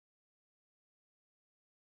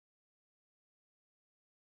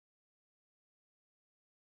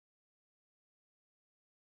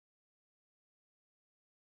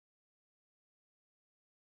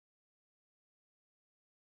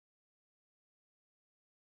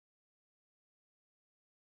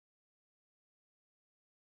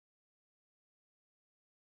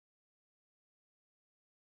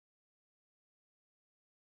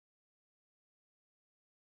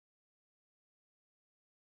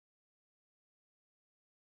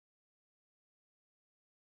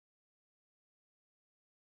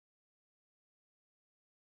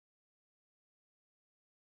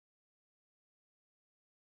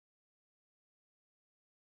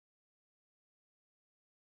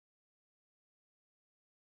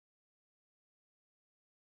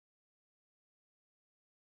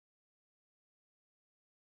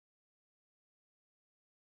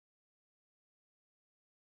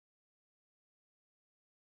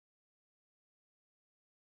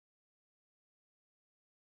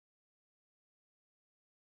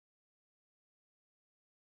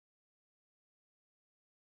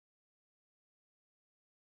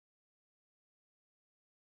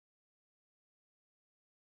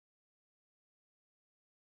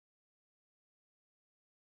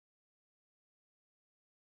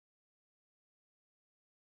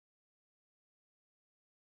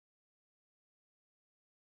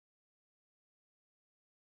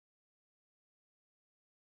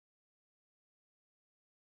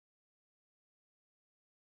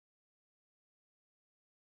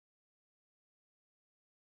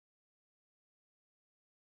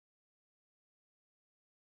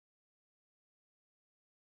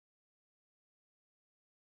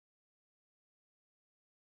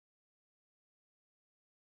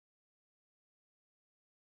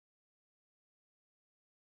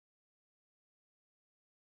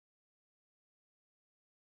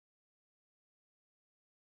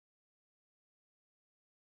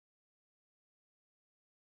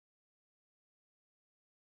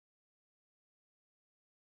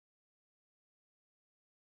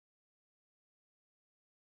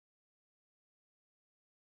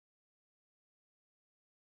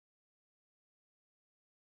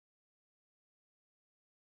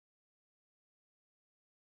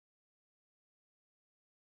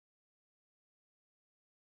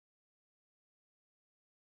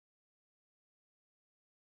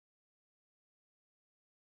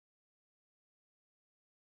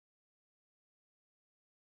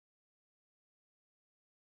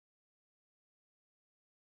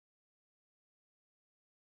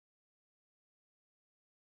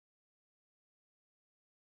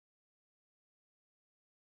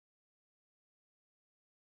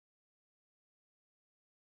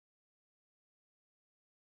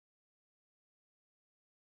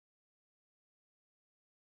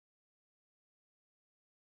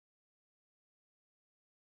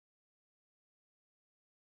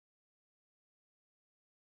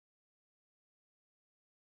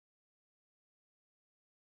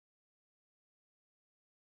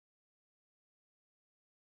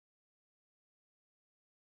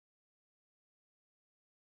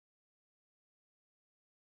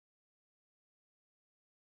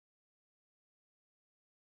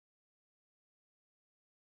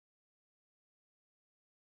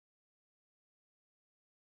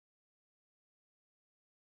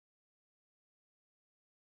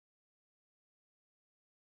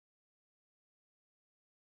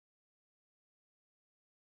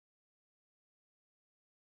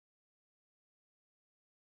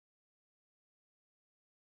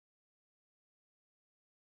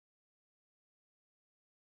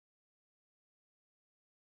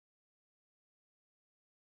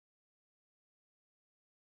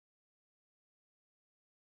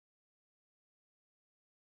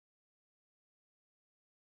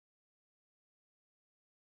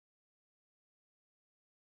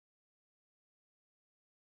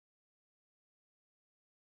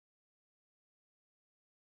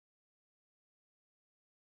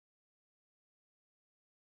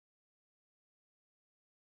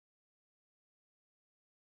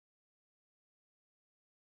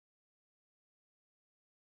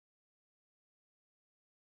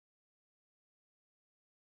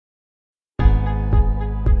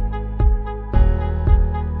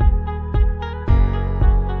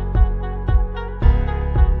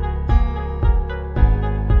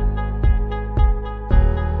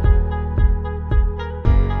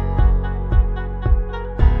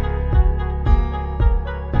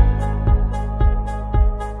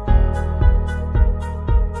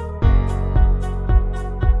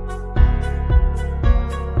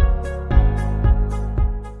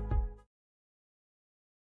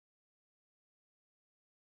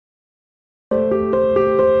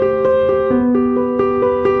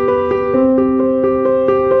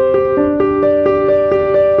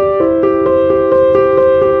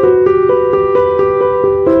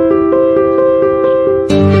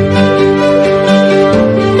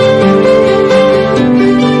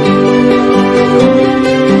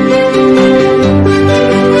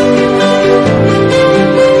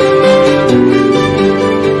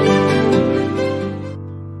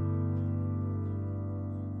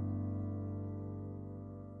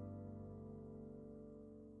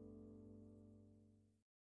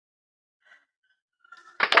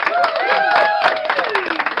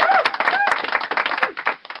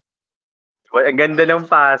Well, ang ganda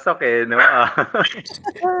ng pasok eh, no?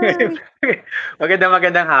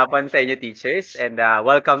 Magandang hapon sa inyo, teachers. And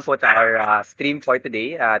welcome po to our stream for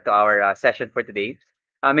today, to our session for today.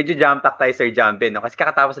 Medyo jam-pack tayo, Sir Jumpin, no? Kasi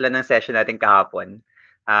kakatapos lang ng session natin kahapon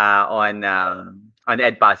on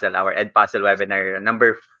Edpuzzle, our Edpuzzle webinar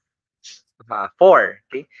number 4.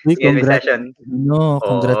 Okay? Uy, Yan, may congrats. session.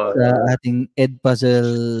 Congrats sa ating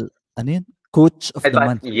Edpuzzle, ano yun? Coach of the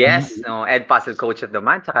Month. Yes, no, Edpuzzle Coach of the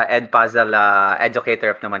Month, saka Edpuzzle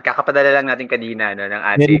Educator of the Month. Kakapadala lang natin kanina no, ng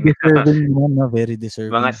Very ating deserving naman, no? Very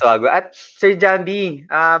deserving. mga swag. At Sir Jambi,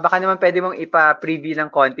 baka naman pwede mong ipa-preview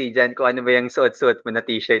ng konti dyan kung ano ba yung suot-suot mo na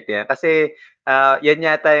t-shirt niya. Kasi yan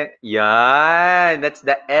yata, yan, that's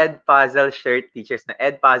the Edpuzzle shirt, teachers, na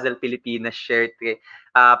Edpuzzle Pilipinas shirt.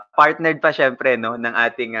 Partnered pa syempre no, ng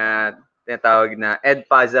ating tinatawag na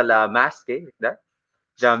Edpuzzle mask. That?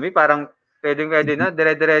 Jambi, parang pwede na,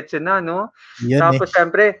 dire-diretso na, no? Yan Tapos,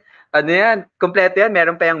 syempre, ano yan, kompleto yan.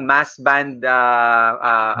 Meron pa yung mass band,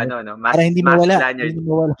 mass, para hindi mass mawala. lanyard. Hindi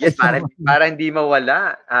mawala. Yes, para hindi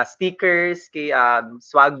mawala. Stickers,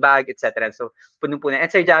 swag bag, etc. So, punong-puno. And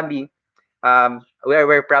Sir Jambi,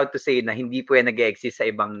 we're proud to say na hindi po yan nag-exist sa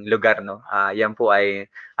ibang lugar, no? Yan po ay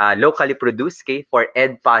locally produced, for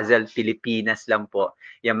Edpuzzle Pilipinas lang po,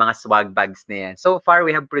 yung mga swag bags na yan. So far, we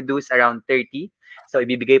have produced around 30. So,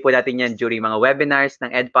 ibibigay po natin yan during mga webinars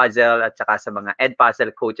ng Edpuzzle at saka sa mga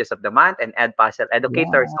Edpuzzle Coaches of the Month and Edpuzzle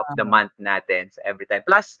Educators of the Month natin. So, every time.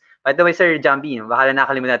 Plus, by the way, Sir Jambi, baka na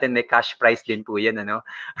nakalimutan natin, may cash prize din po yan, ano?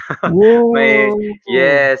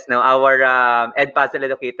 Yes, no, our Edpuzzle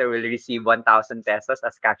Educator will receive 1,000 pesos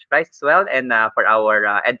as cash prize as well. And for our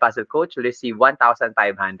Edpuzzle Coach, will receive 1,500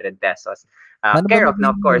 pesos. Care of,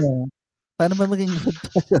 now, of course. Paano ba maging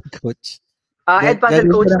Edpuzzle Coach? Edpuzzle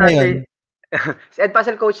Coach na, Sir.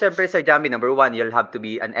 Edpuzzle Coach, syempre, Sir Jambi, number 1, you'll have to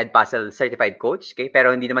be an Edpuzzle certified coach,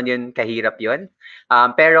 pero hindi naman yun kahirap yun.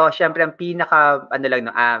 Pero syempre, ang pinaka,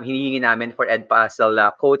 hinihingi namin for Edpuzzle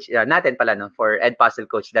coach, natin pala, no, for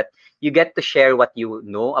Edpuzzle coach, that you get to share what you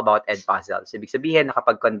know about Edpuzzle. So, ibig sabihin,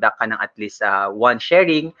 nakapag-conduct ka ng at least one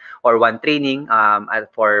sharing or one training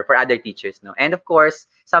for other teachers, no. And of course,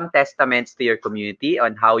 some testaments to your community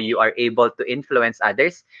on how you are able to influence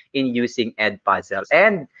others in using Edpuzzle.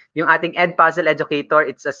 And yung ating Edpuzzle Educator,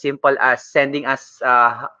 it's as simple as sending us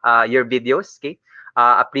your videos,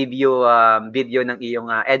 a preview video ng iyong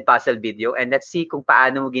Edpuzzle video, and let's see kung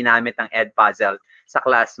paano mo ginamit ang Edpuzzle sa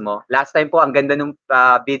class mo. Last time po, ang ganda ng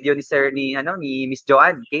video ni Miss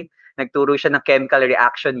Joanne, nagturo siya ng chemical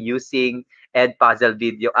reaction using Edpuzzle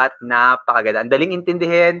video at napakaganda. Ang daling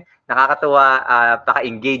intindihin, nakakatuwa,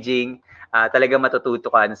 paka-engaging. Talagang matututo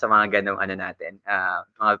ka sa mga ganong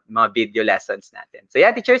mga video lessons natin. So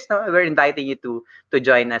yeah, teachers, no, we're inviting you to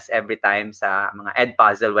join us every time sa mga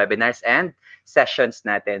Edpuzzle webinars and sessions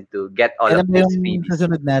natin to get all of these freebies.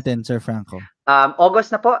 Kasunod natin, Sir Franco?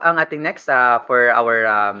 August na po ang ating next for our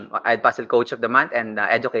Edpuzzle Coach of the Month and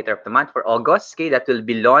Educator of the Month for August. That will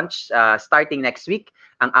be launched starting next week,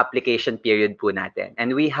 ang application period po natin.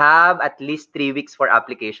 And we have at least 3 weeks for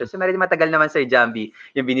application. So, medyo matagal naman, Sir Jambi,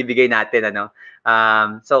 yung binibigay natin, ano?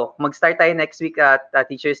 So, mag-start tayo next week,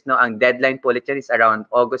 teachers, no? Ang deadline po ulit is around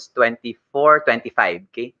August 24,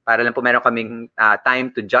 25, Para lang po meron kaming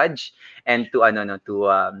time to judge and to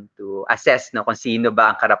assess, no, kung sino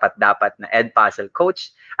ba ang karapat-dapat na Edpuzzle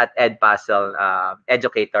Coach at Edpuzzle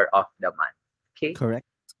Educator of the Month. Correct.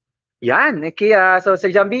 Yan. So Sir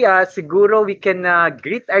Jambi, siguro we can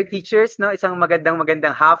greet our teachers, no? Isang magandang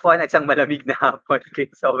hapon at isang malamig na hapon.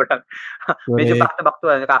 Sobrang medyo back to back to.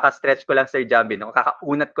 Nakaka-stretch ko lang, Sir Jambi, no?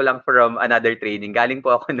 Kakaunat ko lang from another training. Galing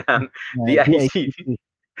po ako ng DICT.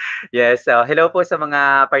 Yes, hello po sa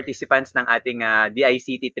mga participants ng ating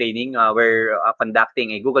DICT training. We're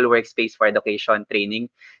conducting a Google Workspace for Education training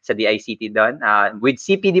sa DICT doon with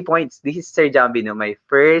CPD points. This is Sir Jambi, no? My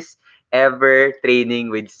first ever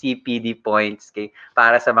training with CPD points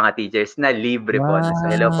para sa mga teachers na libre po.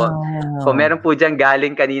 So hello po. Kung meron po dyan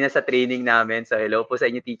galing kanina sa training namin, so hello po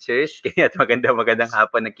sa inyo teachers. At magandang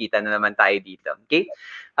hapon, nagkita na naman tayo dito.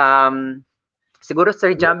 Siguro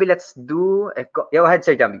Sir Jambi, let's do... Go ahead,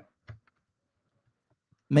 Sir Jambi.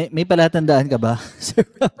 May palatandaan ka ba, Sir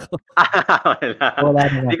Franco?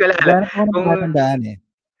 Wala naman. Hindi ko lang alam. Kung palatandaan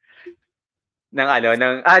ng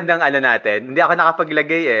natin. Hindi ako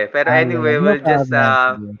nakapaglagay Pero anyway, we'll just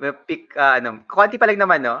we'll pick konti pa lang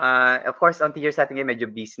naman, no. Of course, ang teachers natin ngayon medyo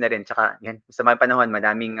busy na rin. Tsaka yan, sa mga panahon,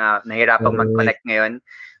 madaming nahirapang mag-connect ngayon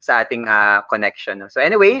sa ating connection. No? So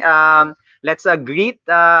anyway, let's greet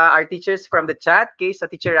our teachers from the chat. So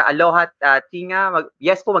Teacher Aloha Tinga,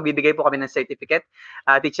 yes po, magbibigay po kami ng certificate.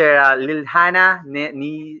 Teacher Lilhana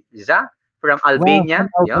Niza, from Wow, from Albania.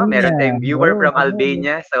 Yeah, Albania. meron tayong viewer Oh, from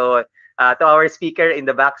Albania. So to our speaker in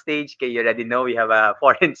the backstage, okay, you already know we have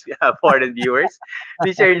foreign viewers.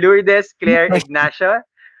 Teacher Lourdes Claire Ignacio.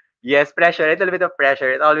 Yes, pressure. A little bit of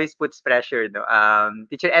pressure. It always puts pressure. No?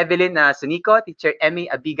 Teacher Evelyn Sunico, Teacher Emmy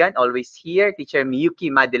Abigan, always here. Teacher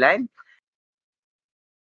Miyuki Madeline.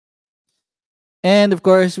 and of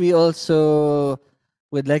course, we also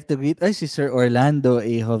would like to greet si Sir Orlando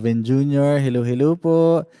A. Joven Jr. Hello, hello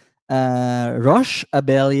po. Rosh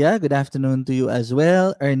Abelia, good afternoon to you as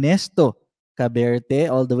well. Ernesto Caberte,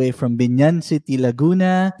 all the way from Binyan City,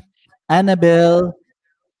 Laguna. Annabel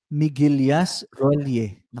Miguelias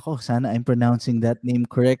Rolye. Nako, sana I'm pronouncing that name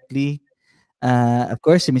correctly. Of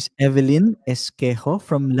course, si Miss Evelyn Esquejo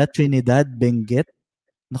from La Trinidad, Benguet.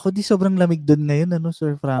 Naku, di sobrang lamig dun ngayon, ano,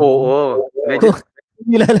 Sir Franco? Oo, medyo Kung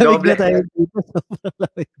nilalamig na doble. tayo dito, sobrang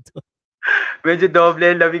lamig dun. Medyo doble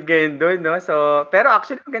ang lamig ngayon doon, no? So, pero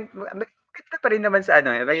actually, maganda pa rin naman sa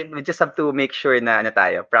ano, we just have to make sure na ano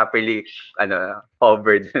tayo, properly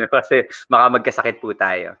covered. Kasi baka magkasakit po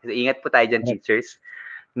tayo. So, ingat po tayo dyan, teachers.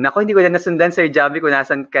 Nako, hindi ko na nasundan, Sir Javi, kung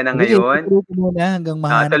nasan ka na Sige, ngayon. tutuloy ko muna hanggang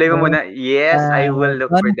mahanap Tuloy mo mo. muna. Yes, I will look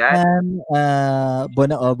for that. Jonathan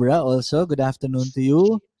Bonaobra also, good afternoon to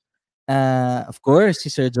you. Of course, si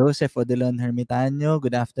Sir Joseph Odelon Hermitanio,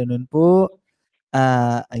 good afternoon po.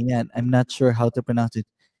 Ayan, I'm not sure how to pronounce it.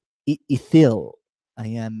 Ithil.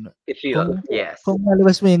 Ayan. Ifil, yes. Kung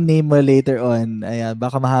malabas mo yung name mo later on, ayan,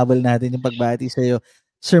 baka mahabol natin yung pagbati sa'yo.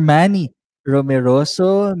 Sir Manny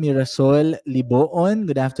Romeroso, Mirasol Liboon,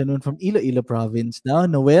 good afternoon from Iloilo Province now.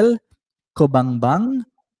 Noel Kobangbang,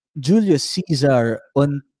 Julius Caesar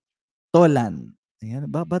Ontolan. Ayan,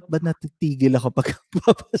 ba't natitigil ako pag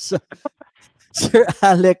babasa? Sir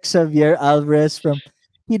Alex Xavier Alvarez from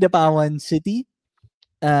Kidapawan City.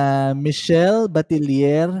 Michelle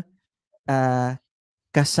Batilier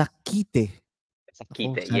Kasakite.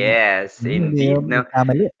 Sakite, yes, indeed. No?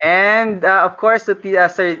 Kamali. And of course, to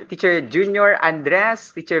Sir Teacher Junior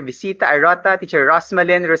Andres, Teacher Visita Arota, Teacher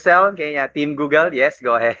Rosmalyn Rosel, okay, Team Google, yes,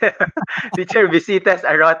 go ahead. Teacher Visitas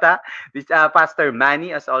Arota, Pastor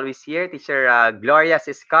Manny, as always here, Teacher Gloria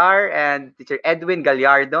Siscar, and Teacher Edwin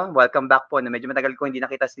Gallardo. Welcome back po. Medyo matagal ko hindi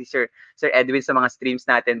nakita si Sir Edwin sa mga streams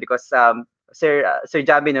natin because Sir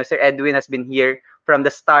Javi, no, Sir Edwin has been here from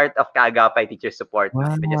the start of Kaagapay Teacher Support. No?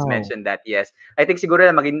 Wow. I just mentioned that, yes. I think siguro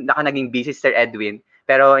na naging busy si Sir Edwin.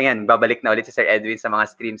 Pero ayan, babalik na ulit si Sir Edwin sa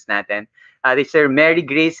mga streams natin. Sir Mary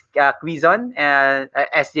Grace Quizon,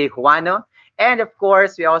 SJ Juano. And of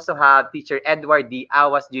course, we also have Teacher Edward D.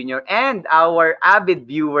 Awas Jr. and our avid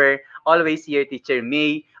viewer, always here, Teacher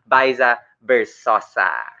May Baiza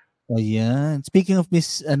Bersosa. Ayan. Speaking of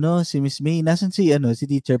si Miss May, nasan si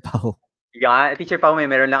Teacher Pao? Yeah, Teacher Pao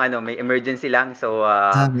meron lang may emergency lang. So,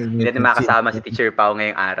 hindi na makasama si Teacher Pao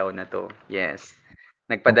ngayong araw na to. Yes.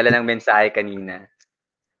 Nagpadala ng mensahe kanina.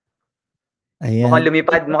 Ayan.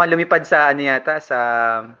 Mukhang lumipad sa yata, sa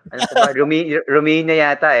ba? Romania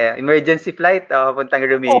yata eh. Emergency flight puntang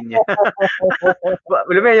Romania.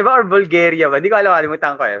 Romania ba or Bulgaria ba? Hindi ko alam,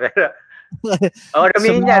 kalimutan ko eh. Pero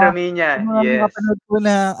Romania. Yes. Mga po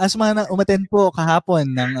na mga umattend po kahapon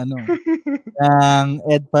ng ng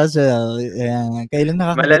Ed Puzzle. Kailan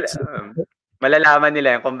nakakagat? Malalaman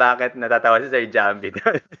nila kung bakit natatawa si Sir Jambi.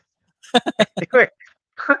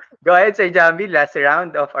 Go ahead, Sir Jambi. Last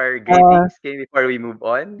round of our greetings before we move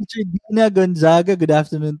on. Teacher Dina Gonzaga, good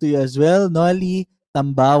afternoon to you as well. Noli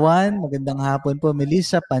Tambawan, magandang hapon po.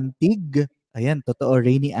 Melissa Pantig, ayan, totoo,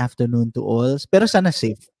 rainy afternoon to all. Pero sana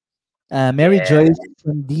safe. Mary Joyce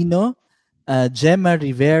Condino, Gemma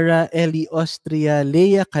Rivera, Ellie Austria,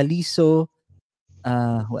 Leia Caliso,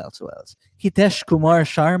 who else? Hitesh Kumar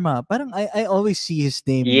Sharma. Parang I always see his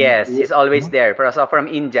name. Yes, he's always there.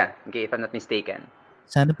 From India, okay, if I'm not mistaken.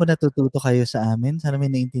 Sana po natututo kayo sa amin. Sana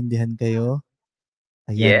may naintindihan kayo.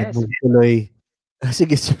 Ayan, yes. Nagbubuloy.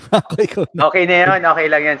 Sige, Sir Franco, ikaw na. Okay na yun. Okay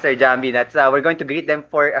lang yan, Sir Jambi. That's, we're going to greet them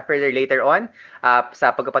for further later on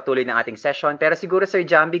sa pagpapatuloy ng ating session. Pero siguro, Sir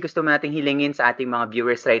Jambi, gusto mo nating hilingin sa ating mga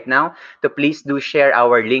viewers right now to please do share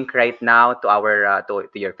our link right now to our to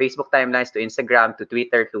your Facebook timelines, to Instagram, to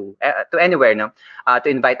Twitter, to anywhere, no? To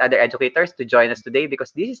invite other educators to join us today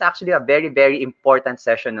because this is actually a very, very important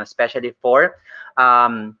session, no? Especially for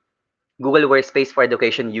Google Workspace for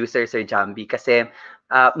Education users, Sir Jambi, kasi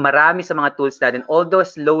marami sa mga tools natin, although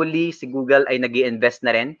slowly si Google ay nag-i-invest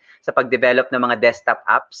na rin sa pag-develop ng mga desktop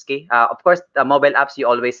apps. Okay? Of course, mobile apps, you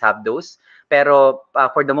always have those. Pero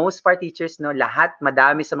for the most part, teachers, no, lahat,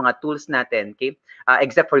 madami sa mga tools natin, okay?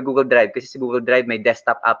 Except for Google Drive, kasi si Google Drive may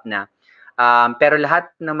desktop app na. Pero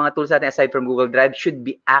lahat ng mga tools natin aside from Google Drive should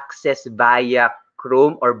be accessed via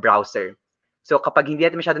Chrome or browser. So kapag hindi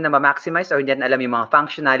natin masyado na ma-maximize or hindi natin alam yung mga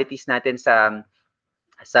functionalities natin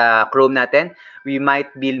sa Chrome natin, we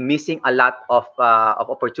might be missing a lot of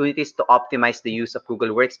opportunities to optimize the use of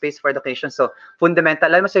Google Workspace for education. So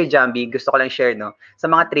fundamental, alam mo Sir Jambi, gusto ko lang share no, sa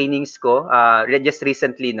mga trainings ko, just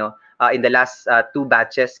recently no, in the last 2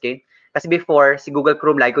 batches, okay? Kasi before, si Google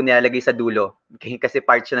Chrome lagi ko nilalagay sa dulo, okay? Kasi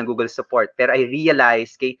part siya ng Google support. Pero I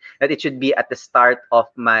realized, okay, that it should be at the start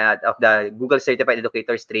of the Google Certified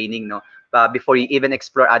Educators training, no? Before you even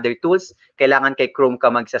explore other tools, kailangan kay Chrome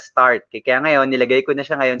ka magsa-start. Kaya ngayon, nilagay ko na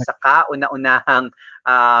siya ngayon sa kauna-unahang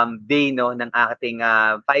day no, ng ating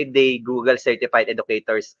 5-day Google Certified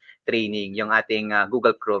Educators training, yung ating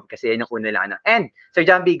Google Chrome. Kasi yan yung una lang. And, Sir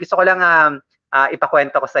Jambi, gusto ko lang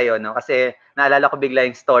ipakwento ko sa'yo, no? Kasi naalala ko bigla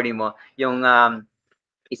yung story mo, yung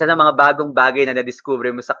isa ng mga bagong bagay na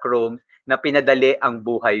na-discover mo sa Chrome na pinadali ang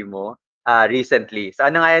buhay mo recently. So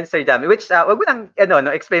ano nga yan, Sir Jamie? Which, wag mo lang,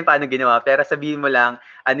 no, explain paano ginawa, pero sabihin mo lang,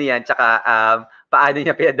 ano yan, tsaka paano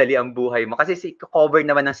niya pinadali ang buhay mo. Kasi cover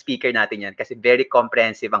naman ng speaker natin yan, kasi very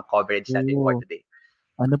comprehensive ang coverage natin for today.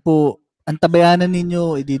 Ano po, ang tabayanan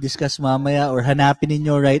ninyo, i-discuss mamaya or hanapin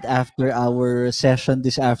ninyo right after our session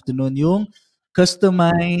this afternoon, yung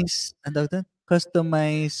customize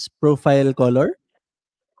profile color?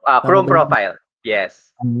 Chrome profile.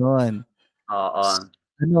 Yes. Ayun. Oo.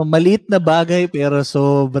 Maliit na bagay pero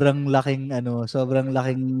sobrang laking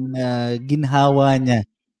ginhawa niya.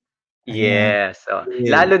 Yes. So,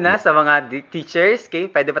 lalo na sa mga teachers, okay?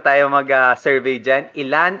 Pwede pa tayo mag-survey dyan.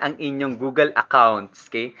 Ilan ang inyong Google accounts,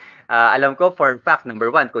 okay? Alam ko, for fact, number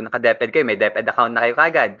 1, kung naka-DepEd kayo, may DepEd account na kayo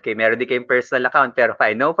kagad. Okay, meron din kayong personal account. Pero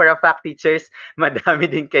I know for a fact, teachers, madami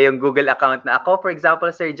din kayong Google account na ako. For example,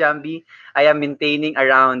 Sir Jambi, I am maintaining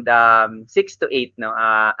around 6 to 8 no,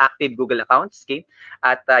 active Google accounts. Okay?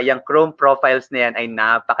 At yung Chrome profiles na yan ay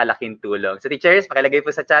napakalaking tulong. So teachers, pakilagay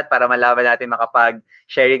po sa chat para malaman natin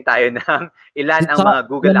makapag-sharing tayo ng ilan ang mga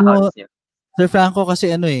Google accounts nyo. Sir Franco,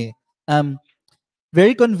 kasi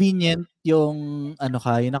very convenient yung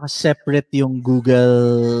yung naka-separate yung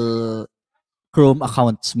Google Chrome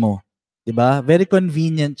accounts mo. 'Di ba? Very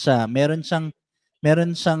convenient siya. Meron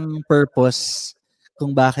siyang purpose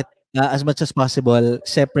kung bakit as much as possible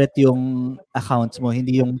separate yung accounts mo,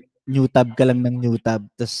 hindi yung new tab ka lang ng new tab.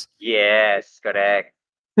 Yes, correct.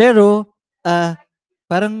 Pero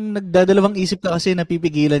parang nagdadalawang isip ka kasi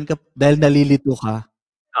napipigilan ka dahil nalilito ka.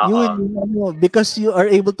 Yun, because you are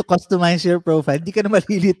able to customize your profile, di ka na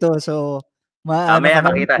malilito. So,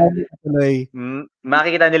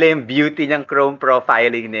 makikita nila yung beauty ng Chrome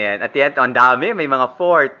profiling na yan. At yan, ang dami. May mga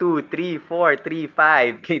 4, 2, 3, 4,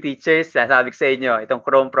 3, 5. Kay teachers, sabi ko sa inyo, itong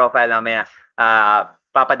Chrome profile na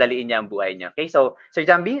papadaliin niya ang buhay niya. Okay, so Sir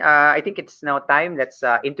Jambi, I think it's now time. Let's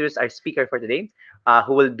introduce our speaker for today,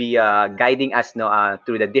 who will be guiding us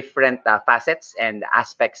through the different facets and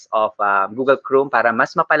aspects of Google Chrome para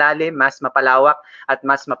mas mapalalim, mas mapalawak, at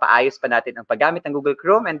mas mapaayos pa natin ang paggamit ng Google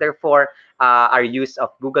Chrome and therefore our use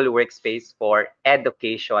of Google Workspace for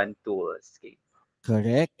education tools. Okay.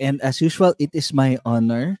 Correct. And as usual, it is my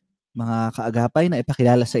honor, mga kaagapay, na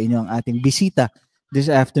ipakilala sa inyo ang ating bisita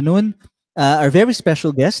this afternoon. Our very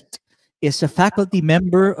special guest is a faculty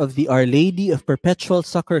member of the Our Lady of Perpetual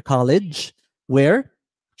Succor College, where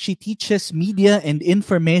she teaches media and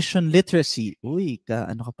information literacy. Uy,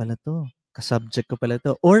 ano ka pala to? Ka-subject ko pala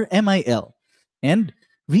to. Or MIL. And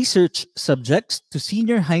research subjects to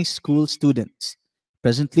senior high school students.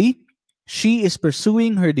 Presently, she is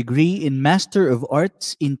pursuing her degree in Master of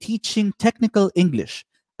Arts in Teaching Technical English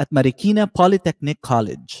at Marikina Polytechnic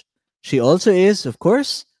College. She also is, of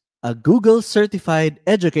course, a Google Certified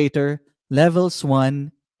Educator Levels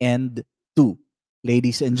 1 and 2.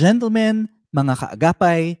 Ladies and gentlemen, mga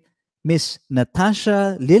kaagapay, Miss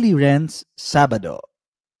Natasha Lily Renz Sabado.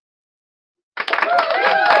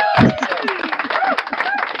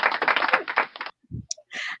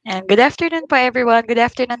 And good afternoon po everyone. Good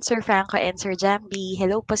afternoon Sir Franco and Sir Jambi.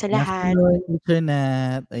 Hello po sa lahat. Good afternoon, Teacher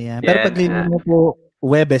Nat. Ayan. Pero paglilin mo po,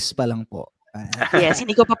 Webes pa lang po. Yes,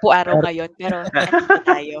 hindi ko pa po araw ngayon, pero andito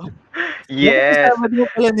tayo. Yes. Dapat mo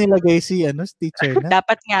pala nilagay si Teacher Nat.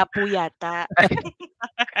 Dapat nga po yata.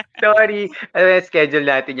 Sorry, schedule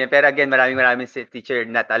natin yan. Pero again, maraming si Teacher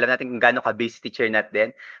Nat. Alam natin kung gaano ka-busy Teacher Nat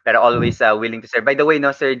din. Pero always willing to serve. By the way,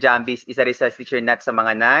 Sir Jambi, isa rin sa Teacher Nat sa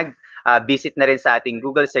mga visit na rin sa ating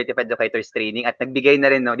Google Certified Educators Training at nagbigay na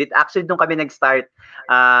rin, no? Actually, nung kami nag-start,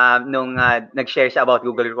 nung nag-share siya about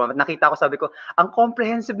Google Chrome, nakita ko, sabi ko, ang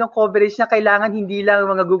comprehensive ng coverage niya, kailangan hindi lang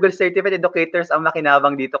mga Google Certified Educators ang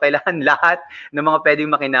makinabang dito, kailangan lahat ng mga pwedeng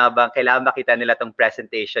makinabang, kailangan makita nila tong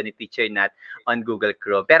presentation ni Teacher Nat on Google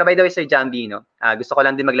Chrome. Pero by the way, Sir Jambi, no, gusto ko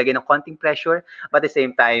lang din maglagay ng konting pressure, but at the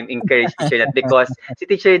same time, encourage Teacher Nat because si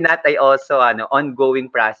Teacher Nat ay also ongoing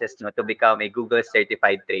process, no, to become a Google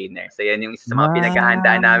Certified Trainer. So yan yung isa sa mga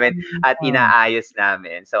pinaghahandaan namin at inaayos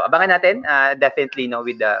namin. So abangan natin, definitely, no,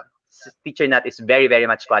 with the Teacher Nat is very, very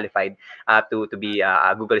much qualified to be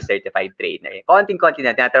a Google Certified Trainer. Konting-konti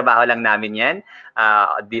na, tinatrabaho lang namin yan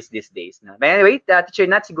these days. No? But anyway, Teacher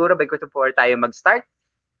Nat, siguro bago po tayo mag-start,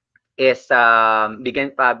 is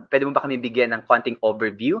pwede mo ba kami bigyan ng konting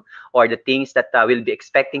overview or the things that we'll be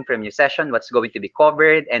expecting from your session, what's going to be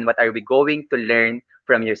covered, and what are we going to learn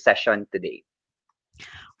from your session today?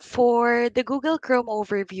 For the Google Chrome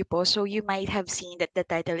overview po, so you might have seen that the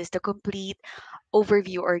title is the complete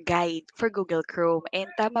overview or guide for Google Chrome. And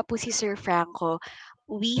tama po si Sir Franco,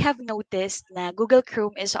 we have noticed na Google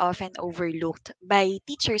Chrome is often overlooked by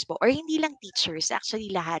teachers po, or hindi lang teachers, actually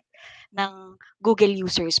lahat ng Google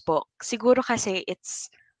users po. Siguro kasi it's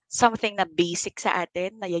something na basic sa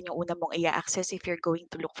atin, na yan yung una mong i-access if you're going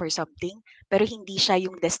to look for something, pero hindi siya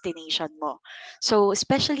yung destination mo. So,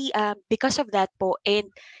 especially because of that po,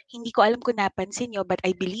 and hindi ko alam kung napansin nyo, but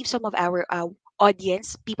I believe some of our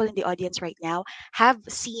audience, people in the audience right now, have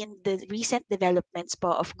seen the recent developments po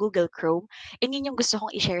of Google Chrome. And yun yung gusto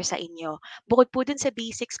kong i-share sa inyo. Bukod po dun sa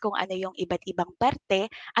basics kung ano yung iba't ibang parte,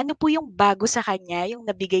 ano po yung bago sa kanya, yung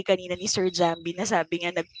nabigay kanina ni Sir Jambi na sabi nga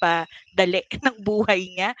nagpadali ng buhay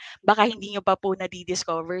niya. Baka hindi nyo pa po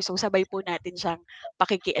na-discover. So sabay po natin siyang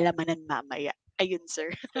pakikialamanan mamaya. Ayun, sir.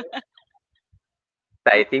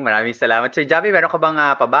 Exciting. Maraming salamat. Sir Javi, meron ka bang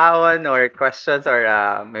pabaon or questions or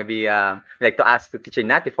maybe like to ask to Teacher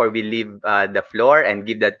Nat before we leave the floor and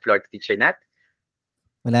give that floor to Teacher Nat?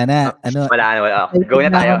 Wala na. Wala. Go na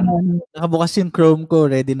tayo. Nakabukas yung Chrome ko.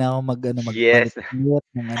 Ready na ako Yes.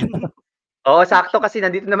 Oo, sakto kasi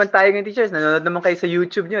nandito naman tayo ng teachers. Nanonood naman kayo sa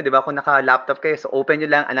YouTube nyo, di ba? Kung naka-laptop kayo, so open nyo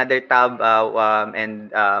lang another tab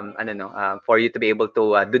for you to be able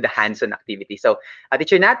to do the hands-on activity. So,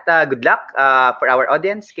 Teacher Nat, good luck for our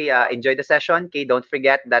audience. Enjoy the session. Don't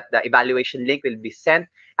forget that the evaluation link will be sent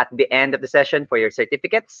at the end of the session for your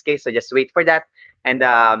certificates. So just wait for that. And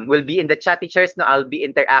we'll be in the chat, teachers. No, I'll be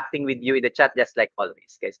interacting with you in the chat just like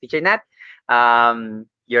always. Teacher Nat,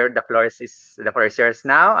 the floor is yours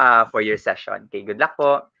now for your session. Okay, good luck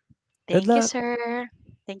po. Thank you, sir.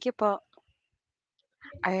 Thank you po.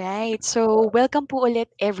 Alright, so welcome po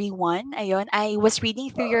ulit everyone. Ayun, I was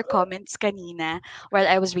reading through your comments kanina while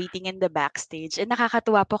I was waiting in the backstage. And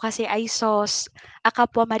nakakatuwa po kasi I saw a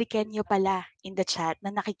kapwa Marikenyo pala in the chat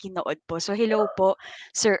na nakikinood po. So hello po,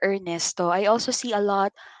 Sir Ernesto. I also see a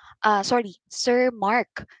lot, Sir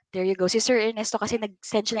Mark. There you go. Si Sir Ernesto kasi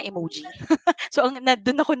nag-send siya ng emoji. So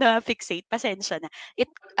doon ako na-fixate. Pasensya na.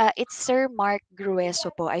 It's Sir Mark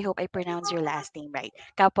Grueso po. I hope I pronounce your last name right.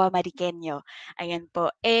 Kapwa Marikenyo. Ayan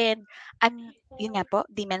po. And yun nga po,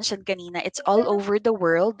 they mentioned kanina, it's all over the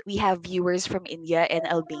world. We have viewers from India and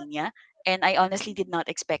Albania. And I honestly did not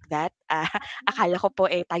expect that. Akala ko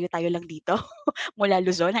po tayo-tayo lang dito mula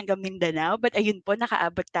Luzon hanggang Mindanao. But ayun po,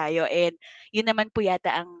 nakaabot tayo. And yun naman po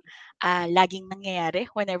yata ang laging nangyayari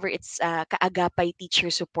whenever it's Kaagapay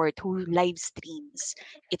Teacher Support who live streams.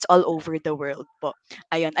 It's all over the world po.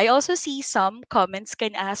 Ayun. I also see some comments,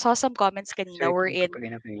 saw some comments kanina wherein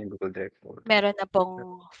meron na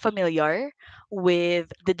pong familiar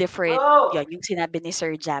with the different, yung sinabi ni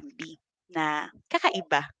Sir Jambi na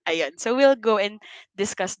kakaiba. Ayun. So we'll go and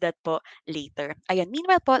discuss that po later. Ayun.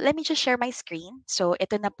 Meanwhile po, let me just share my screen. So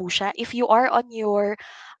ito na po siya. If you are on your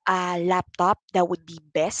laptop, that would be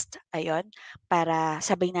best. Ayun. Para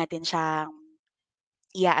sabay natin siyang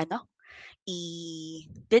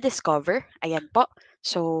i-discover. Ayan po.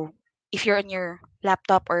 So, if you're on your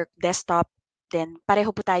laptop or desktop, then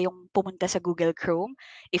pareho po tayong pumunta sa Google Chrome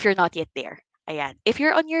if you're not yet there. Ayan. If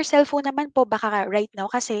you're on your cellphone naman po, baka right now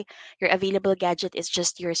kasi your available gadget is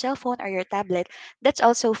just your cellphone or your tablet, that's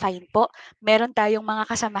also fine po. Meron tayong mga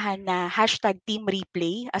kasamahan na hashtag Team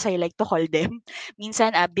Replay, as I like to call them.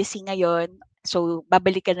 Minsan, busy ngayon, so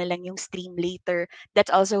babalikan na lang yung stream later.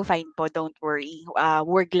 That's also fine po, don't worry.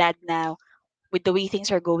 We're glad na with the way things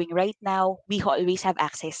are going right now, we always have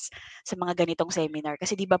access sa mga ganitong seminar.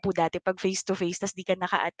 Kasi di ba po dati pag face-to-face, tas di ka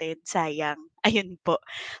naka-attend, sayang. Ayun po.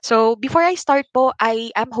 So, before I start po, I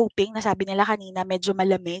am hoping, nasabi nila kanina, medyo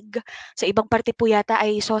malamig. Sa ibang parte po yata,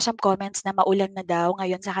 I saw some comments na maulan na daw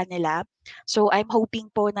ngayon sa kanila. So, I'm hoping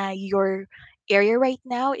po na your area right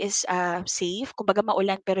now is safe. Kumbaga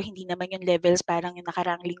maulan pero hindi naman yung levels parang yung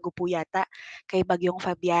nakaraang linggo po yata kay Bagyong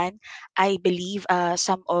Fabian. I believe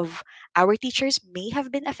some of our teachers may have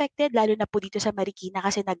been affected, lalo na po dito sa Marikina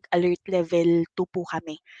kasi nag-alert level 2 po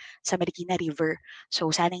kami sa Marikina River. So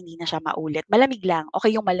sana hindi na siya maulit. Malamig lang,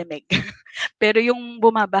 okay yung malamig. Pero yung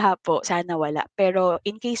bumabaha po, sana wala. Pero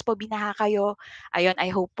in case po binaha kayo, ayun, I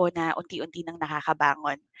hope po na unti-unti nang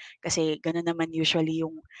nakakabangon. Kasi gano'n naman usually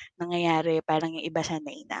yung nangyayari, parang yung iba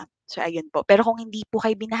sanay na. So ayun po. Pero kung hindi po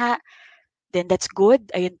kayo binaha, then that's good.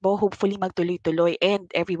 Ayun po, hopefully magtuloy-tuloy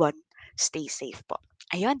and everyone stay safe po.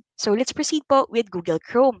 Ayun. So let's proceed po with Google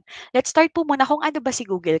Chrome. Let's start po muna kung ano ba si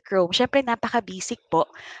Google Chrome. Siyempre napaka-basic po.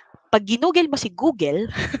 Pag ginugol mo si Google,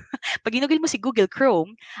 pag ginugol mo si Google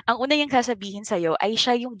Chrome, ang una niyang sasabihin sa'yo ay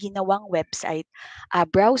siya yung ginawang website,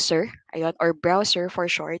 browser, ayun, or browser for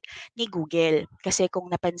short, ni Google. Kasi kung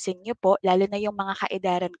napansin niyo po, lalo na yung mga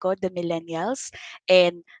kaedaran ko, the millennials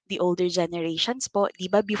and the older generations po, di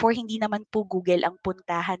ba before hindi naman po Google ang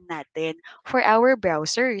puntahan natin for our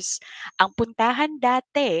browsers. Ang puntahan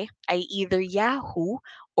dati ay either Yahoo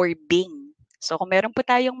or Bing. So kung meron po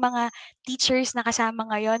tayong mga teachers na kasama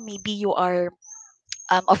ngayon, maybe you are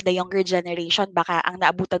of the younger generation, baka ang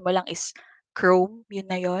naabutan mo lang is Chrome, yun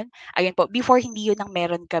na yun. Ayun po, before hindi yun ang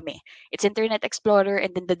meron kami. It's Internet Explorer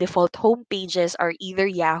and then the default home pages are either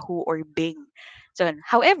Yahoo or Bing. So,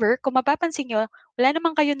 however, kung mapapansin nyo, wala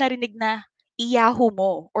naman kayo narinig na i-Yahoo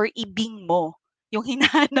mo or i-Bing mo yung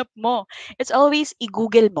hinahanap mo. It's always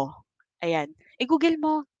i-Google mo. Ayan. I-Google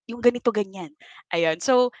mo yung ganito ganyan. Ayan.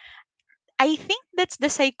 So, I think that's the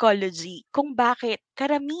psychology kung bakit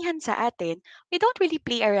karamihan sa atin, we don't really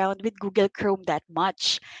play around with Google Chrome that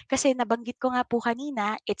much. Kasi nabanggit ko nga po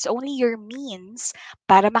kanina, it's only your means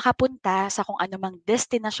para makapunta sa kung anumang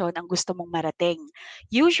destinasyon ang gusto mong marating.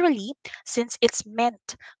 Usually, since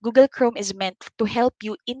Google Chrome is meant to help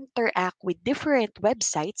you interact with different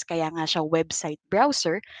websites, kaya nga siya website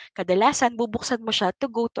browser, kadalasan bubuksan mo siya to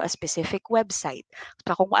go to a specific website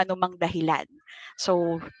sa kung anumang dahilan.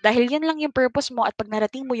 So, dahil yun lang yung purpose mo at pag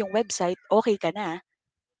narating mo yung website, okay ka na,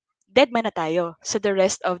 dead man na tayo sa the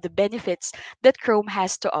rest of the benefits that Chrome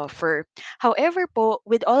has to offer. However po,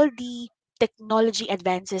 with all the technology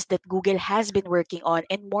advances that Google has been working on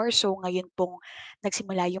and more so ngayon pong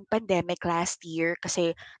nagsimula yung pandemic last year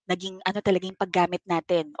kasi naging ano talaga yung paggamit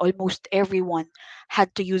natin. Almost everyone had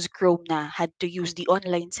to use Chrome na, had to use the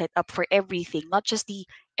online setup for everything, not just the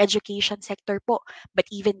education sector po, but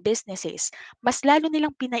even businesses. Mas lalo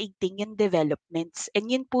nilang pinaigting yung developments. And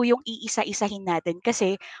yun po yung iisa-isahin natin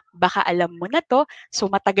kasi baka alam mo na 'to, so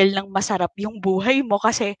matagal nang masarap yung buhay mo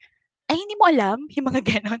kasi ay hindi mo alam yung mga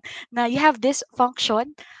gano'n na you have this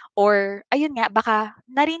function or ayun nga baka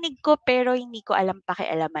narinig ko pero hindi ko alam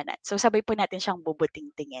pakialamanan. So sabay po natin siyang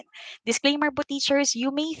bubutingtingin. Disclaimer po teachers,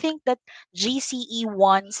 you may think that GCE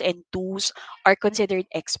 1s and 2s are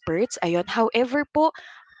considered experts. Ayun, however po,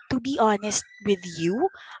 to be honest with you,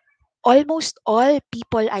 almost all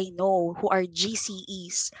people I know who are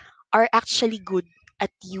GCEs are actually good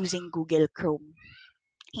at using Google Chrome.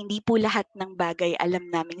 Hindi po lahat ng bagay alam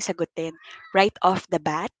naming sagutin right off the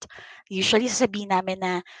bat. Usually sasabihin namin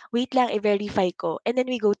na, wait lang, i-verify ko. And then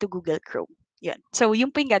we go to Google Chrome. Yun. So,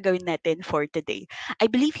 yun po yung gagawin natin for today. I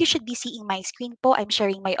believe you should be seeing my screen po. I'm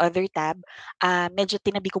sharing my other tab. Medyo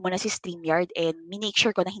tinabi ko muna si StreamYard and minake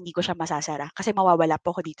sure ko na hindi ko siya masasara kasi mawawala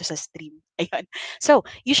po ako dito sa stream. Ayun. So,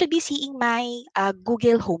 you should be seeing my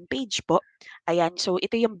Google homepage po. Ayan, so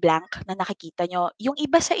ito yung blank na nakikita nyo. Yung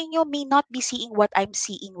iba sa inyo may not be seeing what I'm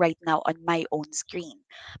seeing right now on my own screen.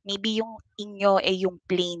 Maybe yung inyo ay yung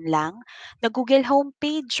plain lang na Google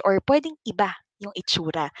homepage or pwedeng iba yung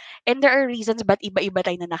itsura. And there are reasons ba't iba-iba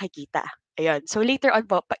tayo na nakikita. Ayan. So later on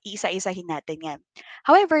po, isa-isahin natin yan.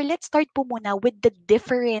 However, let's start po muna with the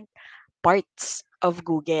different parts of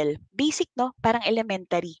Google. Basic, no? Parang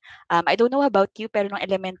elementary. I don't know about you, pero nung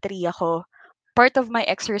elementary ako, part of my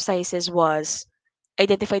exercises was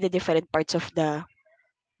identify the different parts of the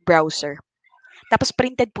browser. Tapos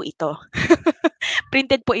printed po ito.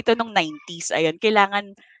 Printed po ito nung 90s. Ayun,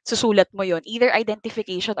 kailangan susulat mo yon either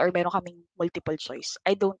identification or meron kaming multiple choice.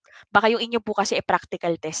 Baka yung inyo po kasi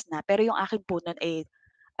practical test na. Pero yung akin po nun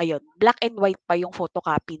ayun, black and white pa yung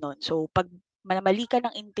photocopy nun. So, pag mali ka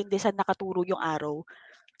ng intindi sa nakaturo yung arrow,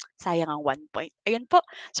 Sayang ang 1 point. Ayun po.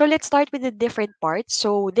 So let's start with the different parts.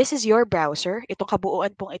 So this is your browser. Itong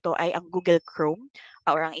kabuuan pong ito ay ang Google Chrome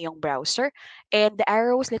or ang iyong browser. And the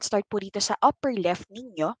arrows, let's start po dito sa upper left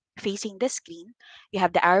ninyo facing the screen. You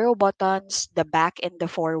have the arrow buttons, the back and the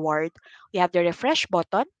forward. You have the refresh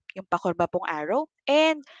button, yung pakurba pong arrow,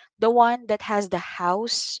 and the one that has the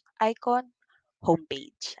house icon,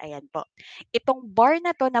 homepage. Ayan po. Itong bar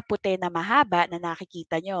na to na puti na mahaba na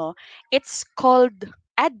nakikita nyo, it's called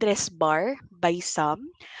address bar by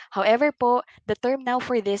some. However po, the term now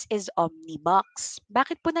for this is omnibox.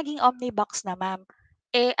 Bakit po naging omnibox na, ma'am?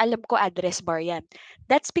 Eh, alam ko address bar yan.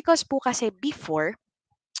 That's because po kasi before,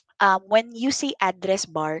 when you say address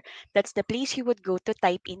bar, that's the place you would go to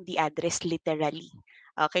type in the address literally.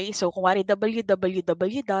 Okay, so kung wari www.google.com,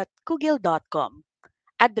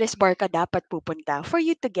 address bar ka dapat pupunta for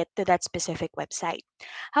you to get to that specific website.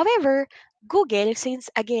 However, Google,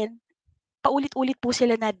 since again, paulit-ulit po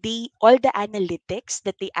sila na all the analytics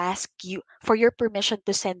that they ask you for your permission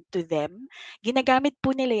to send to them, ginagamit po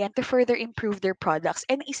nila yan to further improve their products.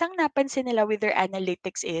 And isang napansin nila with their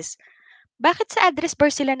analytics is, bakit sa address bar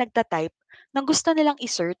sila nagta-type ng gusto nilang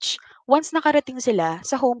i-search once nakarating sila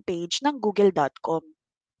sa homepage ng google.com?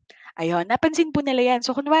 Ayun, napansin po nila yan.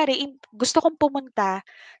 So, kunwari, gusto kong pumunta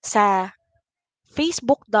sa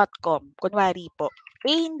facebook.com, kunwari po,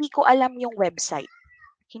 eh hindi ko alam yung website.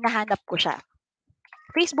 Hinahanap ko siya.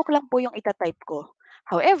 Facebook lang po yung itatype ko.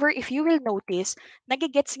 However, if you will notice,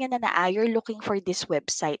 nagigets nga na you're looking for this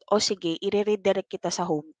website. O sige, i-redirect kita sa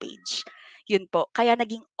homepage. Yun po. Kaya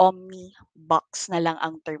naging Omni box na lang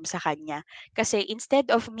ang term sa kanya. Kasi instead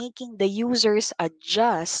of making the users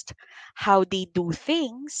adjust how they do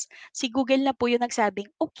things, si Google na po yung nagsabing,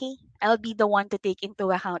 okay, I'll be the one to take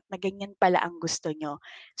into account na ganyan pala ang gusto nyo.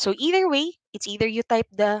 So either way, it's either you type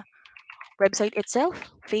the website itself,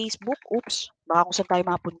 Facebook, oops, baka kung saan tayo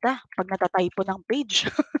mapunta pag natatypo ng page.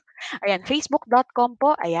 Ayan, facebook.com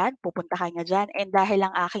po, ayan, pupunta ka nga dyan. And dahil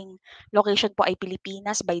ang aking location po ay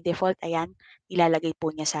Pilipinas, by default, ayan, ilalagay po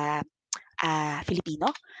niya sa Filipino.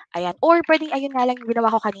 Ayan, or pwedeng, ayun nga lang yung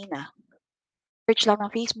ginawa ko kanina. Search lang ng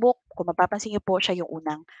Facebook, kung mapapansin niyo po, siya yung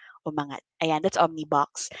unang umangat. Ayan, that's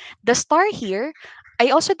Omnibox. The star here, I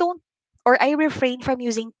also don't or I refrain from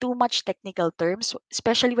using too much technical terms,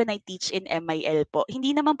 especially when I teach in MIL po.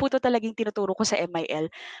 Hindi naman po ito talagang tinuturo ko sa MIL.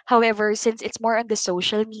 However, since it's more on the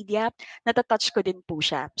social media, natatouch ko din po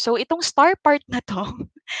siya. So, itong star part na to,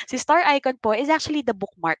 si star icon po is actually the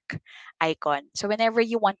bookmark icon. So, whenever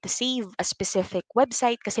you want to save a specific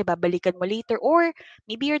website kasi babalikan mo later or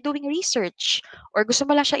maybe you're doing research or gusto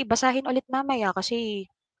mo lang siya ibasahin ulit mamaya kasi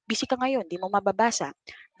busy ka ngayon, di mo mababasa.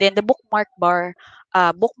 Then the bookmark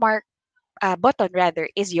button rather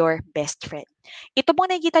is your best friend. Ito pong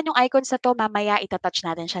nakikita yung icons na to, mamaya itatouch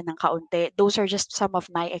natin siya ng kaunti. Those are just some of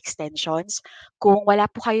my extensions. Kung wala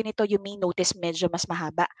po kayo nito, you may notice medyo mas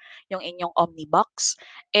mahaba yung inyong Omnibox.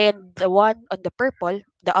 And the one on the purple,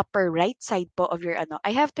 the upper right side po of your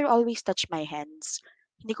I have to always touch my hands.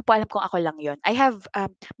 Hindi ko po alam kung ako lang yon. I have,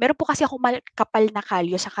 meron po kasi akong kapal na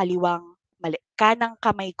kalyo sa kanang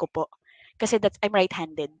kamay ko po. Kasi I'm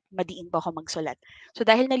right-handed. Madiin po ako magsulat. So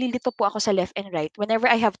dahil nalilito po ako sa left and right, whenever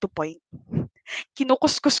I have to point,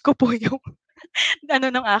 kinukuskus ko po yung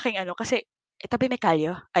ng aking kasi tabi may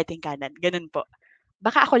kalyo, I think kanan, ganun po.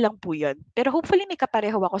 Baka ako lang po yun. Pero hopefully may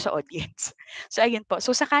kapareho ako sa audience. So ayun po.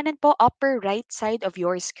 So sa kanan po, upper right side of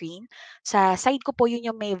your screen, sa side ko po yun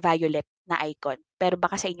yung may violet na icon. Pero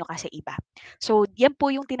baka sa inyo kasi iba. So yan po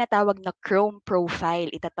yung tinatawag na Chrome profile.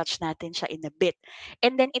 Itatouch natin siya in a bit.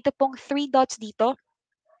 And then ito pong 3 dots dito,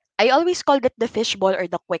 I always call that the fishball or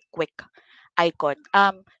the quick icon.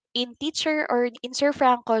 In teacher or in Sir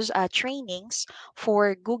Franco's trainings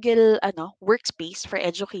for Google Workspace for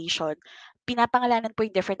education, pinapangalanan po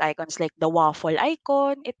yung different icons like the waffle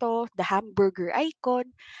icon, ito, the hamburger icon.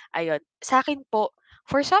 Ayun. Sa akin po,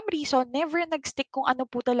 for some reason, never nag-stick kung ano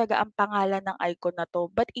po talaga ang pangalan ng icon na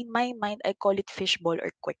to. But in my mind, I call it fishball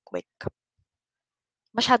or quick.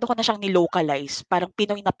 Masyado ko na siyang ni-localize, parang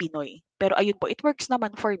Pinoy na Pinoy. Pero ayun po, it works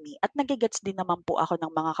naman for me at nagigets din naman po ako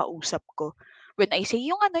ng mga kausap ko. When I say,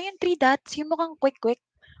 yung yung 3 dots, yung mukhang quick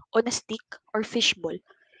on a stick or fishball.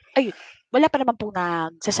 Ayun, wala pa naman pong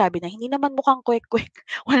nagsasabi na hindi naman mukhang quick.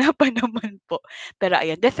 Wala pa naman po. Pero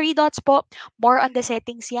ayun, the 3 dots po, more on the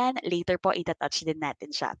settings yan. Later po, itatouch din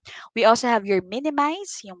natin siya. We also have your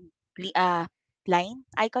minimize, yung line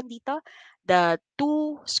icon dito. The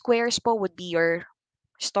 2 squares po would be your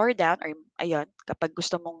store down or ayun, kapag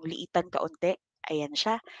gusto mong liitan kaunti, ayan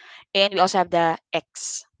siya. And we also have the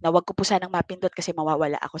X na wag ko po sanang mapindot kasi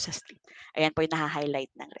mawawala ako sa screen. Ayan po yung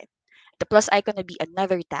naha-highlight ng red. The plus icon will be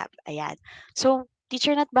another tab. Ayan. So,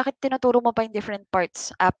 Teacher Nat, bakit tinuturo mo pa yung different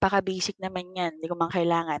parts? Apaka-basic naman yan, hindi ko man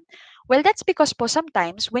kailangan. Well, that's because po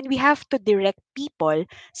sometimes when we have to direct people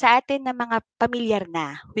sa atin na mga pamilyar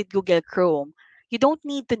na with Google Chrome, you don't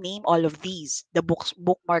need to name all of these. The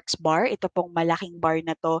bookmarks bar, ito pong malaking bar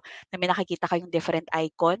na to na may nakikita kayong different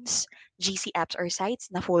icons, GC apps or sites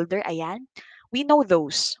na folder, ayan. We know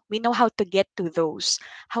those. We know how to get to those.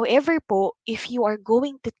 However po, if you are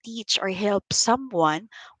going to teach or help someone,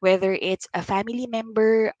 whether it's a family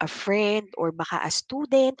member, a friend, or baka a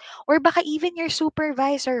student, or baka even your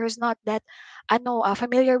supervisor who's not that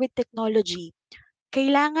familiar with technology,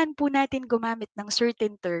 kailangan po natin gumamit ng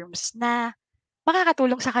certain terms na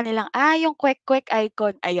makakatulong sa kanilang, yung kwek-kwek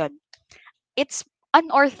icon, ayun. It's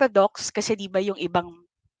unorthodox kasi 'di ba yung ibang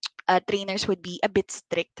trainers would be a bit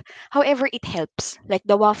strict. However, it helps. Like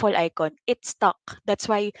the waffle icon, it stuck. That's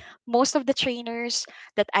why most of the trainers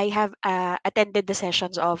that I have attended the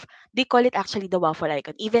sessions of, they call it actually the waffle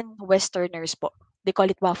icon. Even Westerners po, they call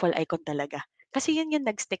it waffle icon talaga. Kasi yun yung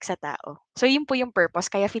nag-stick sa tao. So yun po yung purpose,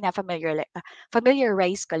 kaya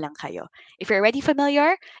familiarize ko lang kayo. If you're already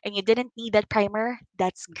familiar and you didn't need that primer,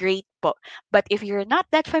 that's great po. But if you're not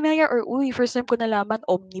that familiar or, uy, first time ko nalaman,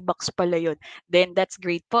 Omnibox pala yun, then that's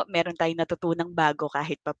great po. Meron tayong natutunang bago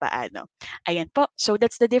kahit papaano. Ayan po. So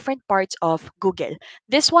that's the different parts of Google.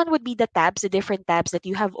 This one would be the tabs, the different tabs that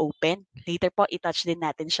you have opened. Later po, itouch din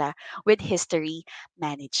natin siya with history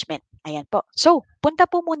management. Ayan po. So, punta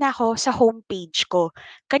po muna ako sa homepage ko.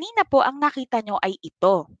 Kanina po, ang nakita nyo ay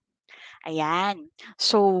ito. Ayan.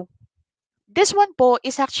 So, this one po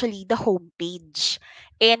is actually the home page.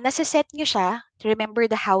 And nasa-set nyo siya, remember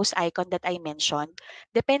the house icon that I mentioned,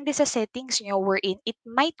 depende sa settings nyo wherein it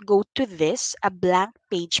might go to this, a blank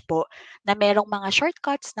page po, na merong mga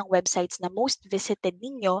shortcuts ng websites na most visited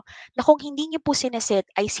ninyo, na kung hindi nyo po sineset,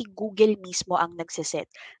 ay si Google mismo ang nagsiset.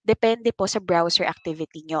 Depende po sa browser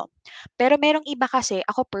activity nyo. Pero merong iba kasi,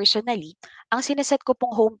 ako personally, ang sineset ko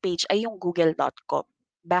pong homepage ay yung google.com.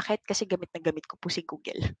 Bakit? Kasi gamit na gamit ko po si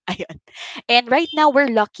Google. Ayun. And right now,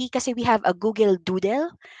 we're lucky kasi we have a Google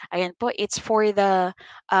Doodle. Ayan po, it's for the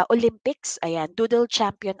Olympics. Ayan, Doodle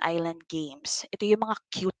Champion Island Games. Ito yung mga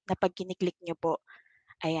cute na pag kiniklik nyo po.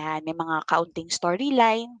 Ayan, may mga kaunting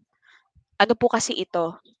storyline. Ano po kasi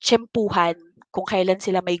ito? Tsempuhan kung kailan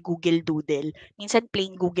sila may Google Doodle. Minsan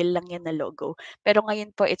plain Google lang yan na logo. Pero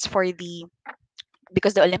ngayon po, it's for the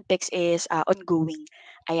because the Olympics is ongoing.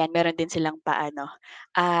 Ayan, meron din silang paano.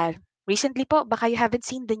 Recently po, baka you haven't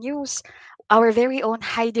seen the news. Our very own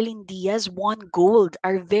Heidelin Diaz won gold,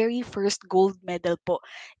 our very first gold medal po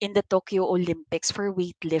in the Tokyo Olympics for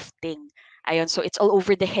weightlifting. Ayun, so it's all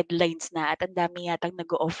over the headlines na at ang dami yatang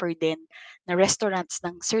nag-offer din na restaurants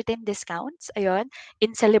ng certain discounts, ayun,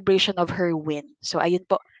 in celebration of her win. So ayun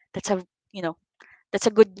po, that's a, you know, that's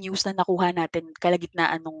a good news na nakuha natin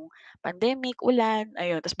kalagitnaan nung pandemic, ulan,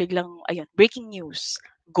 ayun. Tapos biglang, ayun, breaking news.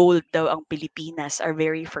 Gold daw ang Pilipinas, our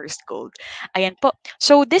very first gold. Ayan po.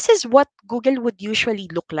 So this is what Google would usually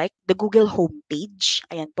look like, the Google homepage.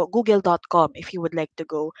 Ayan po, google.com if you would like to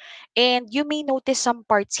go. And you may notice some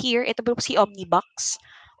parts here. Ito po si Omnibox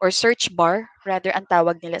or search bar, rather ang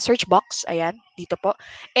tawag nila. Search box, ayan, dito po.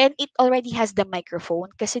 And it already has the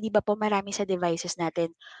microphone kasi di ba po marami sa devices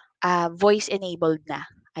natin voice-enabled na.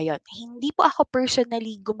 Ayun. Hindi po ako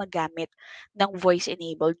personally gumagamit ng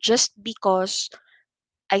voice-enabled just because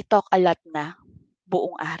I talk a lot na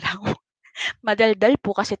buong araw. Madaldal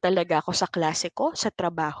po kasi talaga ako sa klase ko, sa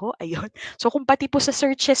trabaho, ayun. So kung pati po sa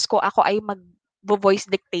searches ko ako ay mag-voice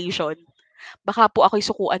dictation, baka po ako'y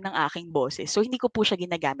sukuan ng aking boses. So, hindi ko po siya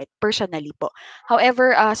ginagamit personally po.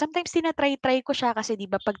 However, sometimes tinatry-try ko siya kasi 'di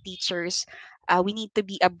ba pag teachers, we need to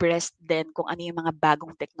be abreast din kung ano yung mga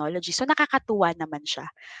bagong technology. So, nakakatuwa naman siya.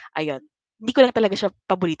 Ayun. Hindi ko lang talaga siya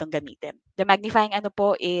paboritong gamitin. The magnifying ano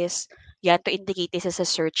po is, yan, to indicate this is a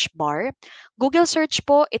search bar. Google search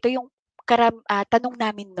po, ito yung tanong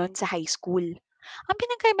namin nun sa high school. Ang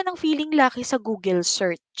pinagkaiba ng feeling lucky sa Google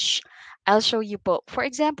search. I'll show you po. For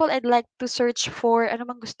example, I'd like to search for, ano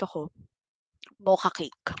bang gusto ko? Mocha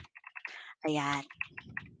cake. Ayan.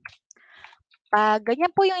 Pag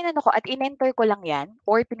ganyan po yung inano ko at in-enter ko lang yan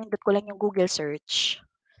or pinindot ko lang yung Google search,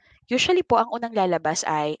 usually po ang unang lalabas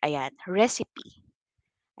ay, ayan, recipe.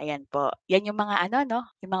 Ayan po. Yan yung mga ano, no?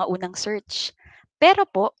 Yung mga unang search. Pero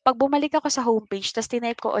po, pag bumalik ako sa homepage, tapos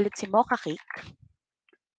tinype ko ulit si mocha cake,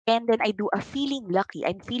 and then I do a feeling lucky,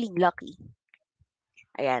 I'm feeling lucky.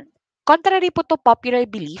 Ayan. Contrary po to popular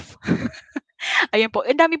belief, ayun po.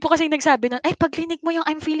 Ang dami po kasi nagsabi nun, ay, pag clinic mo yung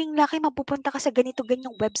I'm feeling lucky, mapupunta ka sa ganito,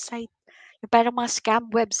 ganyang website. Yung parang mga scam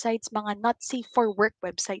websites, mga not safe for work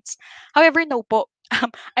websites. However, no po.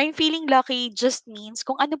 I'm feeling lucky just means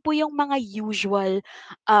kung ano po yung mga usual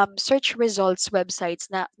search results websites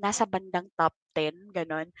na nasa bandang top 10,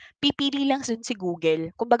 gano'n. Pipili lang dun si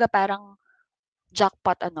Google. Kumbaga parang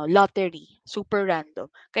jackpot ano, lottery, super random.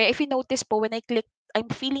 Kaya if you notice po, when I click I'm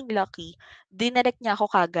feeling lucky, dinirect niya ako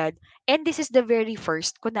kagad. And this is the very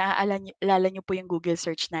first, kung naaalala niyo po yung Google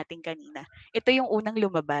search natin kanina. Ito yung unang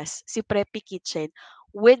lumabas, si Preppy Kitchen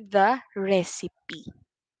with the recipe.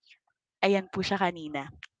 Ayan po siya kanina.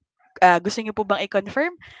 Gusto niyo po bang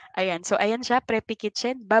i-confirm? Ayan, so ayan siya, Preppy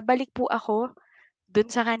Kitchen. Babalik po ako dun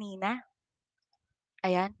sa kanina.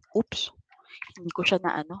 Ayan, oops, hindi ko siya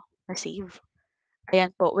na ano, na-save.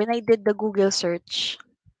 Ayan po, when I did the Google search,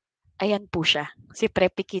 ayan po siya, si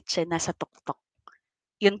Preppy Kitchen nasa tuktok.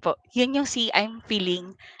 Yun po, yun yung si I'm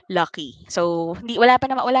feeling lucky. So, hindi, wala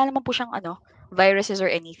naman po siyang ano, viruses or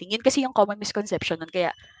anything. Yun kasi yung common misconception nun, kaya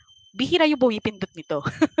bihira yung bumipindot nito.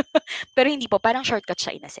 Pero hindi po, parang shortcut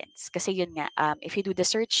siya in a sense. Kasi yun nga, if you do the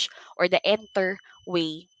search or the enter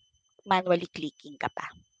way, manually clicking ka pa.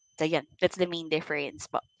 So yun, that's the main difference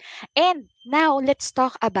po. And now, let's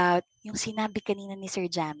talk about yung sinabi kanina ni Sir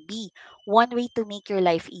Jambi. One way to make your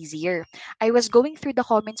life easier. I was going through the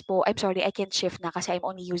comments po. I'm sorry, I can't shift na kasi I'm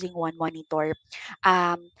only using one monitor.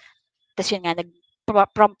 Um, Tas yun nga,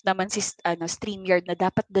 prompt naman si StreamYard na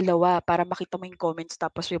dapat dalawa para makita mo yung comments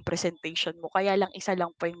tapos yung presentation mo. Kaya lang isa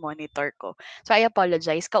lang po yung monitor ko. So I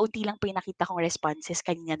apologize. Kaunti lang po yung nakita kong responses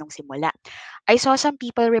kanina nung simula. I saw some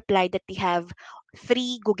people reply that they have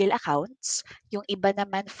 3 Google accounts. Yung iba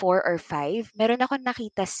naman 4 or 5. Meron akong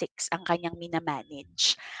nakita 6 ang kanyang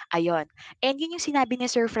minamanage. Ayun. And yun yung sinabi ni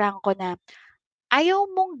Sir Franco na ayaw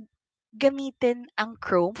mong gamitin ang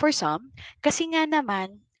Chrome for some kasi nga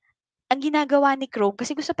naman ang ginagawa ni Chrome,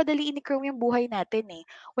 kasi gusto padaliin ni Chrome yung buhay natin eh.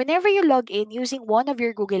 Whenever you log in using one of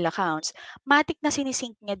your Google accounts, matik na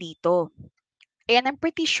sinisync niya dito. And I'm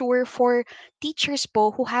pretty sure for teachers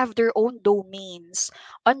po who have their own domains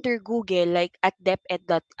under Google, like at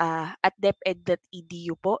deped.edu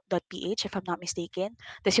po, .ph if I'm not mistaken.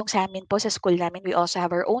 Tapos yung sa amin po, sa school namin, we also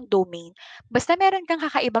have our own domain. Basta meron kang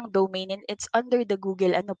kakaibang domain and it's under the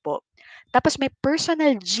Google ano po. Tapos may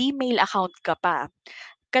personal Gmail account ka pa.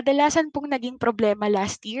 Kadalasan pong naging problema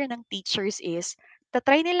last year ng teachers is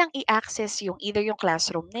ta-try nilang i-access yung either yung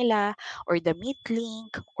classroom nila or the Meet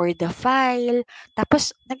link or the file.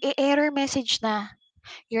 Tapos nag-e-error message na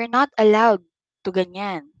you're not allowed to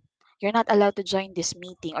ganyan. You're not allowed to join this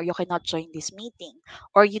meeting or you cannot join this meeting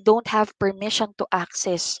or you don't have permission to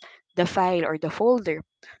access the file or the folder.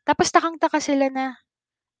 Tapos takang-taka sila na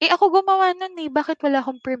ako gumawa nun eh, bakit wala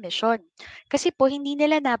akong permission? Kasi po hindi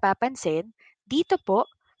nila napapansin, dito po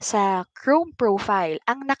sa Chrome profile,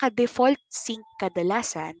 ang naka-default sync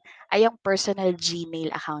kadalasan ay ang personal Gmail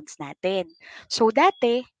accounts natin. So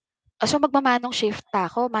dati, so magmamanong shift pa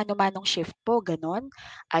ako, mano-manong shift po, gano'n.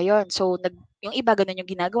 Ayun, so yung iba gano'n yung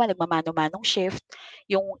ginagawa, nagmamano-manong shift.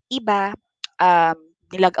 Yung iba,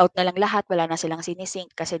 nilag out na lang lahat, wala na silang sinisync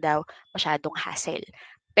kasi daw masyadong hassle.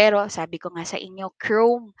 Pero sabi ko nga sa inyo,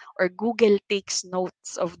 Chrome or Google takes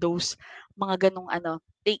notes of those mga ganong ano,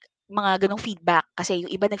 mga ganong feedback. Kasi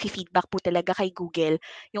yung iba nagfi-feedback po talaga kay Google.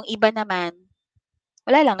 Yung iba naman,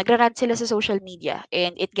 wala lang, nagra-rant sila sa social media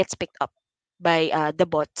and it gets picked up by the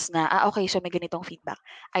bots na, okay, so may ganitong feedback.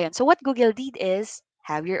 Ayun. So what Google did is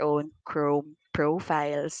have your own Chrome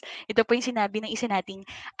profiles. Ito po yung sinabi ng isa nating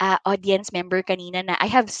audience member kanina na I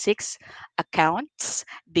have 6 accounts.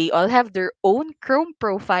 They all have their own Chrome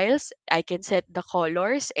profiles. I can set the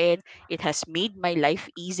colors and it has made my life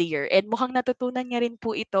easier. And mukhang natutunan niya rin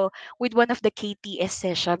po ito with one of the KTS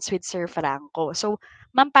sessions with Sir Franco. So,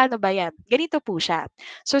 ma'am, paano ba yan? Ganito po siya.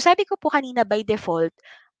 So sabi ko po kanina by default,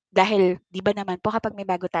 dahil 'di ba naman po kapag may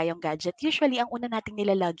bago tayong gadget, usually ang una nating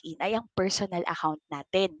nila-login ay ang personal account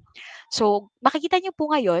natin. So makikita niyo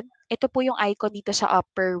po ngayon, ito po yung icon dito sa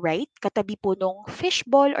upper right, katabi po nung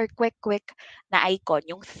fishball or kwek-kwek na icon,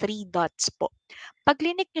 yung 3 dots po. Pag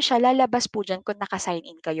clinic niyo siya, lalabas po diyan kung naka-sign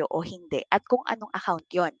in kayo o hindi at kung anong account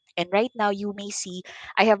yon. And right now, you may see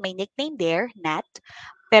I have my nickname there, Nat,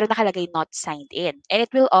 pero nakalagay not signed in. And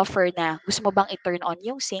it will offer na gusto mo bang i-turn on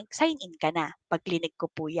yung sync, sign in ka na. Pag clinic ko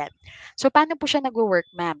po yan. So, paano po siya nag-work,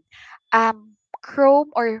 ma'am? Chrome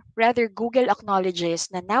or rather Google acknowledges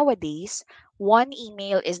na nowadays, one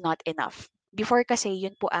email is not enough. Before kasi,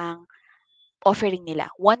 yun po ang offering nila.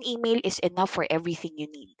 One email is enough for everything you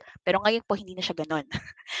need. Pero ngayon po, hindi na siya ganon.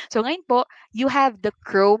 So ngayon po, you have the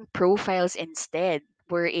Chrome profiles instead.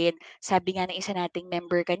 Wherein, sabi nga ng isa nating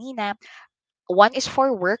member kanina, one is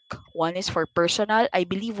for work, one is for personal. I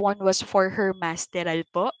believe one was for her masteral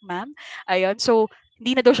po, ma'am. Ayun. So,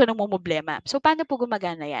 Hindi na daw siya namomroblema. So, paano po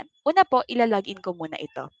gumagana yan? Una po, ilalogin ko muna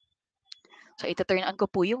ito. So, ito-turn on ko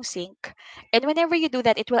po yung sync. And whenever you do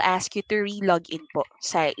that, it will ask you to re-log in po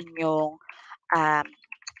sa inyong um,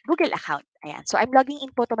 Google account. Ayan. So, I'm logging in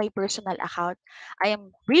po to my personal account. I am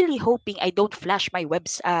really hoping I don't flash my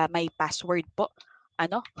password po.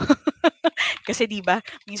 Ano? Kasi 'di ba,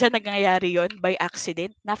 minsan nangyayari 'yon by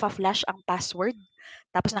accident, nafa-flash ang password,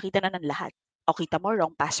 tapos nakita na ng lahat. O kita mo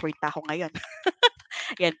wrong password pa ako ngayon.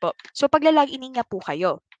 'Yan po. So pagla-login niya po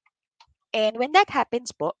kayo. And when that happens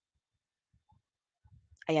po,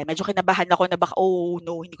 ayan, medyo kinabahan ako na baka, oh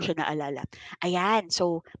no, hindi ko siya naalala. Ayan,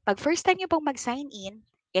 so pag first time niyo pong mag-sign in,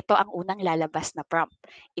 ito ang unang lalabas na prompt.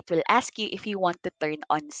 It will ask you if you want to turn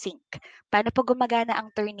on sync. Paano po gumagana ang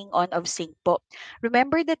turning on of sync po?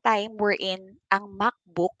 Remember the time wherein ang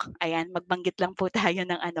MacBook, ayan, magbanggit lang po tayo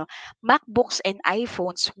ng ano, MacBooks and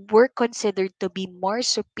iPhones were considered to be more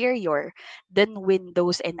superior than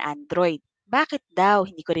Windows and Android. Bakit daw?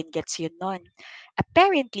 Hindi ko rin gets yun nun.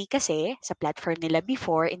 Apparently kasi sa platform nila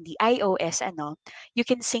before in the iOS you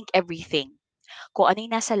can sync everything. Kung ano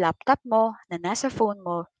yung nasa laptop mo, na nasa phone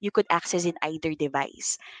mo, you could access in either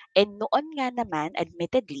device. And noon nga naman,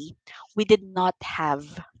 admittedly, we did not have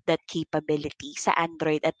that capability sa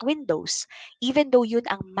Android at Windows, even though yun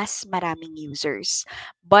ang mas maraming users.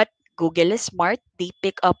 But Google is smart, they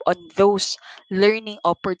pick up on those learning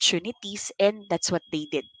opportunities and that's what they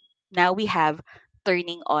did. Now we have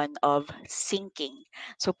turning on of syncing.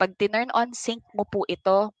 So pag tinurn on sync mo po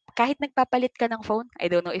ito, kahit nagpapalit ka ng phone,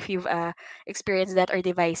 I don't know if you've experienced that or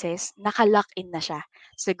devices, naka-lock in na siya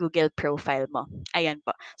sa Google profile mo. Ayan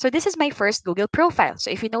po. So this is my first Google profile.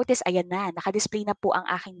 So if you notice, ayan na, naka-display na po ang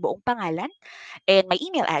aking buong pangalan and my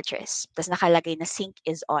email address. Tapos nakalagay na sync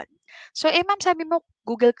is on. So ma'am, sabi mo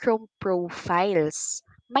Google Chrome profiles.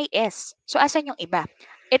 May S. So asan yung iba?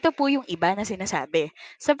 Ito po yung iba na sinasabi.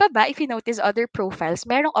 Sa baba, if you notice other profiles,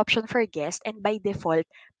 merong option for guest and by default,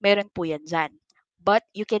 meron po yan dyan. But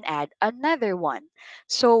you can add another one.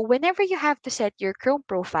 So whenever you have to set your Chrome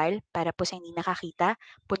profile, para po sa hindi nakakita,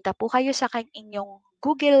 punta po kayo sa inyong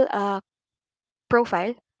Google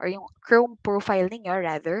profile or yung Chrome profile ninyo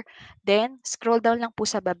rather. Then scroll down lang po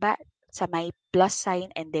sa baba sa may plus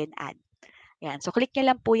sign and then add. Yan. So click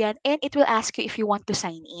nyo lang po yan and it will ask you if you want to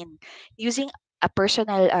sign in using a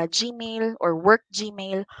personal Gmail or work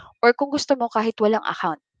Gmail or kung gusto mo kahit walang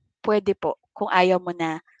account. Pwede po kung ayaw mo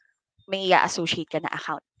na may i-associate ka na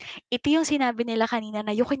account. Ito yung sinabi nila kanina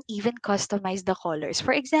na you can even customize the colors.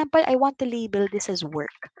 For example, I want to label this as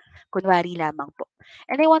work. Kunwari lamang po.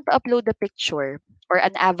 And I want to upload the picture or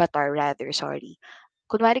an avatar rather, sorry.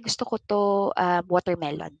 Kunwari gusto ko to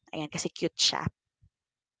watermelon. Ayan, kasi cute siya.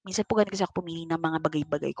 Minsan po ganun kasi ako pumili ng mga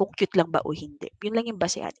bagay-bagay kung cute lang ba o hindi. Yun lang yung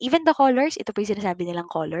basehan. Even the colors, ito po yung sinasabi nilang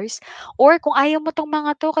colors. Or kung ayaw mo tong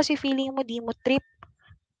mga to kasi feeling mo di mo trip,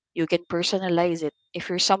 you can personalize it. If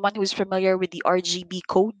you're someone who's familiar with the RGB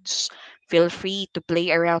codes, feel free to play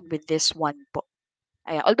around with this one po.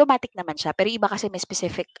 Ayan, automatic naman siya. Pero iba kasi may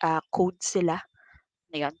specific codes sila.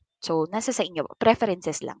 Ayan. So, nasa sa inyo.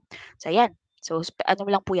 Preferences lang. So, ayan. So, ano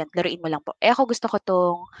lang po yan. Laruin mo lang po. Ako gusto ko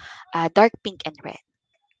tong dark pink and red.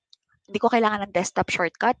 Hindi ko kailangan ng desktop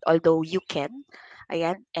shortcut, although you can.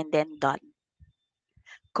 Ayan. And then done.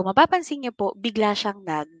 Kung mapapansin niyo po, bigla siyang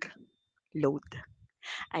nag-load.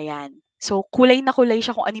 Ayan. So, kulay na kulay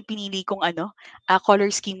siya kung anong pinili kong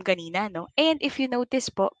color scheme kanina, no? And if you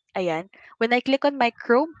notice po, ayan, when I click on my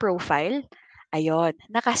Chrome profile, ayun,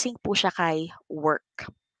 nakasync po siya kay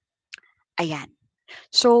work. Ayan.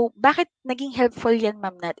 So, bakit naging helpful yan,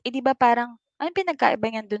 Ma'am Nat? Eh, di ba parang, anong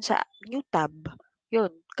pinagkaiba niyan dun sa new tab?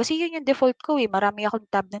 Yun. Kasi yun yung default ko eh. Marami akong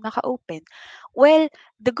tab na naka-open. Well,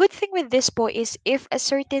 the good thing with this po is if a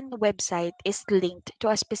certain website is linked to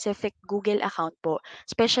a specific Google account po,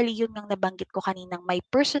 especially yun ng nabanggit ko kaninang my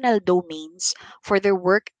personal domains for their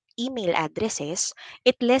work email addresses,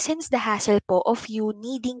 it lessens the hassle po of you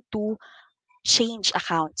needing to change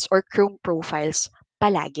accounts or Chrome profiles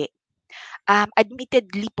palagi.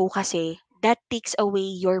 Admittedly po kasi, that takes away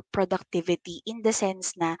your productivity in the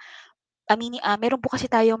sense na, meron po kasi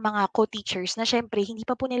tayong mga co-teachers na syempre hindi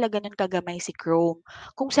pa po nila gano'n kagamay si Chrome.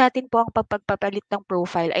 Kung sa atin po ang pagpapalit ng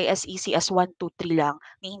profile ay as easy as 1, 2, 3 lang,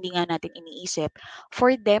 na hindi nga natin iniisip,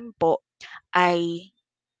 for them po ay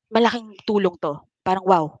malaking tulong 'to. Parang,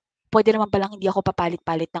 wow, puwede naman palang hindi ako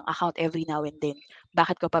papalit-palit ng account every now and then.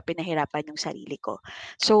 Bakit ko pa pinahirapan yung sarili ko?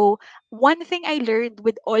 So, one thing I learned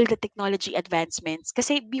with all the technology advancements,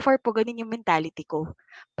 kasi before po gano'n yung mentality ko,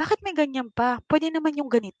 bakit may ganyan pa? Puwede naman yung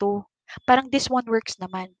ganito. Parang this one works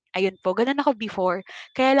naman. Ayun po, gano'n ako before.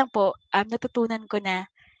 Kaya lang po, natutunan ko na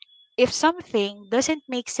if something doesn't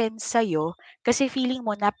make sense sa'yo kasi feeling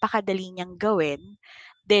mo napakadali niyang gawin,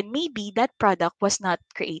 then maybe that product was not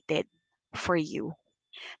created for you.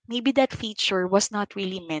 Maybe that feature was not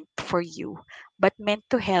really meant for you, but meant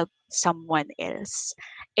to help someone else.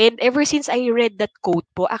 And ever since I read that quote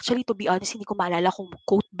po, actually to be honest, hindi ko maalala kung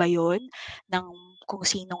quote ba yon ng kung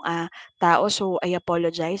sinong tao. So I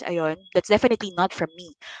apologize. Ayun, that's definitely not from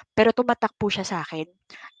me. Pero tumatak po siya sa akin.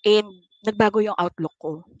 And nagbago yung outlook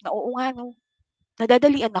ko. Na oo nga no,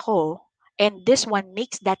 nadadalian ako. And this one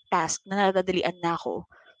makes that task na nadadalian na ako.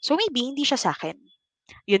 So maybe hindi siya sa akin.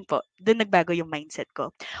 Yun po, dun nagbago yung mindset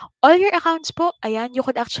ko. All your accounts po, ayan, you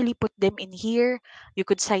could actually put them in here. You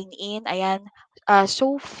could sign in, ayan.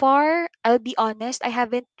 So far, I'll be honest, I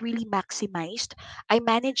haven't really maximized. I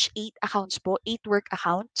manage 8 accounts po, 8 work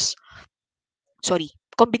accounts. Sorry,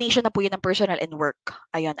 combination na po yun ng personal and work.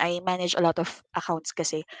 Ayun, I manage a lot of accounts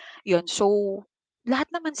kasi. Yun, so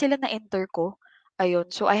lahat naman sila na enter ko.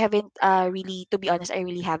 Ayun, so I haven't really, to be honest, I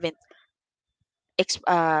really haven't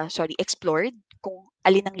explored kung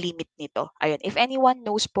alin ang limit nito. Ayun. If anyone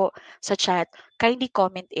knows po sa chat, kindly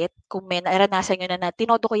comment it kung may naranasan nyo na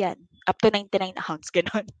tinodo ko yan. Up to 99 accounts,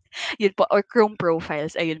 ganun. Yun po. Or Chrome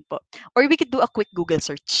profiles, ayun po. Or we could do a quick Google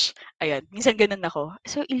search. Ayun. Minsan ganun ako.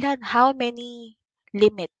 So, ilan? How many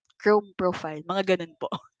limit? Chrome profile, mga ganun po.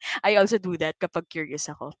 I also do that kapag curious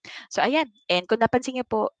ako. So, ayan. And kung napansin niyo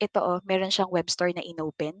po, ito meron siyang Webstore na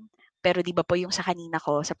inopen. Pero 'di ba po yung sa kanina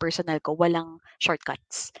ko, sa personal ko, walang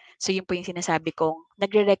shortcuts. So yun po yung sinasabi kong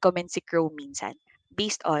nagre-recommend si Chrome minsan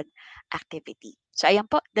based on activity. So ayan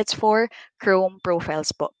po, that's for Chrome profiles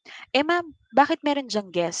po. Eh ma'am, bakit meron diyang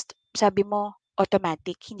guest? Sabi mo,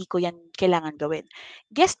 automatic, hindi ko yan kailangan gawin.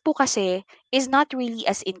 Guest po kasi is not really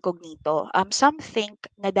as incognito. Some think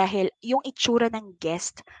na dahil yung itsura ng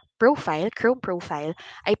guest profile, Chrome profile,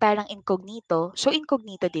 ay parang incognito, so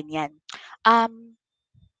incognito din yan.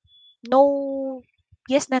 No,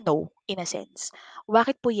 yes na no, in a sense.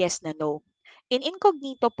 Bakit po yes na no? In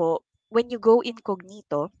incognito po, when you go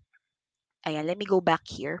incognito, ayan, let me go back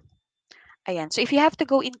here. Ayan, so if you have to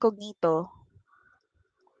go incognito,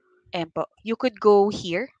 ayan po, you could go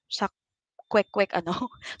here sa quick ano,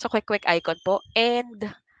 sa quick icon po, and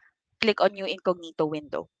click on new incognito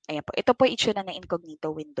window. Ayan po. Ito po yung itsura ng incognito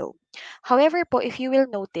window. However po, if you will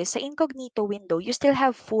notice, sa incognito window, you still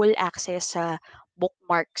have full access sa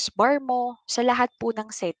bookmarks bar mo, sa lahat po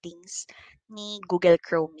ng settings ni Google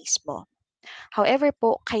Chrome mismo. However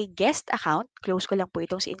po, kay guest account, close ko lang po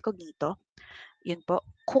itong si incognito. Yun po.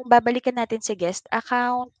 Kung babalikan natin si guest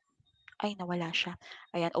account, ay nawala siya.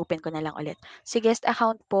 Ayan, open ko na lang ulit. Si guest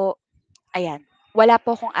account po, ayan, wala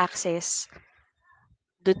po akong access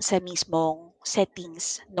dun sa mismong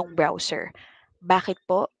settings ng browser. Bakit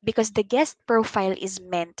po? Because the guest profile is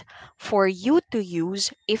meant for you to use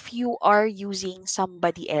if you are using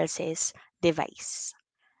somebody else's device.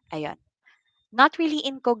 Ayun. Not really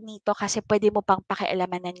incognito kasi pwede mo pang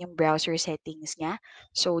pakialamanan yung browser settings niya.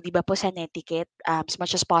 So, di ba po sa Netiquette, as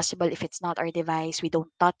much as possible, if it's not our device, we don't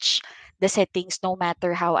touch the settings no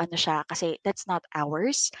matter how ano siya kasi that's not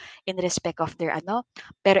ours in respect of their ano.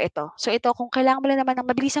 Pero ito, so ito, kung kailangan mo lang naman ng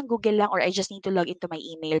mabilisang Google lang or I just need to log into my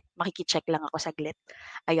email, makikicheck lang ako saglit.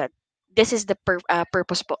 Ayun. This is the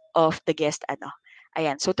purpose po of the guest ano.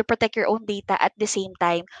 Ayan. So, to protect your own data at the same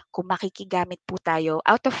time, kung makikigamit po tayo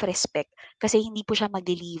out of respect, kasi hindi po siya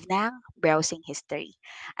magli-leave ng browsing history.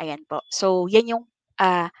 Ayan po. So, yan yung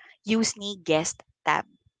use ni guest tab.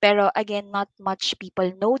 Pero again, not much people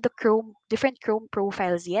know the different Chrome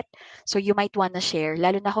profiles yet. So you might wanna share,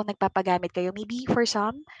 lalo na kung nagpapagamit kayo. Maybe for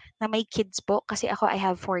some na may kids po, kasi ako I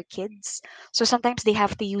have 4 kids. So sometimes they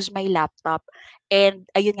have to use my laptop. And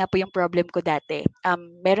ayun nga po yung problem ko dati.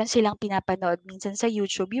 Meron silang pinapanood minsan sa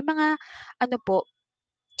YouTube, yung mga ano po,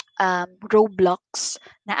 Roblox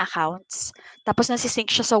na accounts. Tapos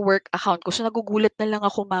nasi-sync siya sa work account ko. So nagugulat na lang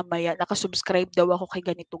ako mamaya, nakasubscribe daw ako kay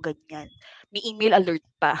ganito ganyan. May email alert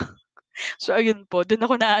pa. So ayun po, dun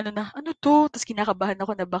ako na ano na, ano 'to? Tapos kinakabahan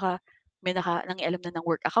ako na baka may nangialam na ng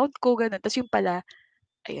work account ko, gano'n. Tapos yung pala,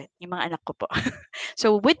 ayun, yung mga anak ko po.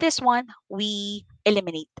 So with this one, we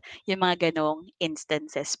eliminate yung mga ganong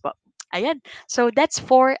instances po. Ayan. So that's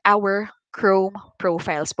for our Chrome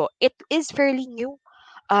profiles po. It is fairly new.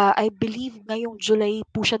 I believe ngayong July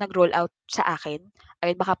po siya nag-roll out sa akin.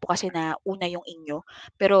 Ayun, baka po kasi na una yung inyo.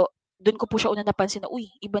 Pero dun ko po siya una napansin na, uy,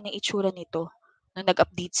 iba na yung itsura nito nung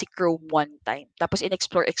nag-update si Chrome one time. Tapos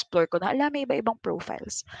in-explore ko na, may iba-ibang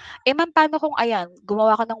profiles. Eh ma'am, paano kung ayan,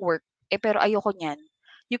 gumawa ka ng work, pero ayoko niyan.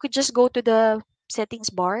 You could just go to the settings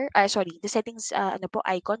bar, the settings ano po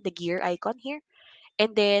icon, the gear icon here.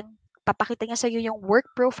 And then papakita niya sa iyo yung work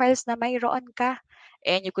profiles na mayroon ka.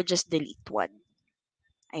 and you could just delete one.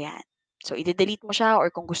 Ayan. So, i-delete mo siya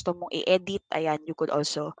or kung gusto mong i-edit, ayan, you could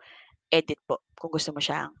also edit po kung gusto mo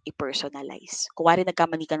siyang i-personalize. Kunwari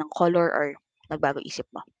nagkamali ka ng color or nagbago isip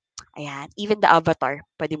mo. Ayan. Even the avatar,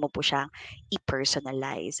 pwede mo po siyang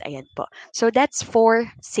i-personalize. Ayan po. So, that's for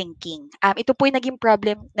syncing. Ito po yung naging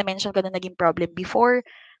problem, na-mention ko na naging problem before.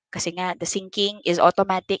 Kasi nga, the syncing is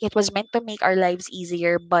automatic. It was meant to make our lives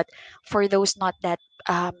easier. But for those not that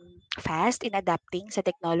fast in adapting sa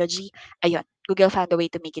technology, ayun, Google found a way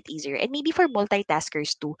to make it easier. And maybe for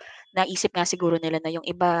multitaskers too, naisip nga siguro nila na yung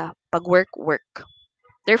iba, pag work.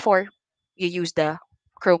 Therefore, you use the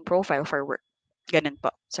Chrome profile for work. Ganun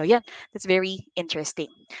po. So, yan. That's very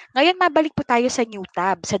interesting. Ngayon, mabalik po tayo sa new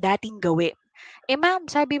tab, sa dating gawi.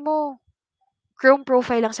 Ma'am, sabi mo, Chrome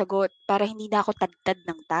profile lang sagot para hindi na ako tadtad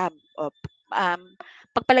ng tab. Um,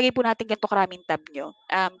 pagpalagay po natin ganito karaming tab nyo.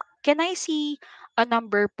 Can I see a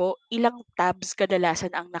number po? Ilang tabs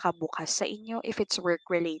kadalasan ang nakabukas sa inyo if it's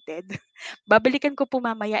work-related? Babalikan ko po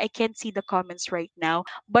mamaya. I can't see the comments right now.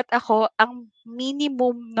 But ako, ang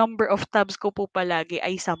minimum number of tabs ko po palagi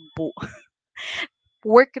ay 10.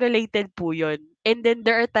 Work-related po yun. And then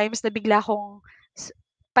there are times na bigla akong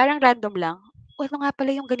parang random lang, "Oh, ano nga pala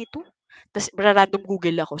yung ganito?" Tas random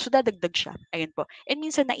Google ako. So, dadagdag siya. Ayun po. And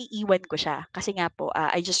minsan naiiwan ko siya. Kasi nga po,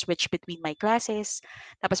 I just switch between my classes.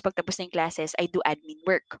 Tapos pagtapos ng classes, I do admin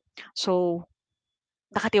work. So,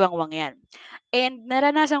 nakatiwangwang yan. And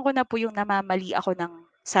naranasan ko na po yung namamali ako ng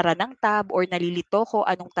sara ng tab or nalilito ko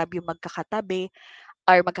anong tab yung magkakatabi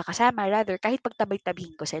or magkakasama rather, kahit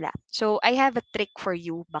pagtabay-tabihin ko sila. So, I have a trick for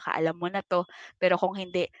you. Baka alam mo na 'to, pero kung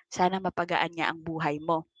hindi, sana mapagaan niya ang buhay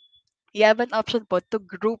mo. You have an option po to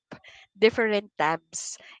group different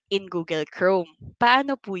tabs in Google Chrome.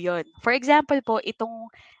 Paano po 'yon? For example po,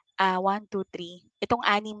 itong 1, 2, 3, itong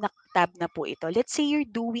 6 na tab na po ito. Let's say you're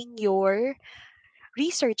doing your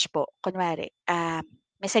research po, kunwari,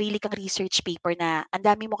 may sarili kang research paper na ang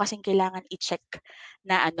dami mo kasing kailangan i-check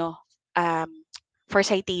na ano, um, for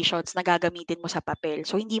citations na gagamitin mo sa papel.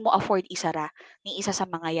 So, hindi mo afford isara ni isa sa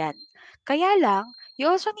mga yan. Kaya lang, you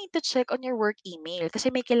also need to check on your work email kasi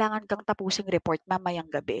may kailangan kang tapusing report mamayang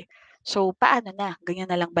gabi. So, paano na? Ganyan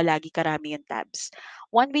na lang ba lagi karami yung tabs?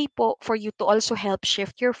 One way po for you to also help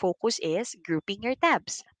shift your focus is grouping your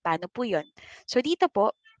tabs. Paano po yun? So, dito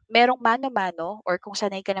po, merong mano-mano or kung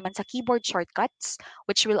sanay ka naman sa keyboard shortcuts,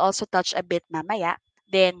 which will also touch a bit mamaya,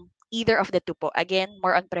 then either of the two po. Again,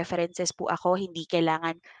 more on preferences po ako, hindi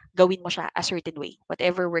kailangan gawin mo siya a certain way.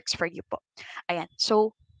 Whatever works for you po. Ayan.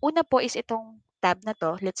 So, una po is itong tab na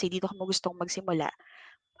to. Let's say dito ka mo gustong magsimula.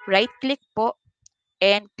 Right-click po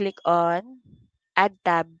and click on Add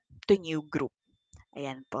Tab to New Group.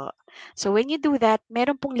 Ayan po. So when you do that,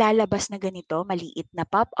 meron pong lalabas na ganito, maliit na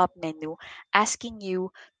pop-up menu asking you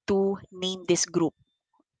to name this group.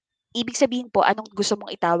 Ibig sabihin po, anong gusto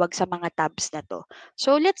mong itawag sa mga tabs na to.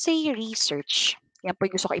 So let's say research. Yan po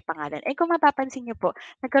yung gusto ko ipangalan. Eh kung mapapansin niyo po,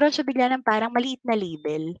 nagkaroon siya bigla ng parang maliit na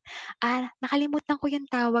label. Nakalimutan ko yung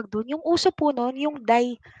tawag doon. Yung uso po noon, yung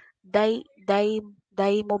die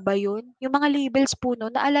mo ba yun? Yung mga labels po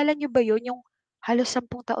noon, naalala niyo ba yun? Yung halos 10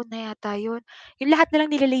 taon na yata yun. Yung lahat na lang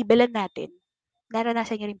nilalabelan natin.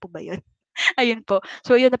 Naranasan niyo rin po ba yun? Ayun po.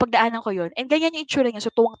 So yun, napagdaanan ko yun. And ganyan yung itsura niya.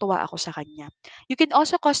 So tuwang-tuwa ako sa kanya. You can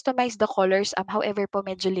also customize the colors. However po,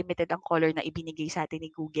 medyo limited ang color na ibinigay sa atin ni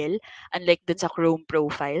Google. Unlike dun sa Chrome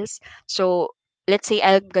profiles. So, let's say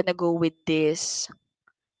I'm gonna go with this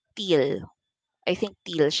teal. I think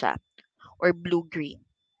teal siya. Or blue-green.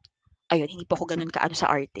 Ayun, hindi po ako ganun kaano sa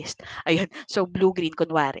artist. Ayun. So, blue-green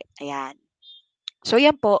kunwari. Ayan. So,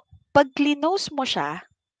 yan po. Pag clinose mo siya,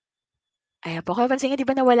 ayan po, kung mapapansin niyo 'di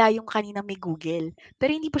ba nawala yung kaninang may Google, pero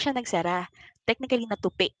hindi po siya nagsara. Technically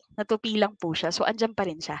natupi, natupi lang po siya, so andiyan pa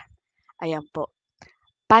rin siya, ayan po.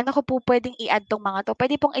 Paano ko po puwedeng i-add 'tong mga 'to?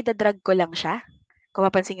 Puwede pong ida-drag ko lang siya, kung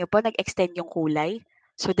mapapansin niyo po nag-extend yung kulay,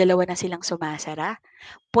 so dalawa na silang sumasara.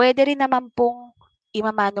 Puwede rin naman pong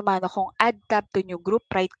imamano-mano kong add tab to new group,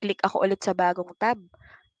 right click ako ulit sa bagong tab,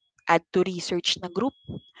 add to research na group.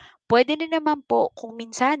 Puwede rin naman po kung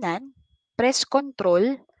minsanan, press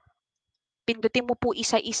control. Pindutin mo po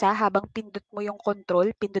isa-isa habang pindot mo yung control,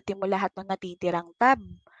 pindutin mo lahat ng natitirang tab.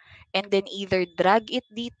 And then either drag it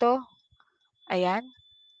dito. Ayan.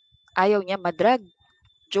 Ayaw niya madrag.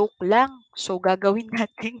 Joke lang. So, gagawin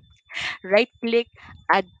natin right click,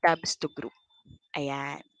 add tabs to group.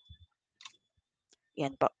 Ayan.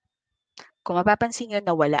 Yan po. Kung mapapansin nyo,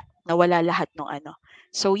 nawala. Nawala lahat ng ano.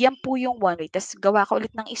 So, yan po yung one way. Tapos, gawa ka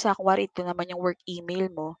ulit ng isa. Kung ito naman yung work email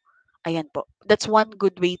mo. Ayan po. That's one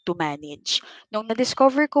good way to manage. Nung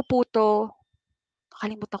na-discover ko po to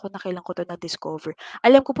nakakalimutan ko na kailan ko 'to na-discover.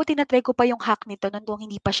 Alam ko po tinatry ko pa yung hack nito nung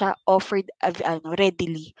hindi pa siya offered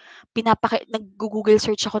readily. Naggo-Google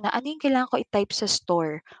search ako na ano yung kailangan ko i-type sa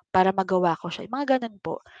store para magawa ko siya, mga gano'n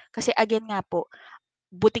po. Kasi again nga po,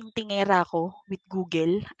 buting-tingera ako with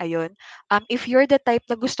Google, ayun. If you're the type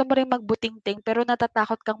na gusto mo ring magbuting-ting pero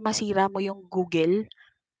natatakot kang masira mo yung Google,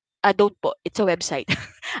 don't po, it's a website.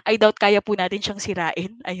 I doubt kaya po natin siyang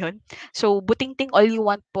sirain, ayun. So, buting-ting all you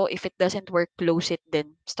want po, if it doesn't work, close it,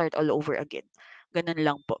 then start all over again. Ganun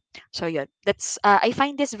lang po. So, yun. I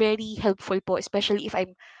find this very helpful po, especially if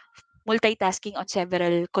I'm multitasking on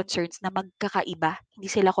several concerns na magkakaiba, hindi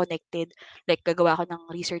sila connected. Like gagawa ko ng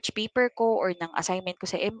research paper ko or ng assignment ko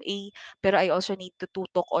sa MA, pero I also need to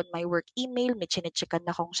tutok on my work email, may chine-checkan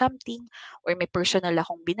akong something, or may personal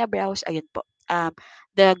akong binabrowse, ayun po.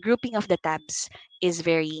 The grouping of the tabs is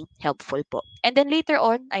very helpful po. And then later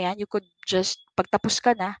on, ayan, you could just, pagtapos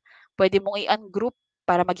ka na, pwede mong i-ungroup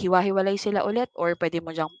para maghiwa-hiwalay sila ulit or pwede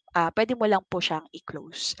mo lang po siyang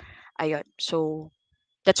i-close. Ayun. So,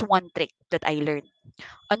 that's one trick that I learned.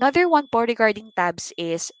 Another one po regarding tabs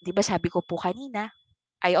is, di ba sabi ko po kanina,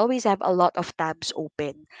 I always have a lot of tabs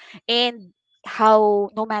open. And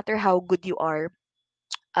no matter how good you are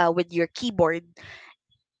with your keyboard,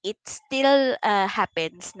 it still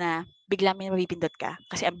happens na biglang may mapipindot ka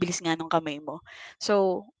kasi ang bilis nga ng kamay mo.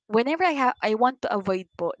 So, whenever I want to avoid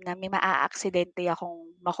po na may maa-aksidente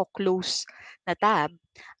akong mako-close na tab,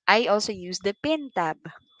 I also use the pin tab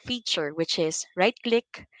feature, which is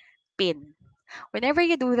right-click, pin. Whenever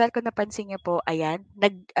you do that, kung napansin niyo po, ayan,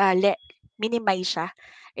 minimize siya.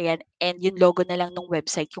 Ayan, and yung logo na lang ng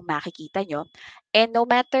website yung makikita nyo. And no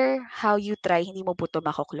matter how you try, hindi mo po ito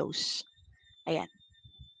mako-close. Ayan,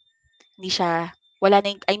 hindi siya, wala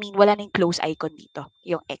na yung close icon dito,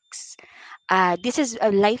 yung X. This is a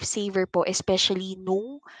lifesaver po, especially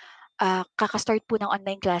nung kaka-start po ng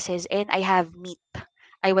online classes and I have Meet.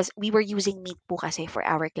 We were using Meet po kasi for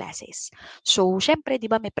our classes. So, syempre, di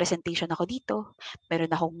ba, may presentation ako dito,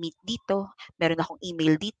 meron akong Meet dito, meron akong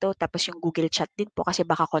email dito, tapos yung Google Chat din po kasi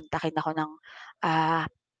baka kontakin ako ng ah,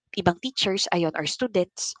 ibang teachers, ayun, or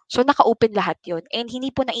students. So, naka-open lahat yon. And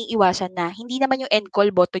hindi po naiiwasan na, hindi naman yung end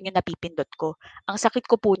call button yung napipindot ko. Ang sakit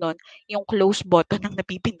ko po nun, yung close button ang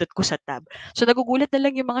napipindot ko sa tab. So, nagugulat na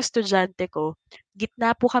lang yung mga estudyante ko.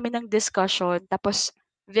 Gitna po kami ng discussion, tapos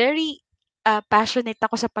very passionate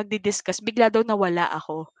ako sa pagdi-discuss, bigla daw nawala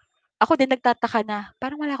ako. Ako din nagtataka na,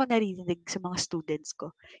 parang wala akong naririnig sa mga students ko.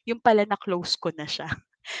 Yung pala na-close ko na siya.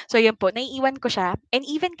 So yun po, naiiwan ko siya. And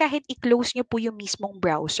even kahit i-close nyo po yung mismong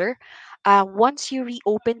browser, once you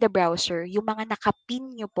reopen the browser, yung mga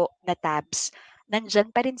nakapin nyo po na tabs, nandyan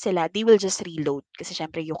pa rin sila. They will just reload kasi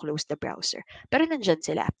syempre you close the browser. Pero nandyan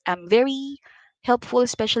sila. Very helpful,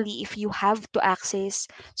 especially if you have to access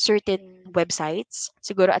certain websites.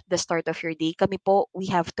 Siguro at the start of your day, kami po, we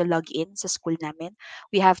have to log in sa school namin.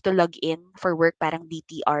 We have to log in for work, parang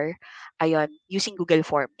DTR. Ayun, using Google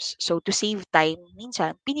Forms. So, to save time,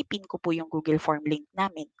 minsan, pinipin ko po yung Google Form link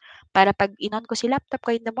namin. Para pag inon ko si laptop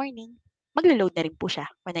ko in the morning, maglo-load na rin po siya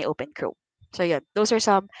when I open Chrome. So, yun. Those are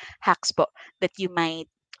some hacks po that you might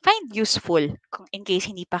find useful kung in case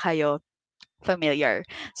hindi pa kayo familiar.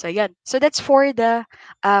 So, yun. So, that's for the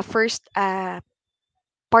first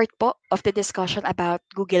part po of the discussion about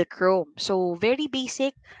Google Chrome. So, very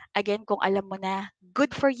basic. Again, kung alam mo na,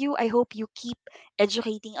 good for you. I hope you keep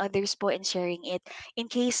educating others po and sharing it.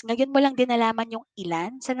 In case ngayon mo lang din nalaman yung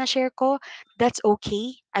ilan sa na-share ko, that's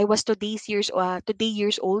okay. I was today years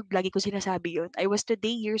old. Lagi ko sinasabi yun. I was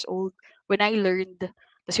today years old when I learned,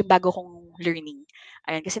 tas yung bago kong learning.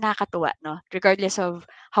 Ayan, kasi nakakatuwa, no? Regardless of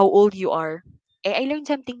how old you are, I learned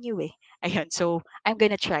something new eh. Ayun, so I'm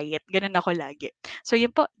gonna try it. Ganun ako lagi. So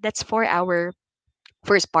yun po, that's for our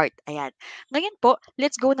first part. Ayan. Ngayon po,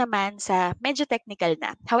 let's go naman sa medyo technical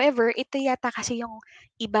na. However, ito yata kasi yung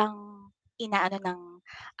ibang inaano ng,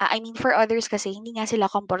 I mean for others kasi hindi nga sila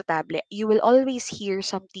komportable. You will always hear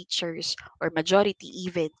some teachers or majority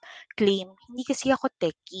even claim, hindi kasi ako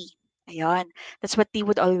techie. Ayun. That's what they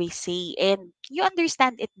would always say. And you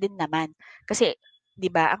understand it din naman. Kasi, di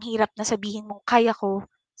ba, ang hirap na sabihin mong kaya ko,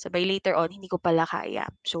 sabay later on, hindi ko pala kaya.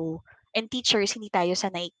 So, and teachers, hindi tayo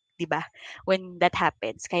sanay, di ba? When that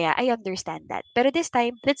happens. Kaya I understand that. Pero this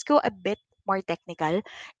time, let's go a bit more technical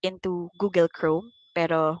into Google Chrome.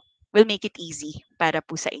 Pero we'll make it easy para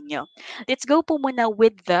po sa inyo. Let's go po muna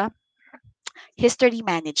with the history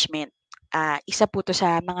management. Isa po to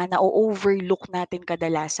sa mga na-overlook natin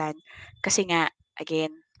kadalasan. Kasi nga, again,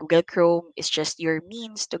 Google Chrome is just your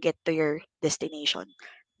means to get to your destination.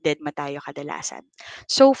 Dedma tayo kadalasan.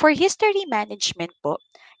 So, for history management po,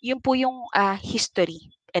 yun po yung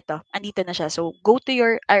history. eto, andito na siya. So, go to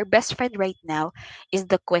our best friend right now is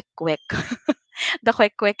the quick quick. The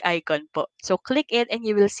quick quick icon po. So, click it and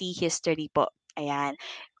you will see history po. Ayan.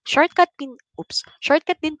 Shortcut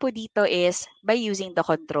din po dito is by using the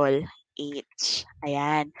control H.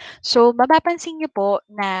 Ayan. So, mapapansin nyo po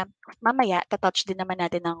na mamaya, tatouch din naman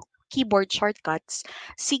natin ng keyboard shortcuts.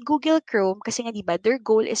 Si Google Chrome, kasi nga diba, their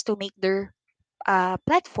goal is to make their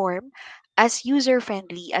platform as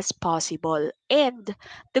user-friendly as possible. And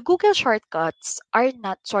the Google shortcuts are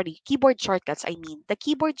not, sorry, keyboard shortcuts, I mean, the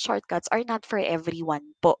keyboard shortcuts are not for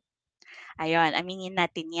everyone po. Ayun, aminin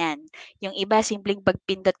natin yan. Yung iba, simpleng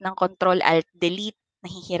pagpindot ng Control Alt Delete,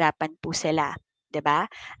 nahihirapan po sila. 'Di ba?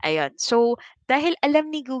 Ayun. So, dahil alam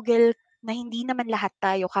ni Google na hindi naman lahat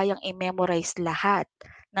tayo kayang i-memorize lahat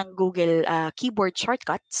ng Google keyboard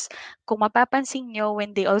shortcuts, kung mapapansin nyo,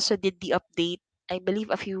 when they also did the update, I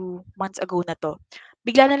believe a few months ago na to,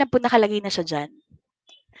 bigla na lang po nakalagay na siya dyan.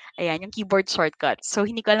 Ayan, yung keyboard shortcuts. So,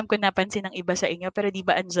 hindi ko alam kung napansin ng iba sa inyo, pero di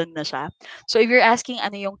ba andyan na siya? So, if you're asking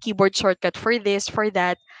ano yung keyboard shortcut for this, for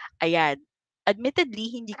that, ayan.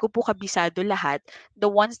 Admittedly, hindi ko po kabisado lahat.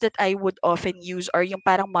 The ones that I would often use are yung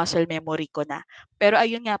parang muscle memory ko na. Pero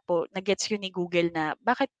ayun nga po, nagets yun ni Google na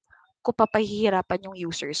bakit ko papahihirapan yung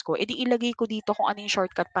users ko, edi ilagay ko dito kung ano yung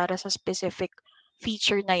shortcut para sa specific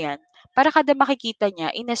feature na yan. Para kada makikita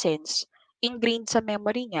niya, in a sense, ingrained sa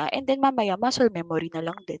memory niya, and then mamaya, muscle memory na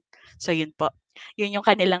lang din. So, yun po. Yun yung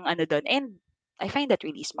kanilang ano doon. And I find that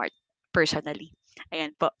really smart, personally.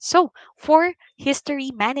 Ayan po. So, for history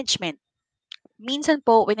management, minsan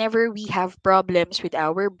po, whenever we have problems with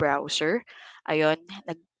our browser, ayun,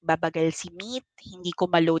 nagbabagal si Meet, hindi ko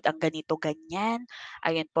ma-load ang ganito, ganyan.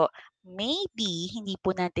 Ayun po, maybe hindi po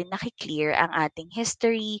natin nakiklear ang ating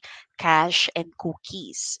history, cache, and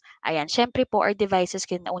cookies. Ayan, syempre po, our devices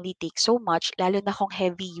can only take so much, lalo na kung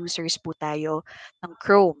heavy users po tayo ng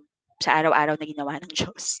Chrome sa araw-araw na ginawa ng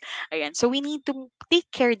Diyos. Ayan, so we need to take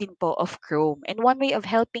care din po of Chrome. And one way of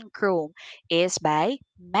helping Chrome is by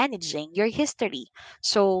managing your history.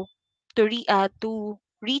 So, to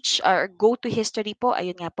reach or go to history po,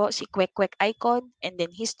 ayun nga po, si quick quick icon and then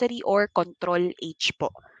history or control H po.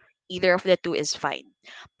 Either of the two is fine.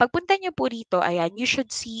 Pagpunta niyo po rito, ayan, you should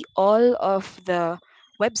see all of the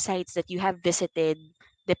websites that you have visited.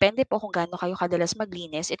 Depende po kung gaano kayo kadalas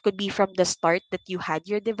maglinis. It could be from the start that you had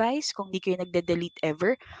your device, kung di kayo nagde-delete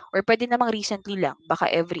ever. Or pwede namang recently lang. Baka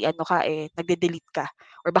every ano ka, nagde-delete ka.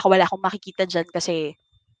 Or baka wala akong makikita dyan kasi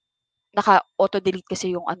naka-auto-delete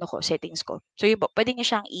kasi yung ano ko, settings ko. So yun po, pwede niyo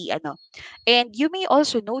siyang i-ano. And you may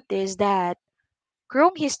also notice that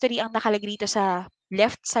Chrome history ang nakalagay dito sa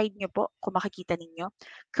left side niyo po, kung makikita ninyo.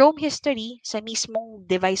 Chrome history sa mismong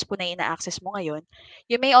device po na ina-access mo ngayon.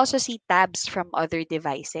 You may also see tabs from other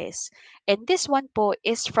devices. And this one po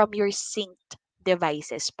is from your synced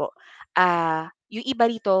devices po. Yung iba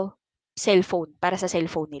rito, cellphone, para sa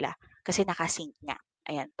cellphone nila. Kasi nakasync nga.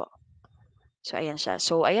 Ayan po. So, ayan siya.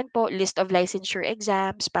 So, ayan po, list of licensure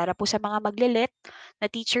exams para po sa mga magle-let na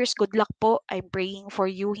teachers, good luck po. I'm praying for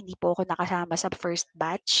you. Hindi po ako nakasama sa first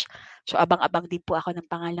batch. So, abang-abang din po ako ng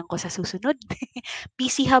pangalan ko sa susunod.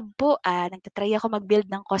 PC Hub po, nagtatry ako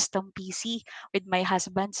mag-build ng custom PC with my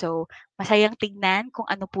husband. So, masayang tignan kung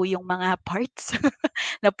ano po yung mga parts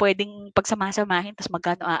na pwedeng pagsamasamahin tapos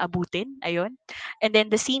magkano aabutin. Ayun. And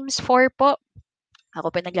then, the Sims 4 po, ako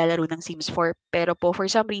pa naglalaro ng Sims 4, pero po for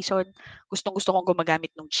some reason, gustong-gusto kong gumagamit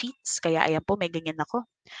ng cheats, kaya ayan po, may ganyan ako.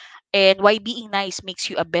 And why being nice makes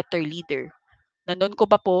you a better leader. Nandun ko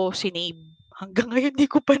pa po sinave. Hanggang ngayon di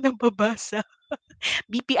ko pa nababasa.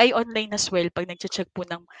 BPI online as well pag nagche-check po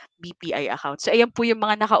ng BPI account. So, ayan po yung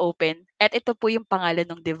mga naka-open. At ito po yung pangalan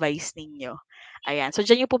ng device ninyo. Ayan. So,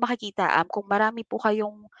 dyan yung po makikita. Kung marami po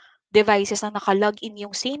kayong devices na naka-login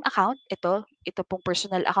yung same account, ito pong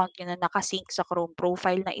personal account nyo na nakasync sa Chrome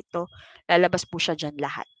profile na ito, lalabas po siya dyan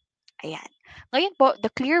lahat. Ayan. Ngayon po, the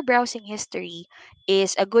clear browsing history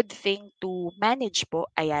is a good thing to manage po.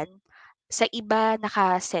 Ayan. Sa iba,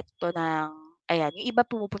 nakaset to ng, ayan, yung iba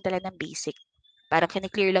pumupunta lang ng basic. Parang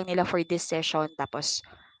kine-clear lang nila for this session, tapos,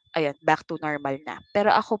 ayun, back to normal na. Pero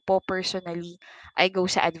ako po, personally, I go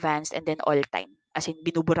sa advanced and then all time. As in,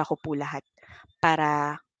 binubura ko po lahat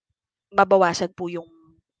para mabawasan po yung,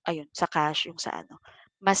 ayun, sa cache, yung sa ano.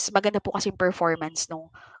 Mas maganda po kasing performance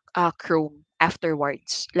nung Chrome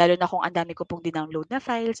afterwards. Lalo na kung ang dami ko pong dinownload na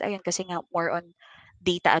files, ayun, kasi nga more on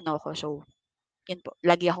data ano ko. So, yun po,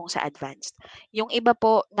 lagi akong sa advanced. Yung iba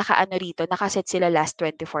po, naka-ano rito, nakaset sila last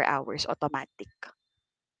 24 hours, automatic.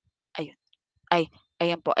 Ayun. Ay,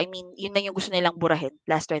 ayan po. I mean, yun na yung gusto nilang burahin,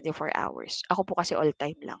 last 24 hours. Ako po kasi all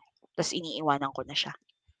time lang. Tapos iniiwanan ko na siya.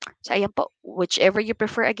 So, ayan po. Whichever you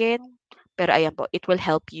prefer again, Pero ayan po, it will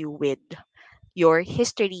help you with your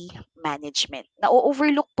history management.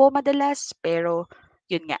 Na-overlook po madalas, pero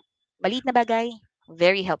yun nga, maliit na bagay,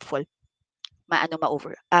 very helpful.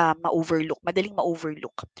 Ma-overlook, madaling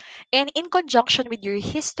ma-overlook. And in conjunction with your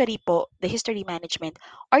history po, the history management,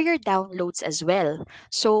 are your downloads as well.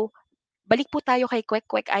 So, balik po tayo kay quick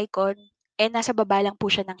quick icon, and nasa baba lang po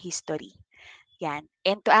siya ng history. Yan.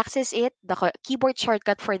 And to access it, the keyboard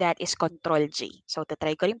shortcut for that is Control J. So,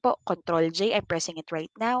 tatry ko rin po, Control J. I'm pressing it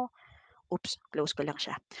right now. Oops, close ko lang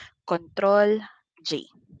siya. Control J.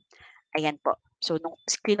 Ayan po. So, nung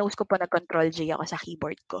close ko po, nag-Control J ako sa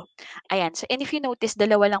keyboard ko. Ayan. So, and if you notice,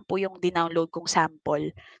 dalawa lang po yung dinownload kong sample.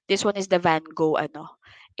 This one is the Van Gogh,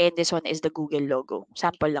 and this one is the Google logo.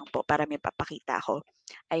 Sample lang po para may papakita ako.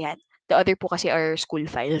 Ayan. The other po kasi are school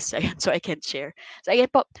files. Ayan. So, I can't share. So, ayan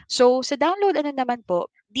po. So, sa download, naman po,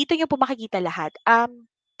 dito nyo po makikita lahat.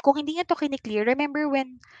 Kung hindi nyo to kiniklear, remember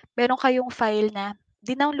when meron kayong file na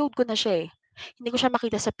dinownload ko na siya eh. Hindi ko siya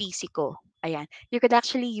makita sa PC ko. Ayan. You could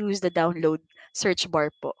actually use the download search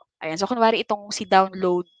bar po. Ayan. So, kunwari itong si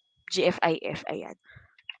download GFIF. Ayan.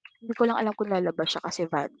 Hindi ko lang alam kung lalabas siya kasi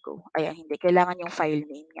Van Gogh. Ayan, hindi. Kailangan yung file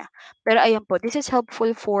name niya. Pero ayan po, this is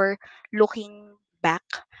helpful for looking back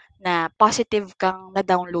na positive kang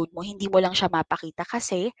na-download mo. Hindi mo lang siya mapakita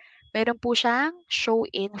kasi meron po siyang show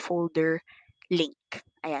in folder link.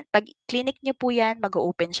 Ayan. Pag clinic niyo po yan,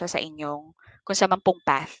 mag-open siya sa inyong kung sa man pong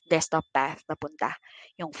path, desktop path, napunta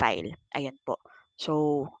yung file. Ayan po.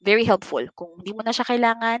 So, very helpful. Kung hindi mo na siya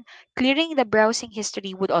kailangan, clearing the browsing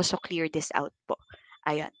history would also clear this out po.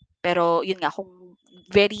 Ayun. Pero yun nga, kung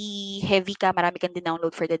very heavy ka, marami kang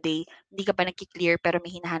din-download for the day, hindi ka pa nagki-clear pero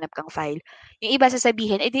may hinahanap kang file. Yung iba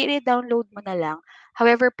sasabihin, edi re-download mo na lang.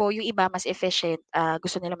 However po, yung iba mas efficient,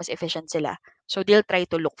 gusto nila mas efficient sila. So they'll try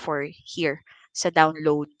to look for here sa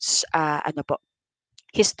downloads,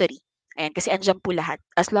 history. Ayan, kasi andyan po lahat.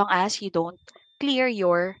 As long as you don't clear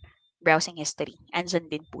your browsing history.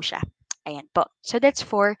 Andyan din po siya. Ayan po. So that's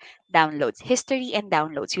for downloads. History and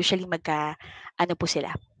downloads. Usually ano po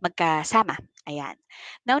sila, magkasama. Ayan.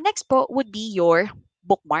 Now next po would be your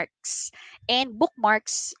bookmarks. And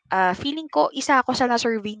bookmarks, feeling ko isa ako sa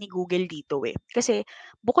na-survey ni Google dito eh. Kasi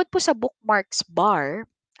bukod po sa bookmarks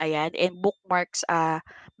bar, ayan, and bookmarks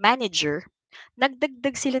manager,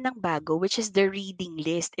 nagdagdag sila ng bago, which is the reading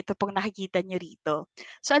list. Ito pong nakikita nyo rito.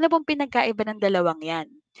 So ano pong pinagkaiba ng dalawang yan?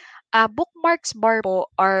 Bookmarks bar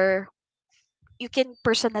po are, you can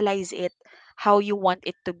personalize it how you want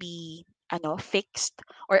it to be fixed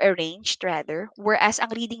or arranged rather. Whereas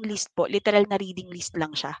ang reading list po, literal na reading list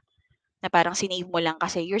lang siya na parang sinave mo lang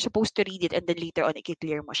kasi you're supposed to read it and then later on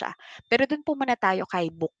i-clear mo siya. Pero dun po muna tayo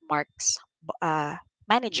kay bookmarks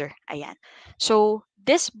manager. Ayan. So,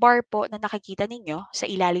 this bar po na nakikita ninyo sa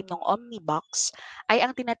ilalim ng Omnibox ay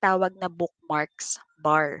ang tinatawag na bookmarks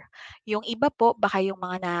bar. Yung iba po, baka yung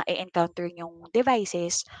mga na-encounter yung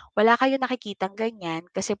devices, wala kayo nakikitang ganyan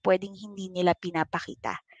kasi pwedeng hindi nila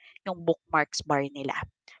pinapakita yung bookmarks bar nila.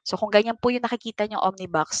 So, kung ganyan po yung nakikita nyo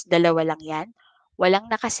Omnibox, dalawa lang yan. Walang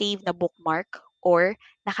nakasave na bookmark or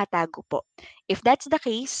nakatago po. If that's the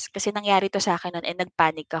case, kasi nangyari to sa akin noon and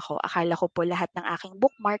nagpanic ako, akala ko po lahat ng aking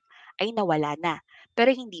bookmark ay nawala na. Pero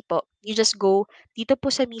hindi po. You just go dito po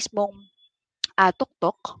sa mismong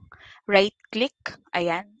tuktok, right click,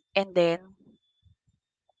 ayan, and then,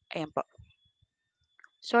 ayan po.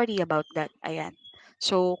 Sorry about that, ayan.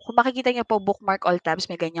 So, kung makikita niyo po, bookmark all tabs,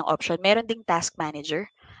 may ganyang option. Meron ding task manager,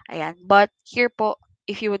 ayan. But here po,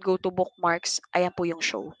 if you would go to bookmarks, ayan po yung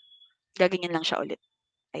show. Gaganyan lang siya ulit.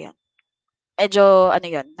 Ayan. Medyo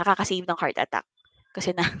nakaka-save ng heart attack.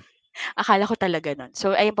 Kasi na akala ko talaga nun.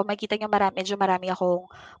 So, ayun po, makikita nyo medyo marami akong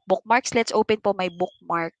bookmarks. Let's open po my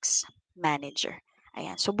bookmarks manager.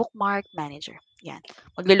 Ayan. So, bookmark manager. Yan.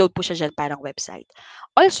 Maglo-load po siya dyan parang website.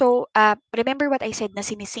 Also, remember what I said na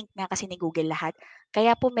sinisync nga kasi ni Google lahat.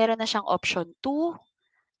 Kaya po meron na siyang option to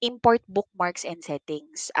import bookmarks and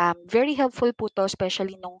settings. Very helpful po to,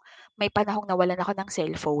 especially nung may panahong nawalan ako ng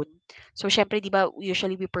cellphone. So, syempre, di ba,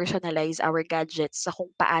 usually we personalize our gadgets sa kung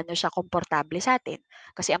paano siya komportable sa atin.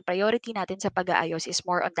 Kasi ang priority natin sa pag-aayos is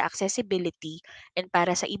more on the accessibility and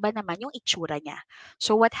para sa iba naman yung itsura niya.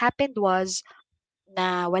 So, what happened was,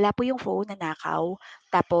 na wala po yung phone, nanakaw,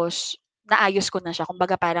 tapos naayos ko na siya.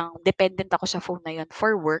 Kumbaga parang dependent ako sa phone na yun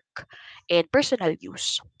for work and personal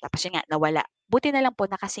use. Tapos yun nga, nawala. Buti na lang po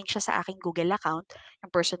nakasync siya sa aking Google account, yung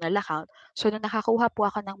personal account. So, nung nakakuha po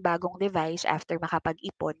ako ng bagong device after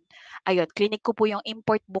makapag-ipon, ayun, clinic ko po yung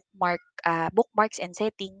import bookmarks and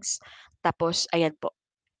settings. Tapos, ayan po.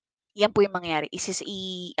 Yan po yung mangyayari.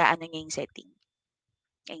 Ano niya yung setting.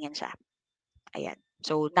 Ganyan siya. Ayan.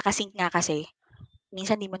 So, nakasync nga kasi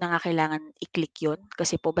minsan di mo na nga kailangan i-click yun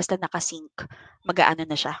kasi po basta naka-sync, mag-aano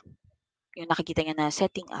na siya. Yung nakikita niya na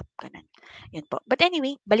setting up, ganun. Yun po. But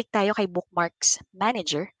anyway, balik tayo kay Bookmarks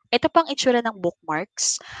Manager. Ito pang itsura ng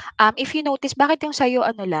bookmarks. If you notice, bakit yung sa'yo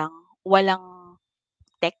ano lang, walang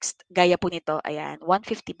text, gaya po nito, ayan,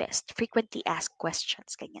 150 best, frequently asked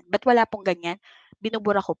questions, ganyan. But wala pong ganyan,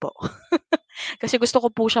 binubura ko po. Kasi gusto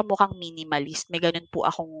ko po siya mukhang minimalist. May ganun po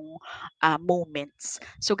akong moments.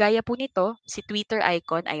 So, gaya po nito, si Twitter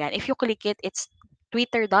icon, ayan, if you click it, it's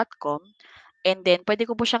twitter.com. And then, pwede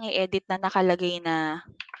ko po siyang i-edit na nakalagay na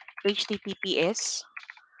https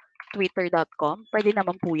twitter.com. Pwede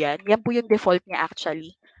naman po yan. Yan po yung default niya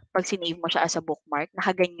actually. Pag sinave mo siya as a bookmark,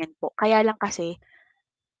 nakaganyan po. Kaya lang kasi,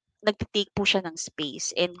 nagtitake po siya ng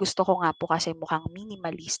space. And gusto ko nga po kasi mukhang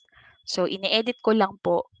minimalist. So, ini-edit ko lang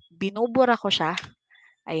po. Binubura ko siya.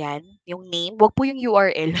 Ayan, yung name. Wag po yung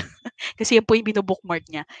URL. Kasi yan po yung binobookmark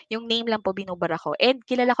niya. Yung name lang po binubura ko. And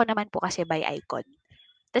kilala ko naman po kasi by icon.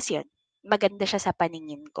 Tas yun, maganda siya sa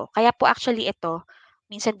paningin ko. Kaya po actually ito,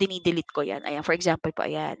 minsan dinidelete ko yan. Ayan, for example po,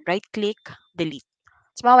 ayan, right click, delete.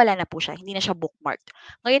 Tapos mawala na po siya, hindi na siya bookmarked.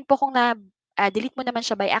 Ngayon po kung delete mo naman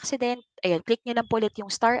siya by accident, ayan, click nyo lang po ulit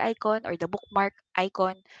yung star icon or the bookmark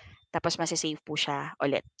icon, tapos masisave po siya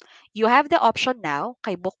ulit. You have the option now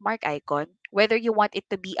kay bookmark icon, whether you want it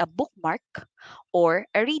to be a bookmark or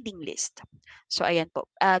a reading list. So ayan po.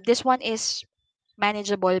 This one is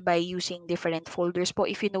manageable by using different folders po.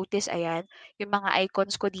 If you notice, ayan, yung mga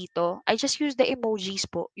icons ko dito, I just use the emojis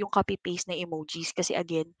po, yung copy-paste na emojis. Kasi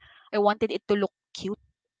again, I wanted it to look cute.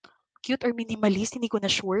 Cute or minimalist, hindi ko na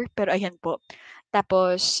sure. Pero ayan po.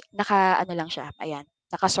 Tapos, ano lang siya, ayan.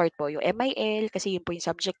 Naka-sort po yung MIL, kasi yun po yung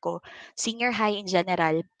subject ko. Senior high in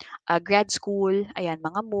general, grad school, ayan,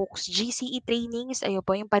 mga MOOCs, GCE trainings, ayun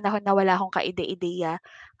po, yung panahon na wala akong kaide-ideya.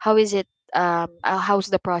 How is it,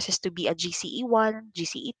 how's the process to be a GCE 1,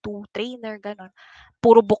 GCE 2, trainer, ganon.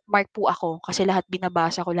 Puro bookmark po ako, kasi lahat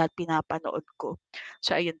binabasa ko, lahat pinapanood ko.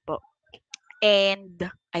 So, ayun po. And,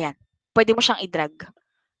 ayan, pwede mo siyang i-drag.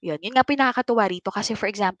 Yun nga po yung nakakatuwa rito kasi for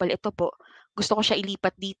example, ito po, gusto ko siya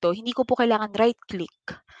ilipat dito, hindi ko po kailangan right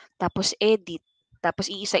click, tapos edit, tapos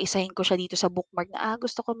iisa-isahin ko siya dito sa bookmark na,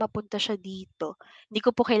 gusto ko mapunta siya dito. Hindi ko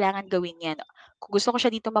po kailangan gawin yan. Kung gusto ko siya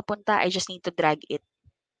dito mapunta, I just need to drag it.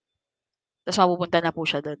 Tapos mapupunta na po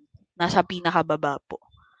siya doon. Nasa pinakababa po.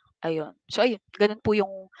 Ayun. So, ayun. Ganun po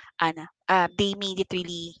yung, they made it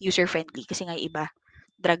really user-friendly kasi nga yung iba,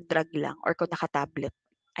 drag-drag lang or kung naka-tablet.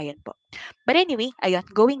 Ayun po. But anyway, ayun,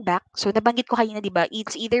 going back. So, nabanggit ko kanina, di ba,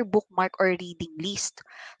 it's either bookmark or reading list.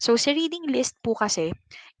 So, sa reading list po kasi,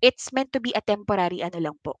 it's meant to be a temporary ano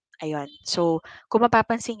lang po. Ayun. So, kung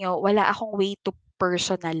mapapansin nyo, wala akong way to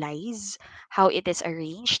personalize how it is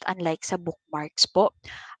arranged, unlike sa bookmarks po.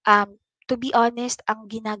 To be honest, ang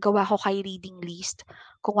ginagawa ko kay reading list,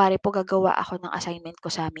 kung wari po gagawa ako ng assignment ko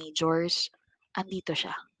sa majors, andito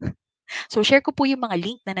siya. So, share ko po yung mga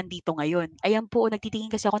link na nandito ngayon. Ayan po,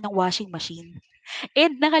 nagtitingin kasi ako ng washing machine.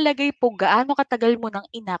 And nakalagay po gaano katagal mo nang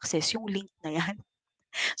inaccess yung link na yan.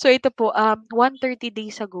 So, ito po, 130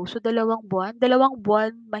 days ago. So, dalawang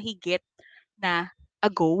buwan mahigit na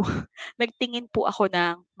ago, nagtingin po ako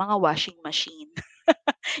ng mga washing machine.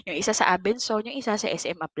 Yung isa sa Abenson, yung isa sa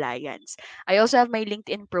SM Appliance. I also have my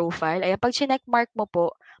LinkedIn profile. Ayan, pag chinek mark mo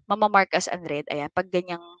po, mamamark as unread. Ayan, pag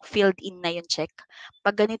ganyang filled in na yung check.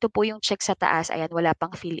 Pag ganito po yung check sa taas, ayan, wala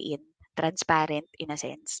pang fill in. Transparent in a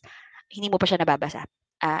sense. Hindi mo pa siya nababasa.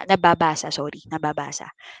 Nababasa.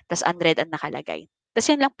 Tapos unread ang nakalagay. Tapos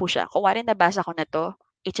yan lang po siya. Kung wari nabasa ko na to,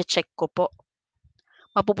 i-check ko po.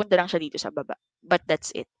 Mapupunta lang siya dito sa baba. But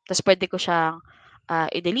that's it. Tapos pwede ko siyang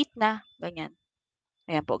i-delete na. Ganyan.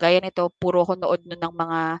 Ayan po, gaya nito, puro ko nood nun ng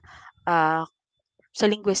mga ah, sa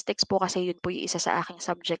linguistics po kasi yun po yung isa sa aking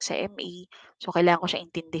subject sa MA. So, kailangan ko siya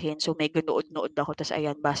intindihin. So, medyo nood-nood ako. Tapos,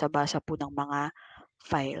 ayan, basa-basa po ng mga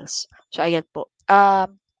files. So, ayan po.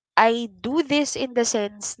 I do this in the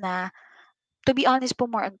sense na, to be honest po,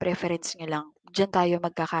 more on preference nyo lang. Diyan tayo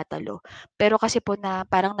magkakatalo. Pero kasi po na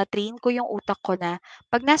parang na-train ko yung utak ko na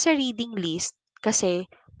pag nasa reading list, kasi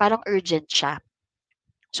parang urgent siya.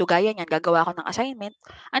 So, gaya niyan, gagawa ako ng assignment,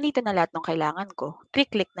 andito na lahat ng kailangan ko.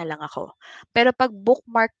 Click-click na lang ako. Pero pag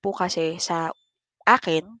bookmark po kasi sa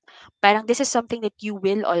akin, parang this is something that you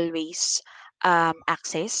will always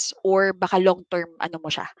access or baka long-term ano mo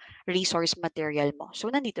siya, resource material mo. So,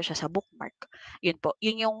 nandito siya sa bookmark. Yun po.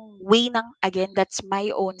 Yun yung way ng, again, that's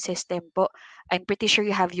my own system po. I'm pretty sure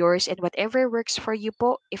you have yours and whatever works for you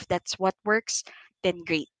po, if that's what works, then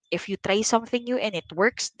great. If you try something new and it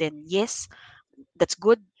works, then yes, that's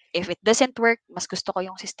good. If it doesn't work, mas gusto ko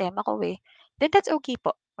yung sistema ko then that's okay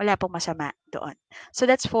po. Wala pong masama doon. So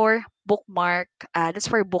that's for bookmark,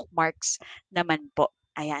 that's for bookmarks naman po.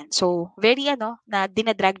 Ayan. So, very na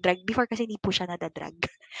dinadrag-drag. Before kasi hindi po siya nadadrag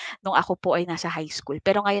nung ako po ay nasa high school.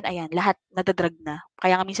 Pero ngayon, ayan, lahat nadadrag na.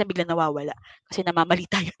 Kaya nga minsan biglang nawawala kasi namamali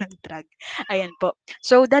tayo ng drag. Ayan po.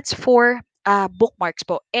 So, that's for bookmarks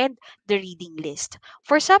po and the reading list.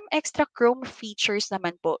 For some extra Chrome features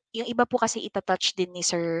naman po, yung iba po kasi itatouch din ni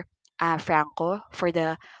Sir Franco for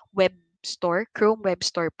the web store, Chrome web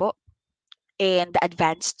store po, and the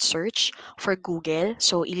advanced search for Google.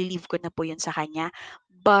 So, ililive ko na po yun sa kanya.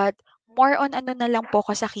 But, more on ano na lang po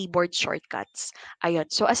ko sa keyboard shortcuts. Ayun.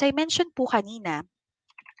 So, as I mentioned po kanina,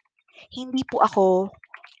 hindi po ako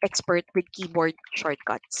expert with keyboard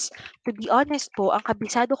shortcuts. To be honest po, ang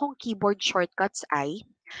kabisado kong keyboard shortcuts ay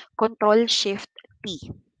Control-Shift-T.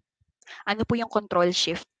 Ano po yung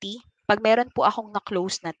Control-Shift-T? Pag meron po akong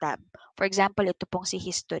na-close na tab, for example, ito pong si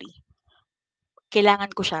History,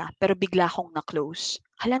 kailangan ko siya, pero bigla akong na-close.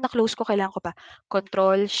 Hala, na-close ko, kailangan ko pa.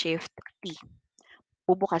 Control-Shift-T.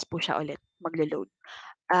 Bubukas po siya ulit, maglo-load.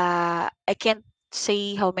 I can't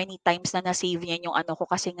say how many times na na-save niyan yung ano ko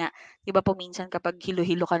kasi nga, 'di ba po minsan kapag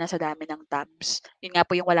hilo-hilo ka na sa dami ng tabs, yun nga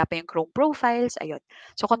po yung wala pa yung Chrome profiles, ayun.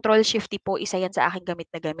 So Control Shift T po, isa yan sa aking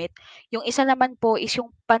gamit na gamit. Yung isa naman po is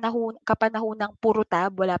yung kapanahonang puro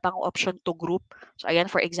tab, wala pang option to group. So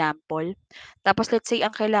ayan for example. Tapos let's say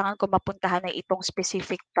ang kailangan ko mapuntahan ay itong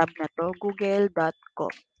specific tab na to,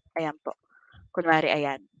 google.com. Ayan po. Kunwari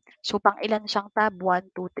ayan. So, pang-ilan siyang tab?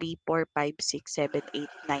 1, 2, 3, 4, 5, 6, 7,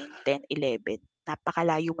 8, 9, 10, 11.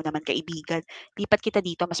 Napakalayo mo naman kaibigan. Lipat kita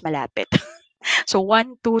dito, mas malapit. So,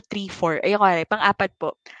 1, 2, 3, 4. Ayun, kunwari, pang-apat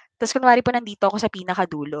po. Tapos, kunwari po nandito ako sa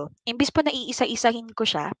pinakadulo. Imbis po na iisa-isahin ko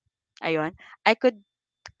siya, ayun, I could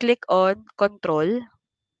click on Control,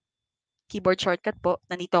 keyboard shortcut po.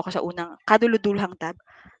 Nandito ako sa unang kaduludulhang tab.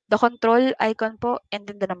 The control icon po, and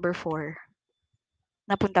then the number 4.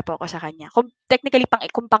 Napunta po ako sa kanya. Technically,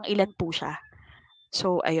 kung pang ilan po siya.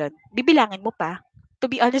 So, ayun. Bibilangin mo pa.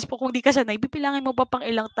 To be honest po, kung di ka sanay, bibilangin mo pa pang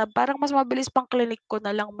ilang tab. Parang mas mabilis pang clinic ko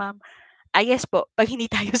na lang, ma'am. Yes po, pag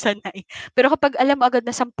hindi tayo sanay. Pero kapag alam mo agad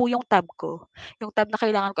na 10 yung tab ko, yung tab na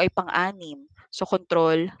kailangan ko ay pang-6. So,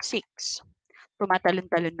 control 6.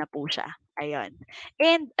 Tumatalon-talon na po siya. Ayun.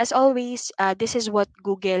 And as always, this is what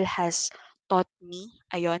Google has taught me.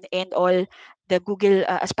 Ayun. And all the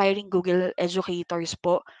aspiring Google educators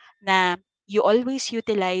po, na you always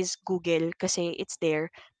utilize Google kasi it's there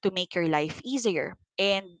to make your life easier.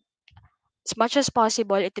 And as much as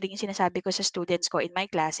possible, ito rin yung sinasabi ko sa students ko in my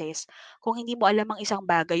classes, kung hindi mo alam ang isang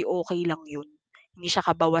bagay, okay lang yun. Hindi siya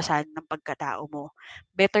kabawasan ng pagkatao mo.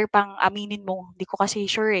 Better pang aminin mo, hindi ko kasi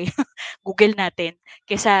sure eh. Google natin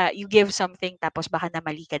kaysa you give something tapos baka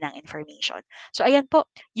namali ka ng information. So ayan po,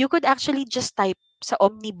 you could actually just type sa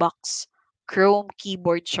Omnibox Chrome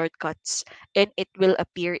keyboard shortcuts and it will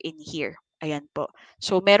appear in here. Ayan po.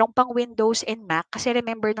 So merong pang Windows and Mac kasi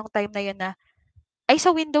remember nung time na yun na ay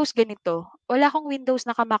sa Windows ganito. Wala akong Windows,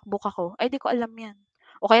 naka-MacBook ako. Ay, di ko alam 'yan.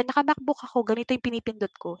 O kaya naka-MacBook ako, ganito yung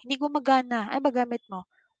pinipindot ko. Hindi gumagana. Ay, ba gamit mo?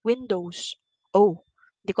 Windows. Oh,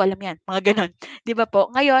 di ko alam 'yan. Mga gano'n. 'Di ba po?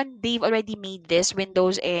 Ngayon, they've already made this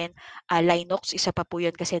Windows and Linux. Isa pa po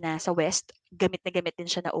 'yun kasi nasa West. Gamit na gamit din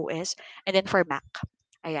siya na OS. And then for Mac.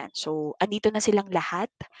 Ayan. So, andito na silang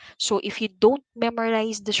lahat. So, if you don't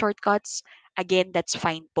memorize the shortcuts, again, that's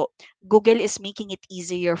fine po. Google is making it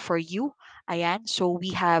easier for you. Ayan, so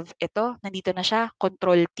we have ito, nandito na siya,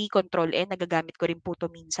 Control T, Control N, nagagamit ko rin po 'to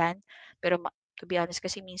minsan. Pero to be honest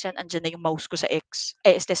kasi minsan andiyan na yung mouse ko sa X,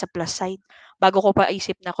 sa plus sign. Bago ko pa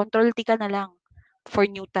isip na Control T ka na lang for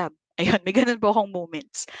new tab. Ayun, may ganun po akong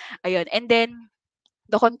moments. Ayun, and then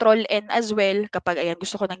the Control N as well, kapag ayan,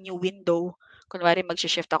 gusto ko ng new window, kunwari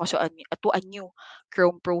magshi-shift ako to a new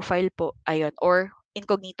Chrome profile po, ayun, or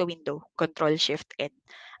incognito window, Control Shift N.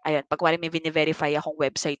 Ayun, pag kunwari may vini-verify akong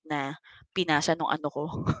website na pinasa nung ano ko,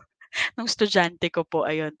 nung estudyante ko po,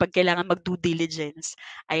 ayun, pag kailangan mag-due diligence,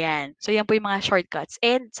 ayan. So, yan po yung mga shortcuts.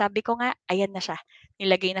 And sabi ko nga, ayan na siya.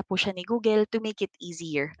 Nilagay na po siya ni Google to make it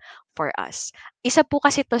easier for us. Isa po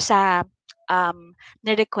kasi to sa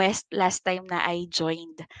na-request last time na I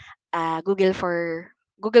joined Google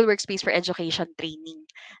Workspace for Education training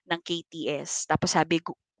ng KTS. Tapos sabi,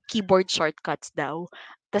 keyboard shortcuts daw.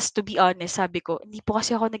 Tas to be honest, sabi ko, hindi po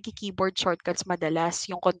kasi ako nagki-keyboard shortcuts madalas.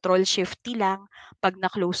 Yung Control Shift T lang, pag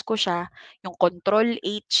na-close ko siya, yung Control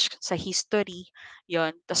H sa history,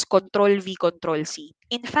 yon, tas Control V, Control C.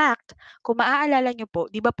 In fact, kung maaalala nyo po,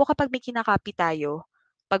 di ba po kapag may kinakopy tayo,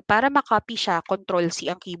 pag para makopy siya, Control C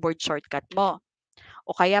ang keyboard shortcut mo.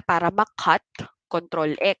 O kaya para mak-cut,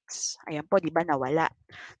 Control X. Ayan po, di ba nawala.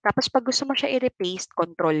 Tapos pag gusto mo siya i-repaste,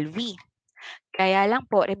 Control V. Kaya lang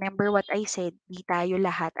po, remember what I said, di tayo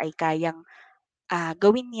lahat ay kayang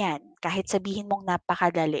gawin yan kahit sabihin mong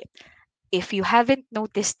napakadali. If you haven't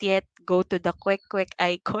noticed yet, go to the quick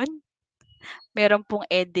icon. Meron pong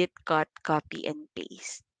edit, cut, copy, and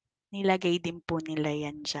paste. Nilagay din po nila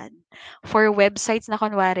yan dyan. For websites na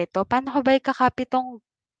kunwari to, paano ko ba ikakopy tong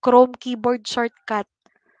Chrome keyboard shortcut?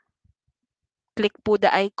 Click po the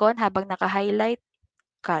icon habang naka-highlight,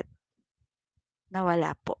 cut.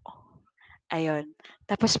 Nawala po. Ayun.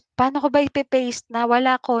 Tapos, paano ko ba ipe-paste?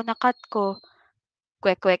 Nawala ko, na-cut ko.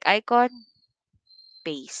 Quick icon,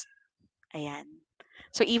 paste. Ayan.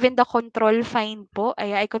 So, even the control find po,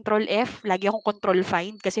 ay control F, lagi akong control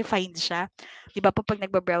find kasi find siya. Di ba po pag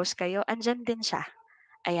nagbabrowse kayo, andyan din siya.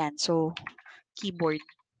 Ayan. So, keyboard.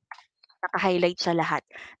 Naka-highlight siya lahat.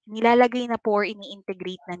 Nilalagay na po or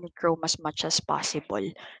ini-integrate na ni Chrome as much as possible.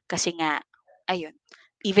 Kasi nga, ayun,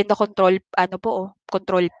 even the control, ano po,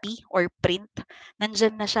 control P or print,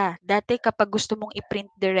 nandyan na siya. Dati kapag gusto mong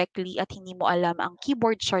i-print directly at hindi mo alam ang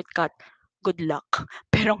keyboard shortcut, good luck.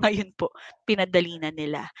 Pero ngayon po, pinadali na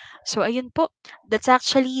nila. So, ayun po, that's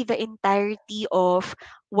actually the entirety of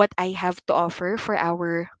what I have to offer for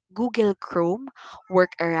our Google Chrome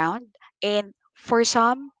workaround. And for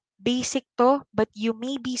some, basic 'to, but you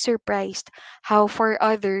may be surprised how for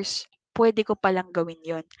others, puwede ko palang gawin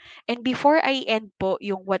 'yon. And before I end po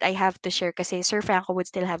yung what I have to share kasi Sir Franco would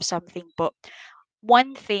still have something po.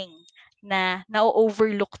 One thing na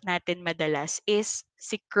na-o-overlook natin madalas is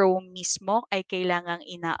si Chrome mismo ay kailangang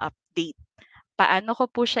ina-update. Paano ko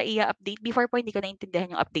po siya i-update? Before po hindi ko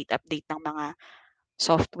naintindihan yung update ng mga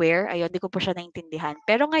software. Ayun, di ko po siya naintindihan.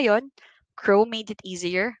 Pero ngayon, Chrome made it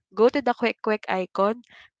easier. Go to the quick icon,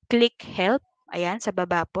 click help, ayan, sa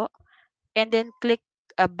baba po, and then click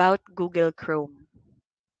about Google Chrome.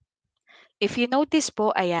 If you notice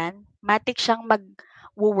po, ayan, matik siyang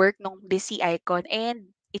mag-work nung busy icon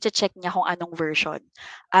and i-check niya kung anong version.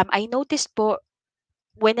 I noticed po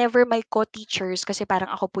whenever my co-teachers, kasi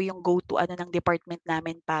parang ako po yung go-to ano ng department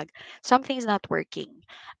namin pag something's not working.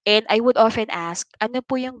 And I would often ask, ano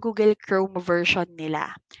po yung Google Chrome version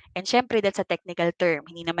nila? And syempre, that's a technical term.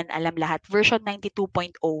 Hindi naman alam lahat. Version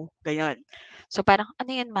 92.0, ganyan. So parang,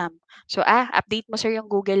 ano yan ma'am? So, update mo sir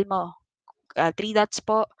yung Google mo. Three dots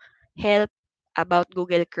po, help about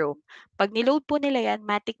Google Chrome. Pag niload po nila yan,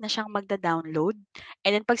 matik na siyang magda-download.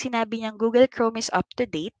 And then pag sinabi niyang Google Chrome is up to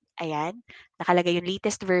date, ayan, nakalagay yung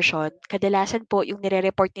latest version. Kadalasan po yung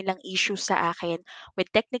nire-report nilang issues sa akin with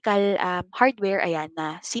technical hardware, ayan,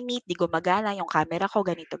 na si Meet di gumagana, yung camera ko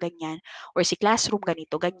ganito, ganyan, or si Classroom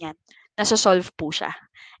ganito, ganyan, nasa-solve po siya.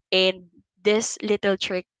 And this little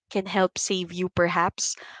trick can help save you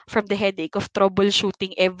perhaps from the headache of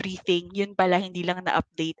troubleshooting everything. Yun pala, hindi lang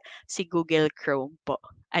na-update si Google Chrome po.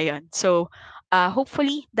 Ayun. So,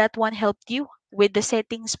 hopefully that one helped you with the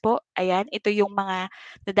settings po. Ayan, ito yung mga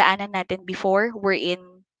nadaanan natin before. We're in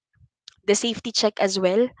the safety check as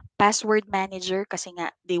well. Password manager kasi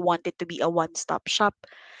nga they wanted to be a one-stop shop.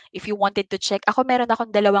 If you wanted to check, ako meron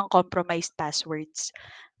akong dalawang compromised passwords.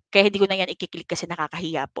 Kaya hindi ko na yan i-click kasi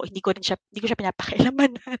nakakahiya po. Hindi ko siya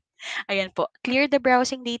pinapakialaman. Ayan po. Clear the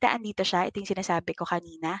browsing data. Andito siya. Ito yung sinasabi ko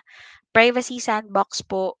kanina. Privacy sandbox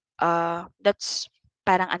po. That's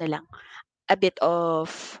parang ano lang. A bit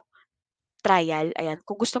of trial. Ayan.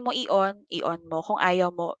 Kung gusto mo i-on mo. Kung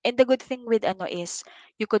ayaw mo. And the good thing with ano is,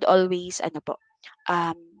 you could always, ano po,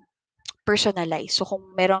 um, personalize. So kung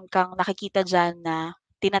meron kang nakikita dyan na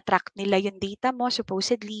tinatrack nila yung data mo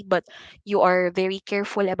supposedly, but you are very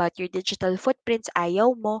careful about your digital footprints,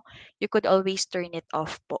 ayaw mo, you could always turn it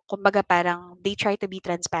off po. Kumbaga parang they try to be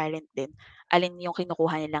transparent din. Alin yung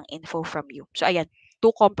kinukuha nilang info from you. So ayan,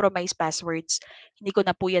 2 compromise passwords. Hindi ko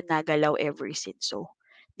na po yan nagalaw ever since. So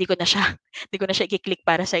hindi ko na siya hindi ko na siya i-click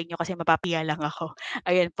para sa inyo kasi mapapiya lang ako.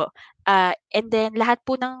 Ayan po. And then lahat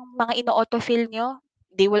po ng mga ino-autofill nyo,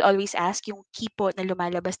 they will always ask yung key po na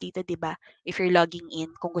lumalabas dito, 'di ba? If you're logging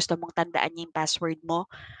in, kung gusto mong tandaan niya yung password mo,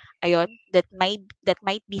 ayun, that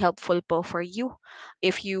might be helpful po for you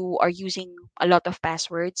if you are using a lot of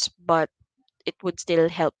passwords, but it would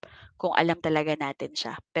still help kung alam talaga natin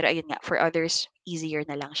siya. Pero ayun nga, for others, easier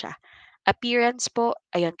na lang siya. Appearance po,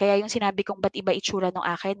 ayun, kaya yung sinabi kong ba't iba itsura ng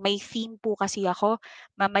akin, may theme po kasi ako.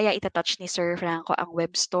 Mamaya itatouch ni Sir Franco ang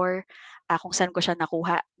Webstore, kung saan ko siya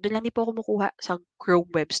nakuha. Doon lang din po ako kumukuha sa Chrome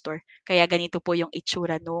Webstore. Kaya ganito po yung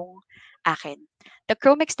itsura nung akin. The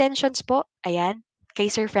Chrome extensions po, ayan, kay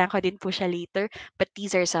Sir Franco din po siya later, but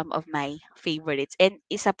these are some of my favorites. And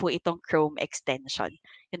isa po itong Chrome extension.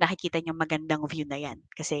 Yung nakikita niyo magandang view na yan.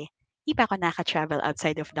 Kasi di pa ako naka-travel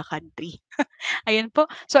outside of the country. Ayun po.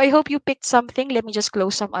 So I hope you picked something. Let me just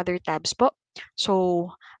close some other tabs po. So,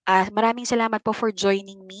 maraming salamat po for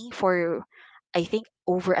joining me for I think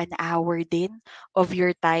over an hour din of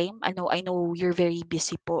your time. I know you're very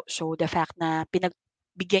busy po. So the fact na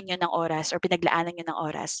pinagbigyan nyo ng oras or pinaglaanan nyo ng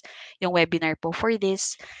oras yung webinar po for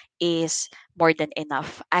this is more than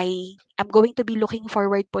enough. I am going to be looking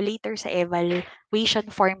forward po later sa evaluation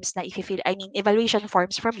forms na evaluation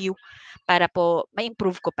forms from you para po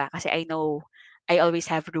ma-improve ko pa kasi I know I always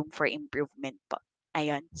have room for improvement po.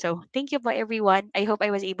 Ayun. So, thank you po everyone. I hope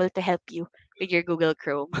I was able to help you with your Google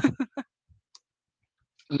Chrome.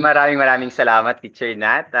 Maraming salamat, Teacher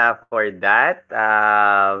Nat, for that.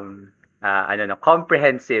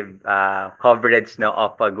 Comprehensive coverage no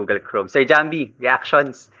of Google Chrome. Sir Jambi,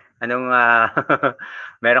 reactions. Anong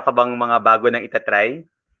meron ka bang mga bago nang itatry?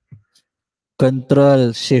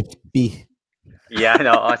 Control Shift P. Yeah,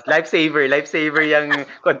 no. Lifesaver yung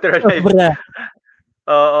control life. Sobra.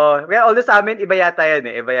 Oo. Well, although sa amin, iba yata yan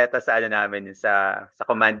eh. Iba yata sa namin, sa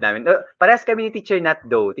command namin. Parehas kami ni Teacher Nat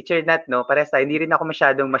though. Teacher Nat, no? Parehas tayo. Hindi rin ako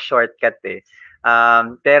masyadong ma-shortcut eh.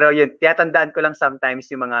 Pero yun, tiyatandaan ko lang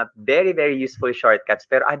sometimes yung mga very, very useful shortcuts.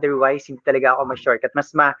 Pero otherwise, hindi talaga ako ma-shortcut.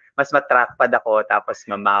 Mas ma-trackpad ako, tapos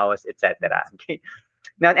ma-mouse, etc. Okay.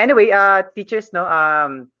 Now, anyway, teachers, no?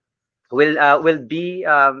 Will be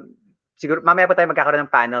siguro mamaya pa tayo magkakaroon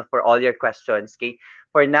ng panel for all your questions. Okay?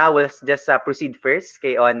 For now, we'll just proceed first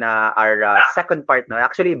on our second part. No?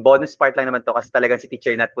 Actually, bonus part lang naman to kasi talagang si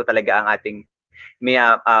Teacher Nat po talaga ang ating may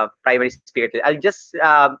primary spirit. I'll just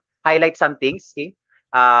highlight some things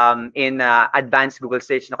in advanced Google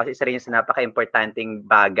search. No? Kasi isa rin yung sa napaka-importanting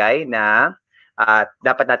bagay na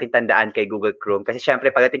dapat natin tandaan kay Google Chrome. Kasi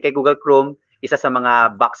syempre, pagdating kay Google Chrome, isa sa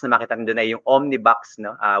mga box na makita doon ay yung Omni box,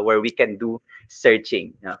 no, where we can do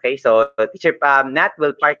searching. Okay, so Teacher Nat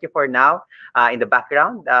will park you for now in the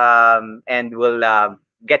background, and we'll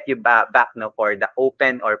get you back no, for the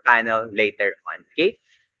open or panel later on. Okay,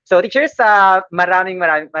 so teachers,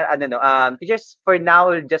 teachers, for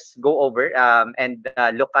now, we'll just go over and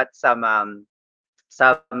look at some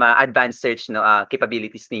advanced search no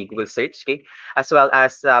capabilities ni Google Search, okay, as well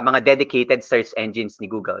as mga dedicated search engines ni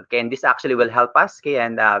Google, okay, and this actually will help us, okay,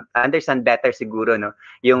 and understand better siguro no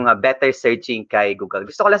yung better searching kay Google.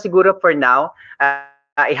 Gusto ko lang siguro for now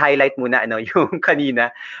i-highlight muna ano yung kanina.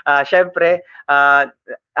 Syempre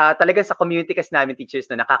talagang sa community kasi namin teachers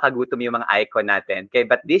no nakakagutom yung mga icon natin. Okay,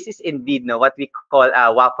 but this is indeed no what we call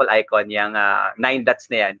waffle icon, yung 9 dots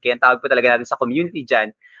na yan. Kaya ang tawag po talaga natin sa community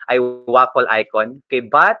diyan ay waffle icon. Okay,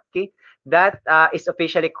 but okay, that is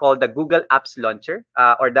officially called the Google Apps Launcher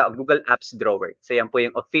or the Google Apps Drawer. So yan po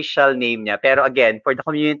yung official name niya. Pero again, for the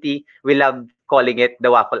community, we love calling it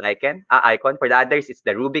the waffle icon. For the others, it's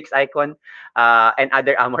the Rubik's icon and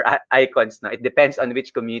other icons. No, it depends on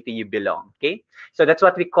which community you belong. Okay, so that's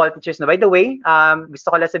what we call teachers. No, by the way,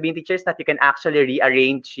 gusto ko lang sabihin teachers that you can actually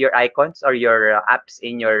rearrange your icons or your apps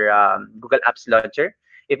in your Google Apps Launcher.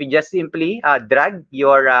 If you just simply drag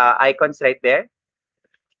your icons right there,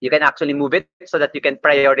 you can actually move it so that you can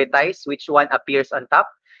prioritize which one appears on top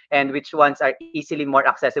and which ones are easily more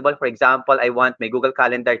accessible. For example, I want my Google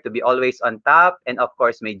Calendar to be always on top, and of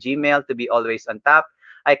course, my Gmail to be always on top.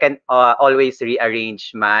 I can always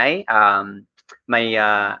rearrange my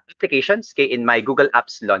applications, okay, in my Google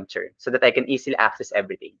Apps Launcher so that I can easily access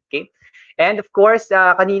everything. Okay, and of course,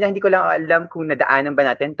 kanina hindi ko lang alam kung nadaanan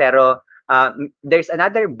ba natin, pero there's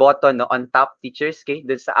another button no, on top teachers, okay,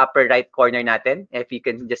 dun sa upper right corner natin. If you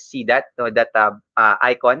can just see that, no, that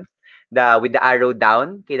icon, with the arrow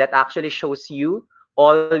down, okay, that actually shows you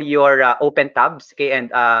all your open tabs, okay, and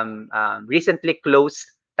recently closed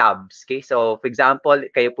tabs. Okay, so for example,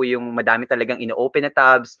 kayo po yung madami talagang ino-open na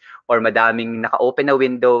tabs or madaming naka-open na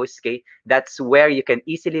windows, okay, that's where you can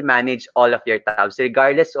easily manage all of your tabs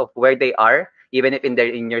regardless of where they are. Even if in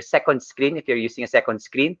your second screen, if you're using a second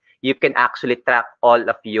screen, you can actually track all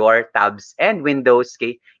of your tabs and windows,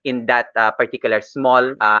 okay, in that particular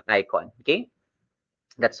small icon. Okay,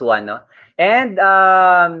 that's one, no? And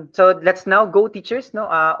so let's now go, teachers, no,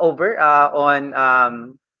 over on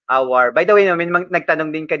our. By the way, no, may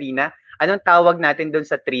nagtanong din kanina, anong tawag natin doon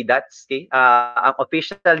sa 3 dots? Okay, ang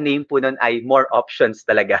official name po nun ay more options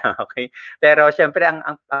talaga. Okay, pero syempre ang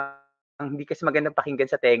hindi kasi magandang pakinggan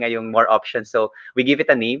sa tenga yung more options. So we give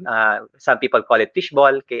it a name. Some people call it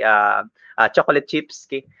fishball, okay, chocolate chips,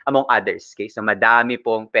 okay, among others. Okay, so madami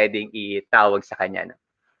pong pwedeng itawag sa kanya. No?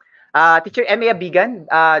 Teacher Emmy Abigan,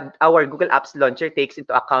 our Google Apps Launcher takes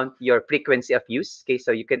into account your frequency of use. Okay,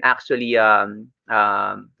 so you can actually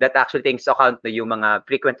that actually takes into account yung mga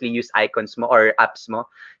frequently used icons mo or apps mo.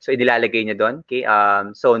 So inilalagay niya doon. Okay,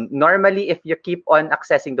 so normally if you keep on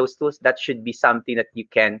accessing those tools, that should be something that you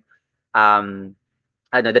can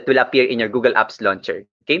that will appear in your Google Apps launcher.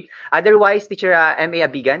 Okay. Otherwise, teacher MA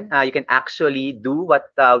Abigan, you can actually do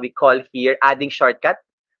what we call here adding shortcut.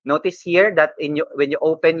 Notice here that when you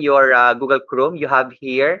open your Google Chrome, you have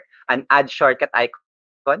here an add shortcut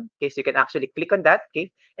icon. Okay, so you can actually click on that.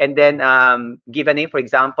 Okay, and then give a name. For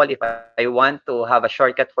example, if I want to have a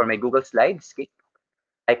shortcut for my Google Slides, okay,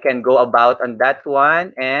 I can go about on that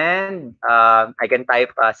one, and I can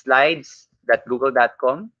type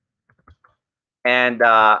slides.google.com, and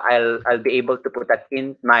I'll be able to put that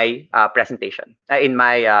in my presentation, in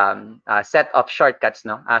my set of shortcuts.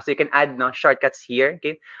 No, so you can add no shortcuts here.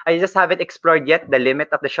 Okay, I just haven't explored yet the limit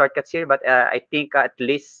of the shortcuts here, but I think at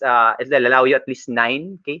least it'll allow you at least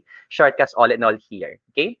 9 shortcuts all in all here.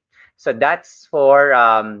 Okay, so that's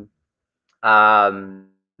um,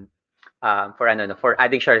 for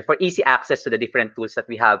adding short for easy access to the different tools that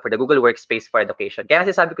we have for the Google Workspace for education. Kaya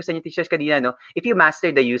kasi sabi ko sa inyo teachers kanina, no, if you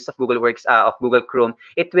master the use of Google Chrome,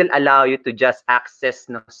 it will allow you to just access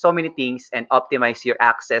no, so many things and optimize your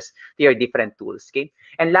access to your different tools. Okay?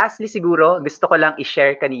 And lastly siguro, gusto ko lang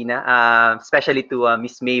i-share kanina, especially to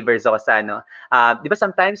Miss May Verzosa, no. Di ba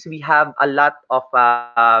sometimes we have a lot of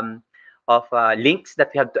links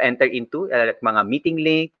that we have to enter into, like mga meeting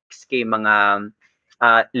links, mga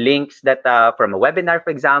links that from a webinar, for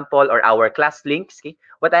example, or our class links. Okay?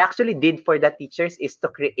 What I actually did for that teachers is to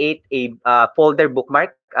create a folder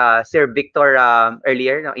bookmark. Sir Victor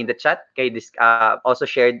earlier no, in the chat, okay, this also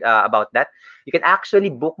shared about that. You can actually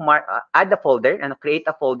bookmark, add a folder and create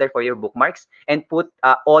a folder for your bookmarks and put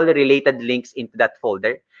all related links into that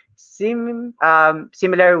folder.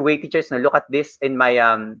 Similar way, teachers, now look at this in my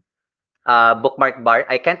bookmark bar.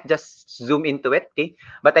 I can't just zoom into it, okay?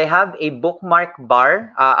 But I have a bookmark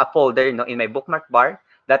bar, a folder, no, in my bookmark bar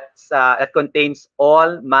that contains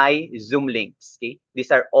all my Zoom links. Okay,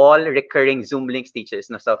 these are all recurring Zoom links, teachers.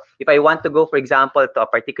 No, so if I want to go, for example, to a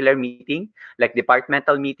particular meeting, like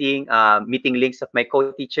departmental meeting, meeting links of my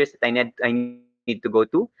co-teachers that I need to go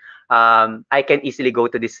to, I can easily go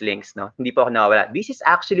to these links. No, hindi po ako nawawala. This is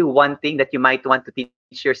actually one thing that you might want to teach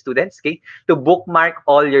your students. Okay, to bookmark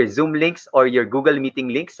all your Zoom links or your Google Meeting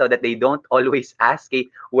links so that they don't always ask, okay,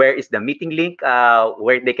 where is the meeting link,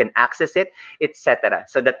 where they can access it, etc.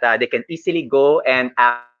 So that they can easily go and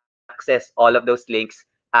access all of those links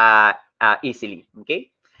easily.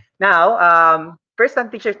 Okay. Now, first time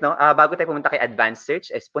teachers, no, bago tayo pumunta kay advanced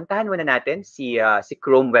search, is puntahan muna natin si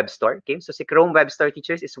Chrome Webstore. Okay, so si Chrome Webstore,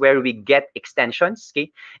 teachers, is where we get extensions.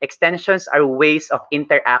 Okay, extensions are ways of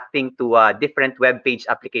interacting to different web page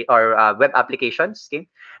web applications. Okay,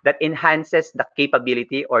 that enhances the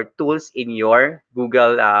capability or tools in your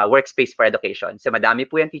Google Workspace for education. So madami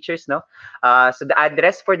po yan, teachers, no? So the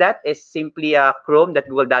address for that is simply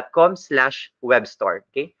chrome.google.com/webstore.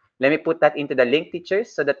 Okay. Let me put that into the link,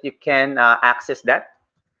 teachers, so that you can access that.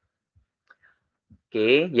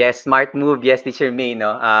 Okay. Yes, smart move. Yes, teacher May.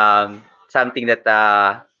 No, something that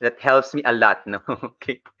that helps me a lot. No.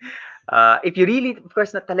 Okay. If you really, of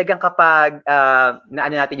course, na talagang kapag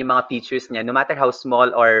naano natin yung mga features niya, no matter how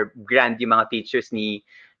small or grand yung mga features ni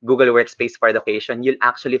Google Workspace for Education, you'll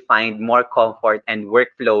actually find more comfort and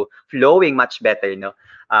workflow flowing much better, no,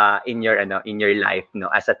 in your life, no,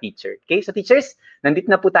 as a teacher. Okay, so teachers, nandito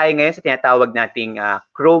na po tayo ngayon sa tinatawag nating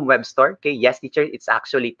Chrome Web Store. Okay, yes, teacher, it's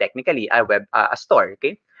actually technically a store.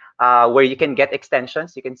 Okay, where you can get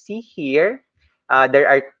extensions. You can see here. There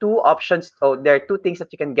are two options. So there are two things that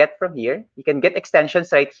you can get from here. You can get extensions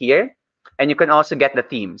right here, and you can also get the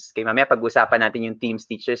themes. Okay, mamaya pag-usapan natin yung themes,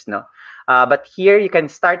 teachers, no? But here you can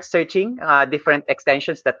start searching different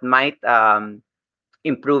extensions that might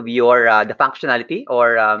improve your the functionality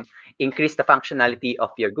or increase the functionality of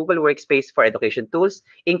your Google Workspace for education tools,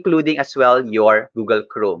 including as well your Google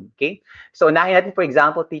Chrome. Okay, so unahin natin, for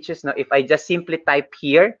example, teachers, no, if I just simply type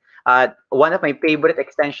here, one of my favorite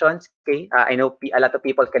extensions, okay, I know a lot of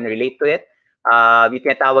people can relate to it. Yung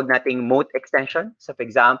tinatawag nating Moat extension. So for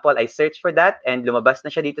example, I search for that and lumabas na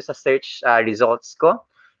siya dito sa search results ko.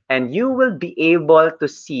 And you will be able to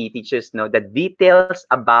see, teachers, know the details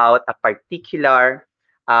about a particular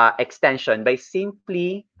extension by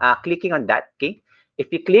simply clicking on that. Okay,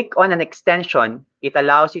 if you click on an extension, it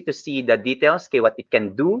allows you to see the details. Okay, what it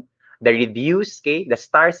can do, the reviews. Okay, the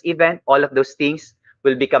stars event, all of those things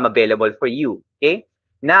will become available for you. Okay,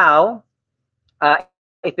 now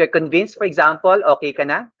if you're convinced, for example, okay ka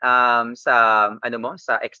na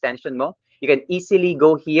sa extension mo, you can easily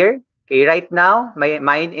go here. Okay, right now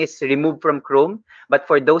mine is removed from Chrome, but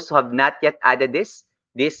for those who have not yet added this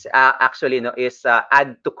actually is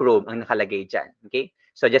add to Chrome ang nakalagay dyan. Okay,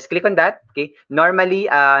 So just click on that. Okay. Normally,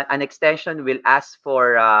 an extension will ask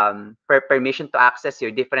for permission to access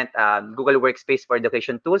your different Google Workspace for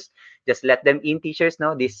education tools. Just let them in, teachers.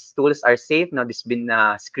 No, these tools are safe. No, this has been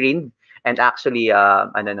screened and actually,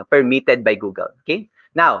 I don't know, permitted by Google. Okay.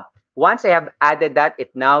 Now, once I have added that,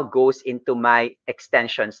 it now goes into my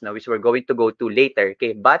extensions now, which we're going to go to later.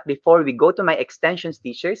 Okay. But before we go to my extensions,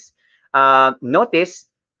 teachers, notice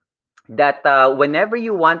that whenever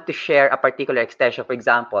you want to share a particular extension, for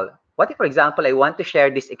example, what if, for example, I want to share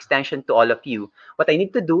this extension to all of you? What I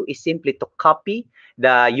need to do is simply to copy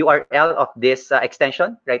the URL of this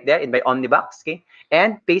extension right there in my Omnibox, okay?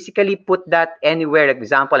 And basically put that anywhere. For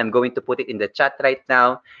example, I'm going to put it in the chat right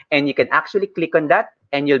now, and you can actually click on that,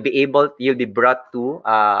 and you'll be brought to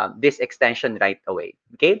this extension right away,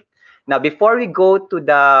 okay? Now, before we go to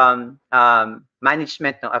the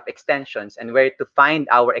management of extensions and where to find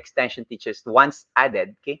our extension teachers once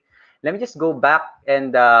added, okay, let me just go back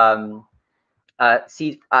and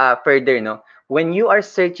see further, no? When you are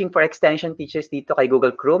searching for extension teachers dito kay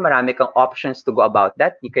Google Chrome, marami kang options to go about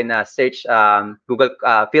that. You can search Google,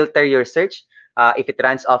 filter your search if it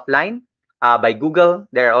runs offline by Google.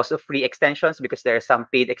 There are also free extensions because there are some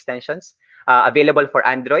paid extensions available for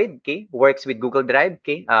Android, okay? Works with Google Drive,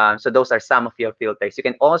 okay? So those are some of your filters. You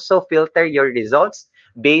can also filter your results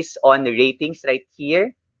based on ratings right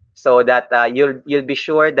here so that you'll be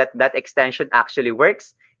sure that that extension actually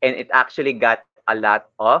works and it actually got a lot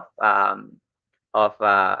of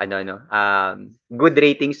ano, no, good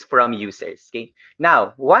ratings from users. Okay.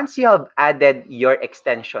 Now, once you have added your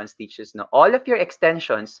extensions, teachers, no, all of your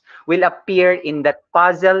extensions will appear in that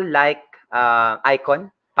puzzle-like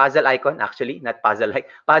puzzle icon, actually, not puzzle-like,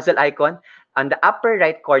 puzzle icon on the upper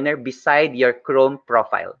right corner beside your Chrome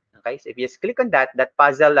profile. Okay, so if you just click on that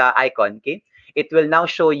puzzle icon, okay, it will now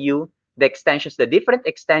show you the extensions, the different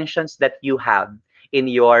extensions that you have in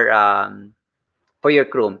your for your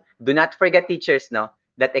Chrome. Do not forget, teachers, no,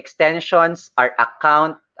 that extensions are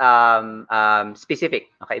account specific.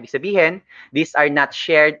 Okay, ibig sabihin, these are not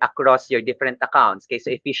shared across your different accounts. Okay,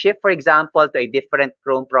 so if you shift, for example, to a different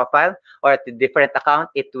Chrome profile or to a different account,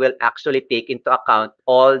 it will actually take into account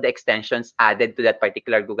all the extensions added to that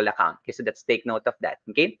particular Google account. Okay, so let's take note of that.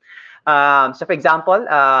 Okay, so for example,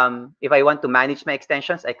 if I want to manage my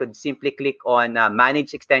extensions, I could simply click on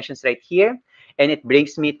manage extensions right here, and it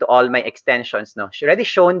brings me to all my extensions. No, already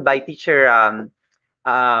shown by teacher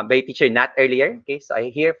Nat earlier. Okay, so I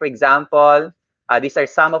here, for example, these are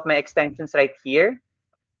some of my extensions right here.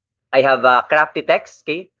 I have Crafty Text,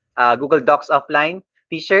 okay, Google Docs offline.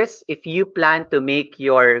 Teachers, if you plan to make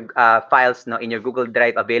your files in your Google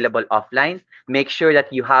Drive available offline, make sure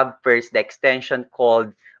that you have first the extension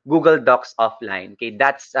called Google Docs offline. Okay,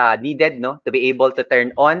 that's needed to be able to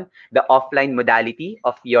turn on the offline modality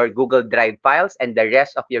of your Google Drive files and the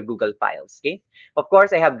rest of your Google files. Okay, of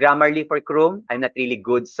course, I have Grammarly for Chrome. I'm not really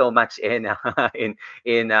good so much in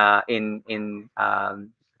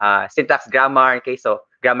syntax grammar. Okay, so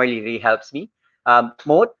Grammarly really helps me.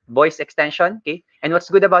 Mode, voice extension. Okay, and what's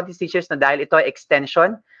good about these teachers na dahil ito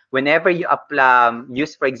extension, whenever you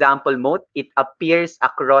use, for example, Mode, it appears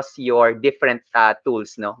across your different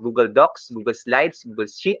tools, no? Google Docs, Google Slides, Google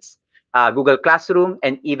Sheets, Google Classroom,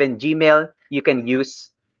 and even Gmail. You can use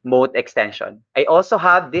Mode extension. I also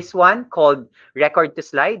have this one called Record to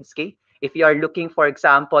Slides. Okay, if you are looking, for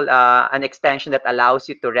example, an extension that allows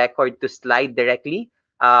you to record to slide directly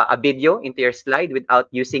a video into your slide without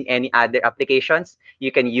using any other applications,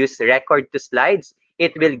 you can use Record to Slides.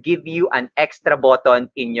 It will give you an extra button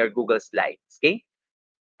in your Google Slides. Okay,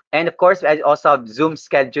 and of course, I also have Zoom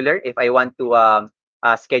Scheduler if I want to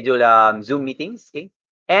schedule Zoom meetings. Okay,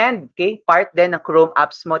 and okay, part then ng Chrome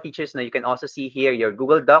apps mo, teachers. Now you can also see here your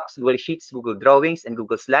Google Docs, Google Sheets, Google Drawings, and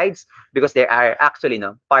Google Slides because they are actually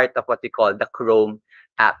part of what we call the Chrome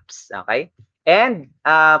apps. Okay. And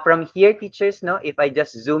from here, teachers, if I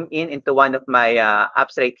just zoom in into one of my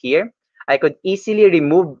apps right here, I could easily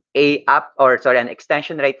remove a app or sorry, an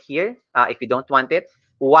extension right here if you don't want it.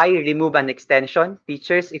 Why remove an extension?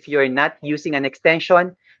 Teachers, if you're not using an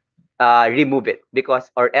extension, remove it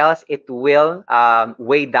because or else it will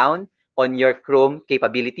weigh down on your Chrome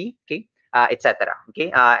capability, okay, etc.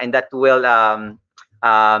 Okay, and that will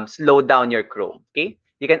slow down your Chrome. Okay,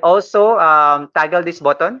 you can also toggle this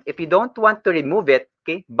button if you don't want to remove it,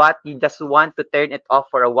 okay, but you just want to turn it off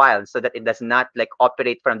for a while so that it does not like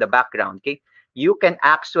operate from the background. Okay, you can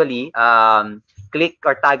actually click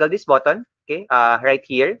or toggle this button, okay, right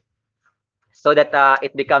here, so that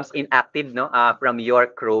it becomes inactive from your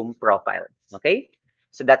Chrome profile. Okay,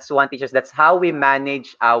 so that's one, teachers. That's how we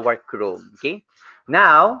manage our Chrome. Okay,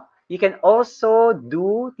 now You can also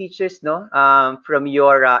do teachers no from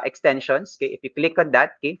your extensions. Okay, if you click on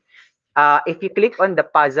that, okay, if you click on the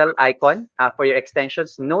puzzle icon for your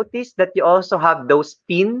extensions, notice that you also have those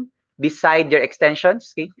pin beside your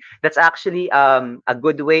extensions. Okay, that's actually a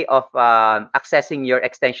good way of accessing your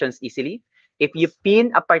extensions easily. If you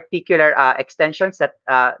pin a particular extensions,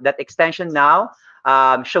 that extension now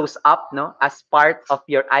shows up no as part of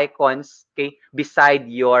your icons. Okay, beside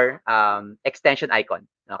your extension icon.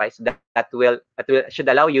 Okay, so that will should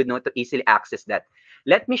allow you no to easily access that.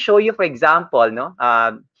 Let me show you, for example, no.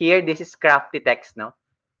 Here, this is crafty text, no.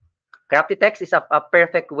 Crafty text is a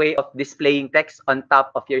perfect way of displaying text on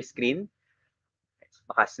top of your screen.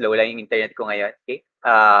 Baka slow lang yung internet ko ngayon. Okay.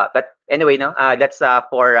 But anyway, no. That's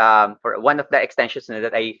for one of the extensions no,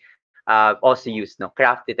 that I also use, no.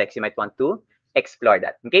 Crafty text. You might want to explore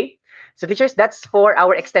that. Okay. So teachers, that's for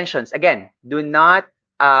our extensions. Again, do not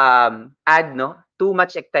add no too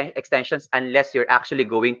much extensions unless you're actually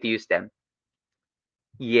going to use them.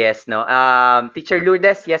 Yes, no. Teacher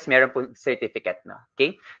Lourdes, yes, meron po certificate, no.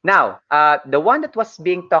 Okay. Now, the one that was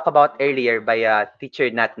being talked about earlier by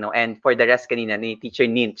Teacher Nat, no, and for the rest kanina ni Teacher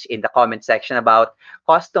Ninch in the comment section about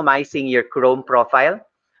customizing your Chrome profile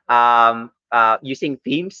using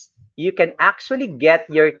themes. You can actually get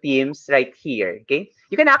your themes right here. Okay.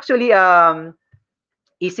 You can actually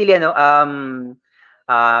easily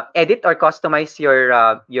edit or customize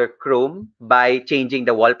your Chrome by changing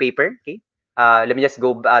the wallpaper. Okay, let me just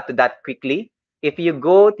go to that quickly. If you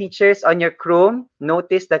go teachers on your Chrome,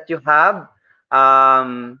 notice that you have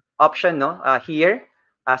option no here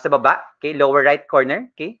sa baba. Okay, lower right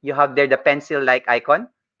corner. Okay, you have there the pencil like icon.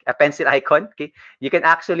 A pencil icon. Okay, you can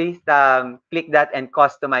actually click that and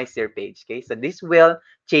customize your page. Okay, so this will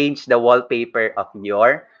change the wallpaper of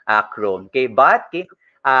your Chrome. Okay, but okay,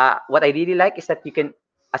 what I really like is that you can,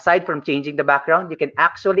 aside from changing the background, you can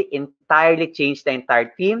actually entirely change the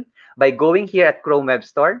entire theme by going here at Chrome Web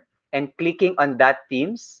Store and clicking on that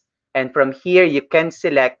themes. And from here, you can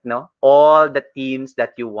select no all the themes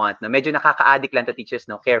that you want. No, medyo nakaka-addict lang to teachers.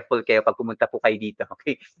 No, careful kayo pag pumunta po kayo dito.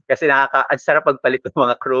 Okay, kasi ang sarap pagpalit ng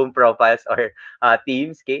mga Chrome profiles or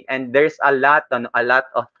themes. Okay, and there's a lot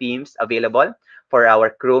of themes available for our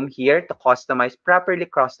Chrome here to properly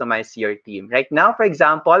customize your theme. Right now, for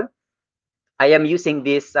example, I am using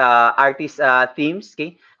this artist themes.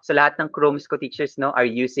 Okay, so lahat ng Chromes ko teachers no are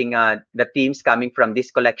using the themes coming from this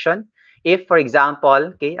collection. If for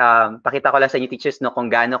example, okay, pakita ko lang sa inyo teachers no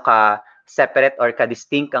kung gaano ka separate or ka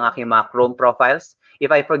distinct ang aking mga Chrome profiles.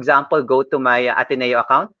 If I for example go to my Ateneo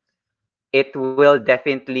account, it will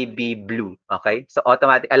definitely be blue. Okay? So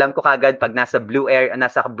automatic, alam ko kagad pag nasa blue area,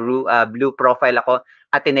 nasa blue profile ako,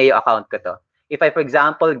 Ateneo account ko to. If I, for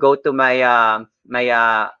example, go to my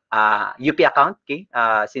UP account, okay,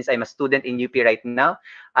 since I'm a student in UP right now,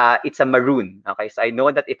 it's a maroon. Okay, so I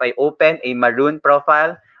know that if I open a maroon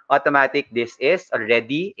profile, automatic, this is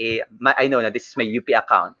already I know that this is my UP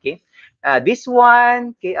account. Okay, this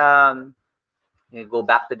one, okay, go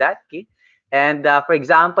back to that. Okay, and for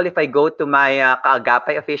example, if I go to my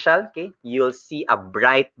Kaagapay official, okay, you'll see a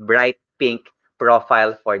bright pink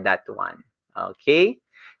profile for that one. Okay.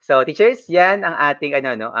 So teachers, yan ang ating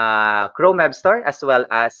Chrome Web Store as well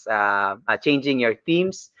as changing your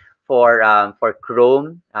themes for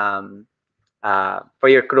Chrome for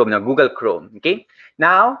your Chrome, no, Google Chrome. Okay.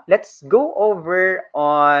 Now let's go over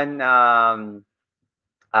on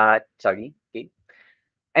sorry. Okay.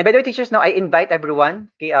 And by the way, teachers, now I invite everyone.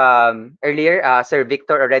 Okay, earlier, Sir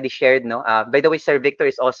Victor already shared. No, by the way, Sir Victor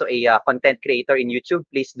is also a content creator in YouTube.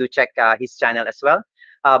 Please do check his channel as well.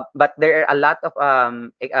 But there are a lot of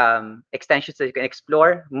extensions that you can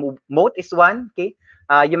explore. Moat is one. Okay,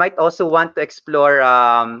 you might also want to explore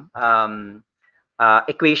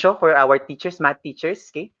equation for our teachers, math teachers.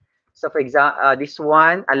 Okay, so for example, this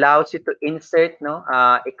one allows you to insert no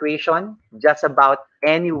equation just about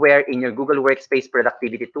anywhere in your Google Workspace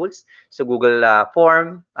productivity tools. So Google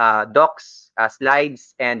Form, Docs,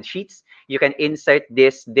 slides, and sheets. You can insert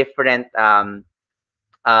this different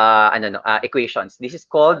equations. This is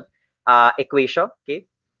called equation. Okay.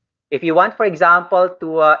 If you want, for example,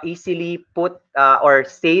 to easily put or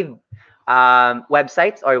save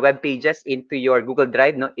websites or web pages into your Google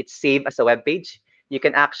Drive, no, it's saved as a web page. You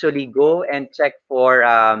can actually go and check for,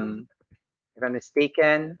 if I'm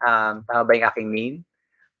mistaken, tama ba yung aking name?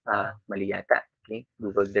 Mali yata. Okay,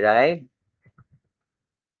 Google Drive.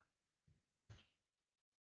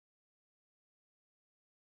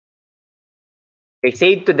 Okay,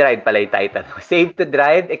 save to drive pala yung title. Save to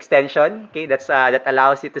drive extension. Okay, that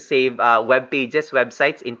allows you to save web pages,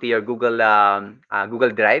 websites into your Google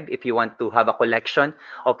Drive if you want to have a collection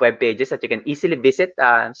of web pages that you can easily visit.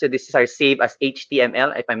 So this is our save as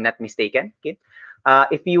HTML, if I'm not mistaken. Okay,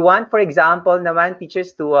 if you want, for example, naman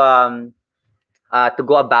teachers to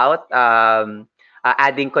go about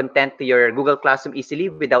adding content to your Google Classroom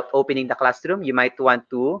easily without opening the classroom, you might want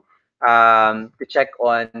to check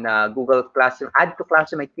on Google Classroom, add to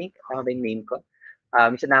classroom, I think. Ano ba yung name ko?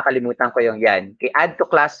 Minsan nakakalimutan ko yung yan. Okay, add to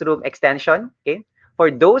classroom extension. Okay, for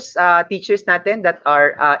those teachers natin that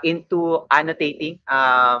are into annotating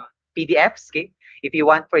PDFs. Okay, if you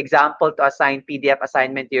want, for example, to assign PDF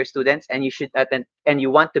assignment to your students, and you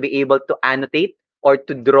want to be able to annotate or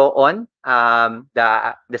to draw on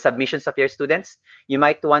the submissions of your students, you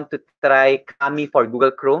might want to try Kami for Google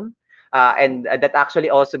Chrome. And that actually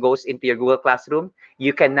also goes into your Google Classroom.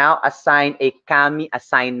 You can now assign a Kami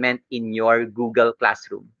assignment in your Google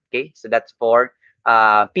Classroom. Okay, so that's for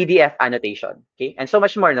PDF annotation. Okay, and so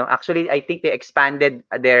much more. No, actually, I think they expanded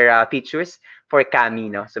their features for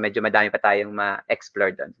Kami. No, so medyo madami pa tayong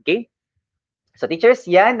ma-explore doon. Okay, so teachers,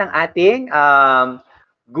 yan ng ating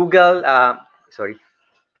Google. Sorry,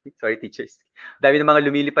 teachers. Dami ng mga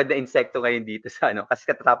lumilipad na insekto ngayon dito sa ano, kasi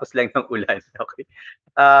katatapos lang ng ulan. Okay.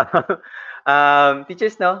 Uh,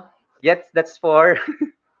 teachers, no? Yes, that's for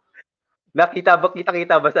kita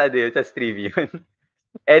ba sa ano sa stream yun?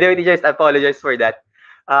 Anyway, teachers, I apologize for that.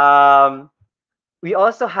 We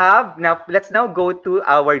also have let's now go to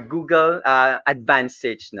our Google advanced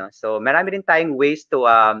search, no. So marami rin tayong ways to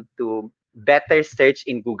better search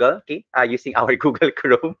in Google, okay? Using our Google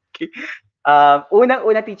Chrome. Okay.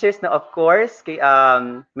 Unang-una teachers na of course, okay,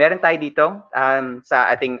 meron tayo dito sa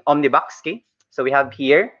ating Omnibox, okay? So we have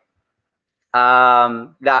here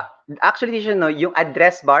actually teachers, no, yung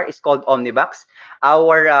address bar is called Omnibox.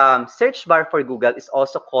 Our search bar for Google is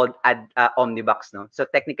also called Omnibox, no. So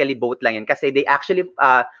technically both lang yan kasi they actually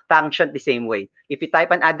function the same way. If you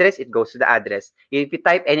type an address, it goes to the address. If you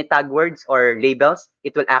type any tag words or labels,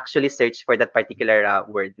 it will actually search for that particular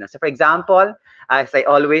word. No? So for example, as I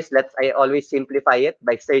always simplify it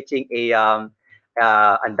by searching a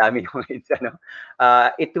ang dami ng ano.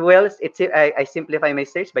 I simplify my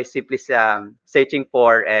search by simply searching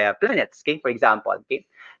for planets, okay, for example. Okay,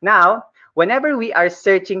 now whenever we are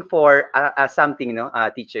searching for something, no,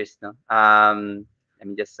 teachers, no, let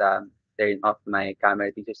me just turn off my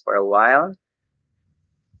camera, teachers, for a while.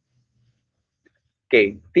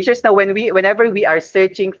 Okay, teachers, now whenever we are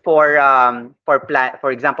searching for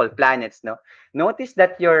example planets, no, notice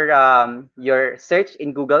that your search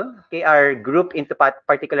in Google, okay, are grouped into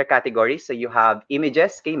particular categories. So you have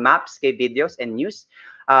images, okay, maps, okay, videos, and news.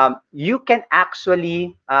 You can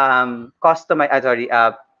actually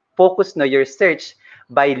customize, focus, no, your search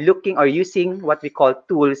by looking or using what we call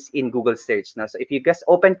tools in Google search. Now, so if you just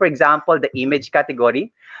open, for example, the image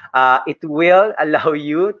category, it will allow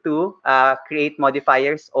you to create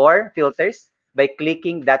modifiers or filters by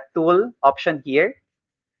clicking that tool option here.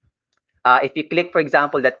 If you click, for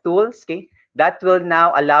example, the tools, okay, that will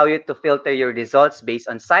now allow you to filter your results based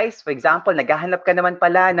on size. For example, naghahanap ka naman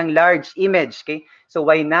pala ng large image, okay? So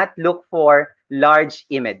why not look for large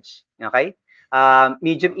image, okay?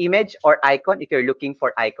 Medium image or icon if you're looking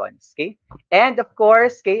for icons, okay? And of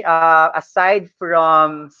course, okay, aside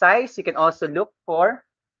from size, you can also look for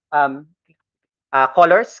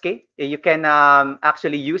colors, okay? You can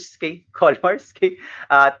actually use, okay, colors, okay,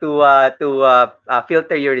 to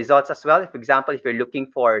filter your results as well. For example, if you're looking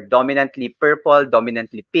for dominantly purple,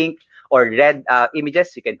 dominantly pink, or red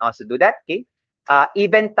images, you can also do that, okay?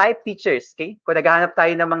 Even type features, okay? Kung naghahanap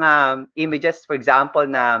tayo ng mga images, for example,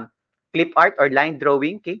 na clip art or line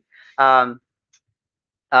drawing, okay?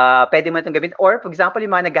 Pwede mo itong gamitin. Or, for example,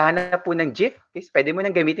 yung mga naghahanap po ng GIF, okay? Pwede mo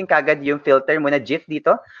nang gamitin kagad yung filter mo na GIF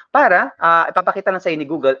dito para ipapakita lang sa'yo ni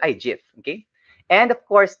Google ay GIF, okay? And of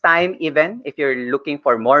course, time even, if you're looking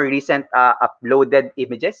for more recent uploaded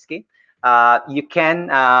images, okay? You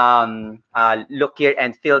can look here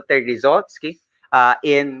and filter results, okay?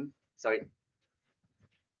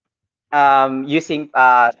 Using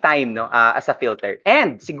time, no, as a filter.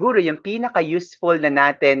 And siguro yung pinaka-useful na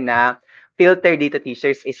natin na filter dito,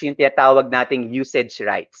 teachers, is yung tinatawag nating usage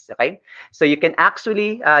rights, okay? So you can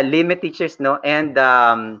actually limit, teachers, no, and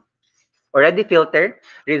already filter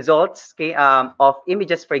results, okay, of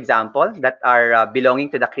images, for example, that are belonging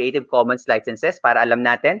to the Creative Commons licenses para alam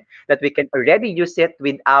natin that we can already use it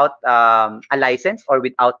without a license or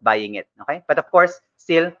without buying it. Okay? But of course,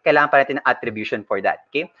 still, kailangan pa natin ng attribution for that.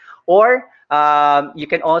 Okay? Or you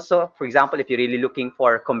can also, for example, if you're really looking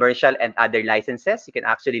for commercial and other licenses, you can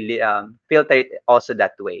actually filter it also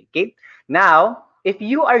that way. Okay? Now, if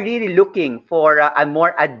you are really looking for a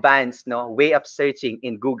more advanced way of searching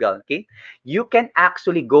in Google, okay, you can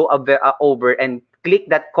actually go over and click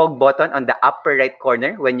that cog button on the upper right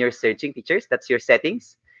corner when you're searching, teachers. That's your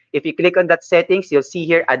settings. If you click on that settings, you'll see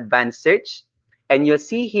here advanced search, and you'll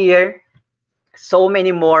see here so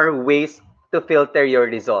many more ways to filter your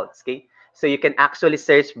results. Okay, so you can actually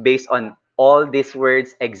search based on all these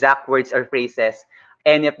words, exact words or phrases,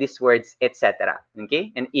 any of these words, etc.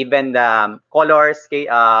 Okay, and even the colors, okay,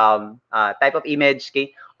 type of image,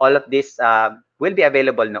 okay, all of this will be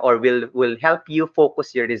available or will help you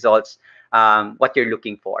focus your results, what you're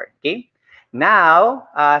looking for. Okay, now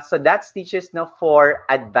so that's teachers for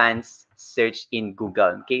advanced search in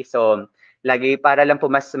Google. Okay, so lagi para lang po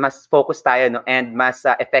mas focus tayo and mas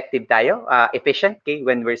effective tayo, efficient, okay,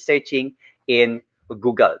 when we're searching in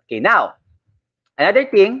Google. Okay, now another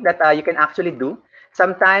thing that you can actually do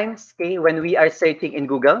sometimes, okay, when we are searching in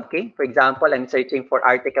Google, okay, for example, I'm searching for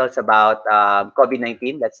articles about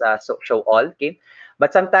COVID-19. That's show all, okay.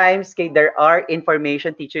 But sometimes, okay, there are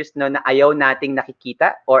information, teachers, na ayaw nating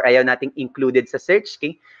nakikita or ayaw nating included sa search,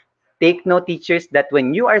 okay. Take note, teachers, that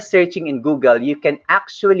when you are searching in Google, you can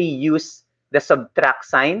actually use the subtract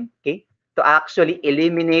sign, okay, to actually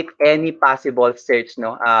eliminate any possible search,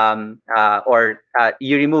 or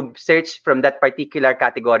you remove search from that particular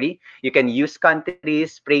category. You can use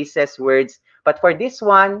countries, phrases, words. But for this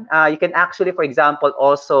one, you can actually, for example,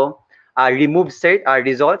 also remove search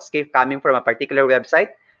results, okay, coming from a particular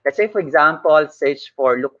website. Let's say, for example,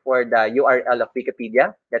 look for the URL of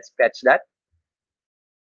Wikipedia. Let's fetch that.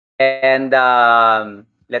 And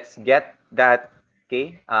let's get that,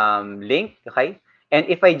 okay, link, okay. And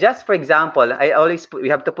if I just, for example, we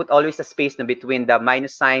have to put always a space between the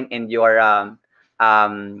minus sign and your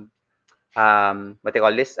um, what they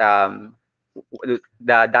call this, the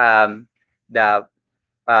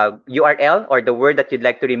URL or the word that you'd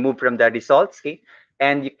like to remove from the results, okay.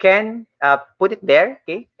 And you can put it there,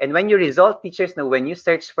 okay. And when you result, teachers, when you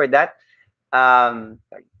search for that, sorry.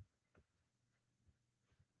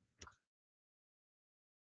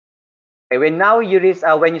 When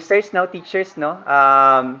you search now, teachers,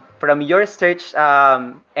 from your search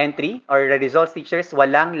entry or the results, teachers,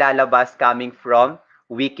 walang lalabas coming from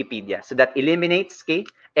Wikipedia. So that eliminates, okay,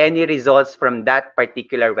 any results from that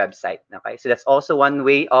particular website. Okay, so that's also one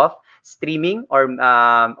way of streaming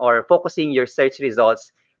or focusing your search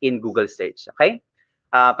results in Google search. Okay,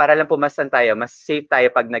 para lang po mas safe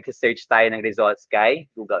tayo pag nag-search tayo ng results kay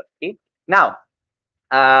Google. Okay, now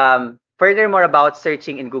furthermore about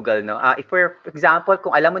searching in Google, if for example,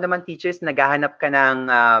 kung alam mo naman, teachers, naghahanap ka ng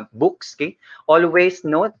books, okay, always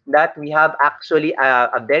note that we have actually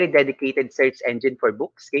a very dedicated search engine for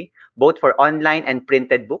books, okay, both for online and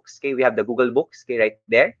printed books, okay. We have the Google Books, okay, right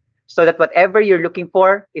there, so that whatever you're looking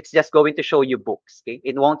for, it's just going to show you books, okay.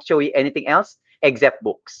 It won't show you anything else except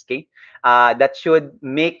books, okay. That should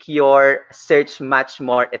make your search much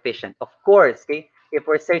more efficient. Of course, okay, if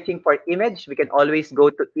we're searching for image, we can always go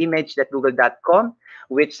to image.google.com,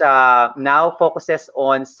 which now focuses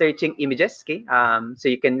on searching images. Okay, so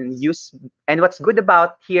you can use, and what's good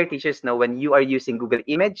about here, teachers, know when you are using Google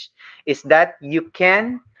Image, is that you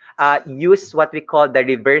can use what we call the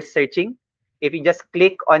reverse searching. If you just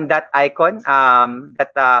click on that icon,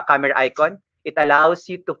 that camera icon, it allows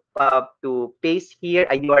you to paste here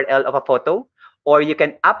a URL of a photo, or you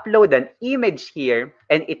can upload an image here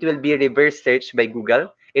and it will be reverse searched by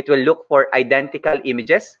Google. It will look for identical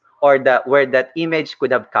images or where that image could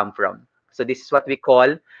have come from. So this is what we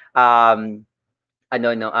call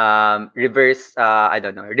reverse I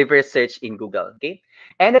don't know, reverse search in Google. Okay,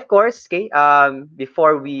 and of course, okay,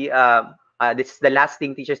 before we this is the last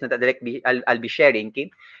thing, teachers, that I'll be sharing, okay,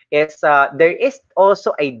 is there is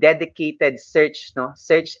also a dedicated search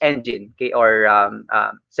engine, okay, or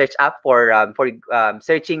search app for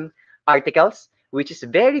searching articles, which is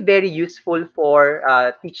very useful for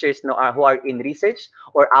teachers who are in research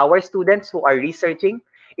or our students who are researching.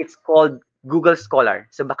 It's called Google Scholar.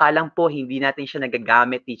 So baka lang po hindi natin siya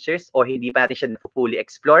nagagamit, teachers, or hindi pa natin siya fully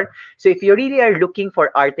explore. So if you really are looking for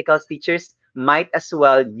articles, teachers, might as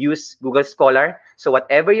well use Google Scholar. So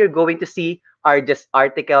whatever you're going to see are just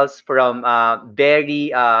articles from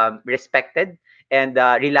very respected and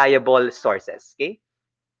reliable sources. Okay.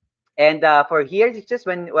 And for here, it's just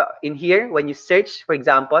in here, when you search, for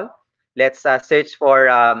example, let's search for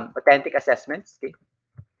authentic assessments. Okay,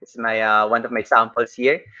 this is my one of my samples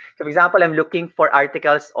here. So, for example, I'm looking for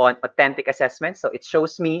articles on authentic assessments. So it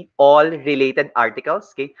shows me all related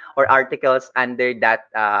articles, okay, or articles under that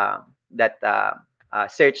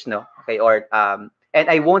search, no, okay, or and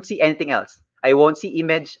I won't see anything else. I won't see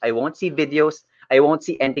image. I won't see videos. I won't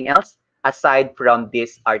see anything else aside from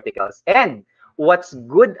these articles. And what's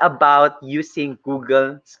good about using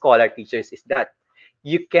Google Scholar Teachers is that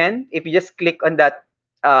you can, if you just click on that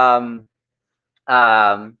um,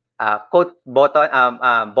 quote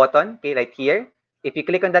button, okay, right here. If you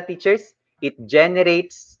click on that, teachers, it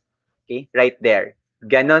generates, okay, right there.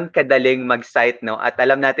 Ganon kadaling mag-cite, no? At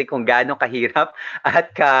alam natin kung gaano kahirap at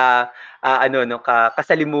ano, no,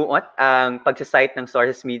 kasalimuot ang pagsa-cite ng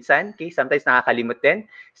sources minsan. Okay? Sometimes nakakalimot din.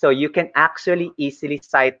 So you can actually easily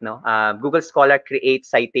cite, no? Google Scholar creates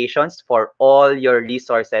citations for all your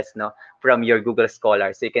resources, no, from your Google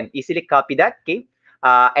Scholar. So you can easily copy that, okay?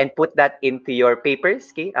 And put that into your papers,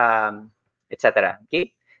 okay, etc.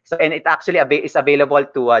 Okay, so and it actually is available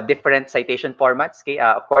to different citation formats. Okay,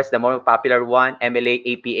 of course, the more popular one, MLA,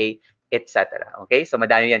 APA, etc. Okay, so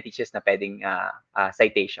madami yan teachers na pwedeng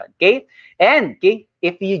citation. Okay, and okay,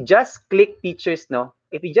 if you just click teachers, no,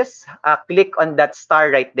 if you just click on that star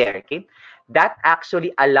right there, okay, that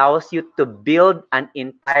actually allows you to build an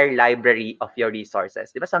entire library of your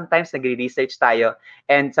resources. Diba sometimes nagre-research tayo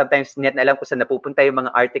and sometimes net na alam kung saan napupunta yung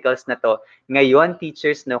mga articles na to. Ngayon,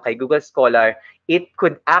 teachers, no, kay Google Scholar, it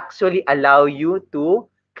could actually allow you to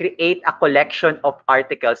create a collection of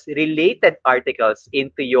articles, related articles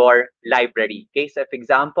into your library. Okay, so for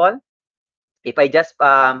example, if I just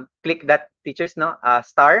click that teachers, no,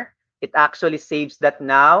 star, it actually saves that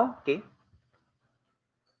now. Okay,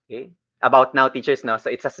 okay, about now teachers now. So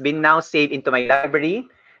it has been now saved into my library.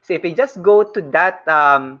 So if you just go to that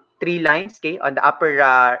three lines, okay, on the upper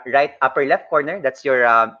right, upper left corner, that's your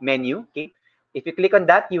menu, okay. If you click on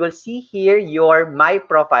that, you will see here your My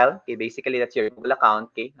Profile, okay, basically that's your Google account,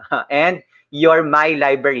 okay, and your My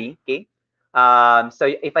Library, okay. So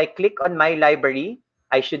if I click on My Library,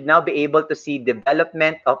 I should now be able to see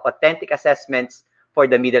development of authentic assessments for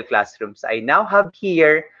the middle classrooms. I now have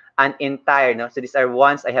here an entire, no? So these are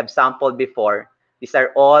ones I have sampled before. These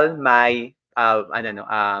are all my, I don't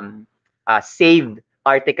know, saved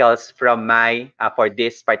articles from my, for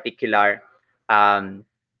this particular um,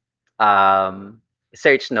 um,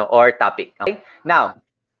 search, no, or topic. Okay. Now,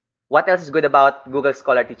 what else is good about Google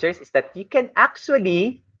Scholar Teachers is that you can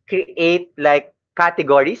actually create like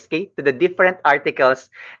categories, okay, to the different articles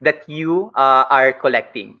that you are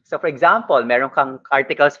collecting. So for example, meron kang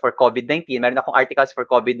articles for COVID-19, meron akong articles for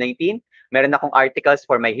COVID-19, meron akong articles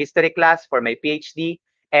for my history class, for my PhD,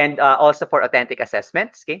 and also for authentic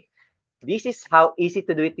assessments, okay? This is how easy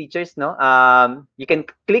to do it, teachers, no? You can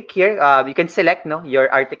click here, you can select, no,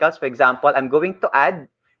 your articles. For example, I'm going to add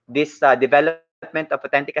this development of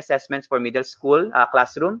authentic assessments for middle school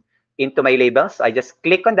classroom into my labels. So I just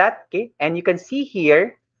click on that, okay? And you can see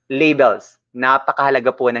here, labels.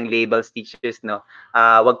 Napakahalaga po ng labels, teachers, no?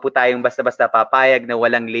 Wag po tayong basta-basta papayag na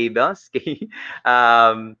walang labels, okay?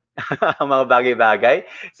 Mga bagay-bagay.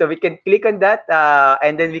 So we can click on that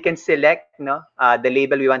and then we can select, no, the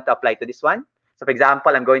label we want to apply to this one. So for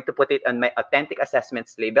example, I'm going to put it on my authentic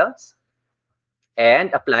assessments labels and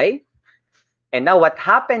apply. And now what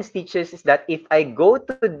happens, teachers, is that if I go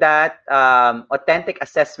to that authentic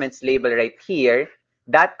assessments label right here,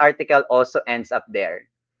 that article also ends up there,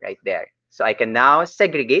 right there. So I can now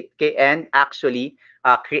segregate, okay, and actually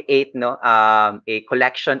create, no, a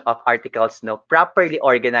collection of articles, no, properly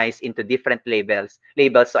organized into different labels,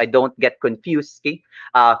 so I don't get confused, okay,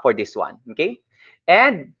 for this one, okay.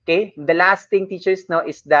 And okay, the last thing, teachers, know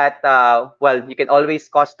is that well, you can always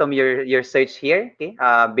custom your search here, okay,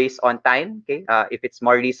 based on time, okay, if it's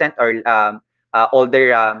more recent or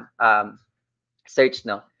older search,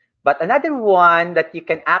 no. But another one that you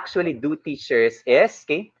can actually do, teachers, is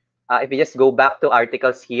okay, if you just go back to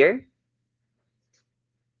articles here,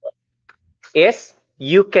 is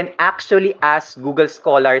you can actually ask Google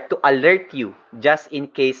Scholar to alert you just in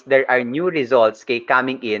case there are new results, okay,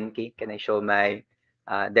 coming in. Okay, can I show my?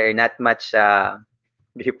 There are not much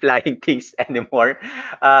replying things anymore.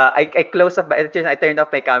 I close up. I turned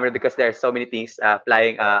off my camera because there are so many things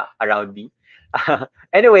flying around me.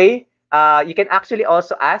 Anyway, you can actually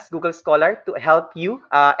also ask Google Scholar to help you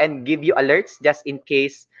and give you alerts just in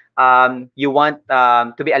case you want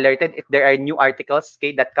to be alerted if there are new articles,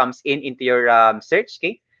 okay, that comes in into your search,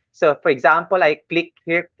 okay. So for example, I click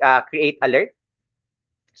here, create alert.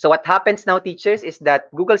 So what happens now, teachers, is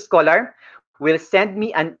that Google Scholar will send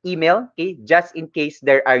me an email, okay, just in case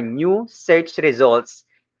there are new search results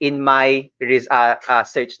in my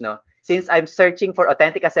search, no? Since I'm searching for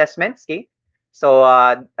authentic assessments, okay, so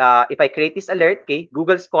if I create this alert, okay,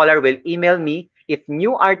 Google Scholar will email me if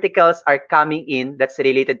new articles are coming in that's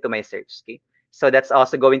related to my search, okay? So that's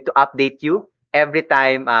also going to update you every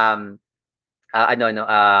time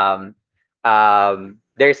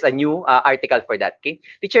there's a new article for that. Okay?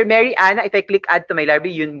 Teacher Mary Ana, if I click add to my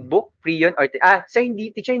library, yun book, free yun, or, sir,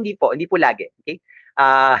 hindi, teacher, hindi po lagi. Okay?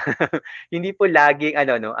 Ah, hindi po laging,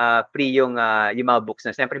 free yung mga books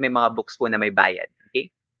na. Siyempre, may mga books po na may bayad.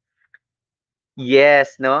 Okay?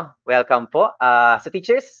 Yes, no? Welcome po. So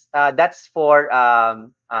teachers, that's for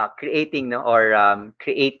creating, no, or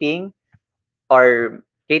creating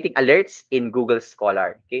alerts in Google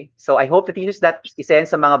Scholar. Okay? So I hope that teachers that isa yan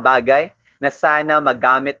sa mga bagay na sana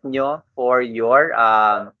magamit nyo for your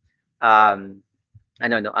um,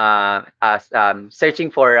 searching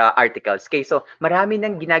for articles. Okay, so marami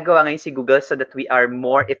nang ginagawa ngayon si Google so that we are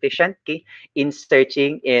more efficient, okay, in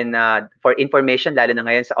searching in for information, lalo na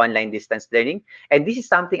ngayon sa online distance learning. And this is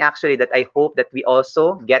something actually that I hope that we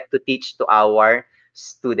also get to teach to our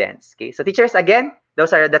students. Okay, so teachers, again,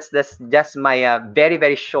 that's just my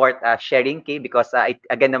very short sharing, okay, because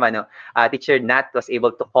again naman, no, teacher Nat was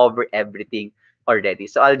able to cover everything already.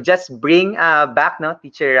 So I'll just bring back, no,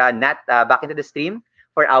 teacher Nat back into the stream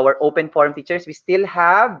for our open forum, teachers. We still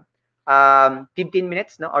have 15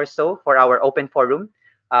 minutes, no, or so for our open forum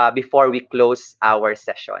before we close our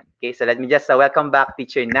session. Okay, so let me just welcome back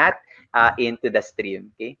teacher Nat into the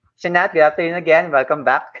stream. Okay, teacher Nat, good afternoon again. Welcome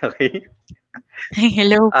back. Okay.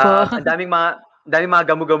 Hello po. Ang daming mga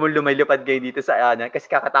gamu-gamong lumilipad ngayon dito sa kasi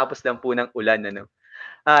kakatapos lang po ng ulan, ano.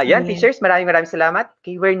 Yan, Yes. teachers, maraming salamat.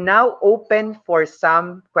 Okay, we're now open for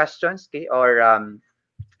some questions, okay, or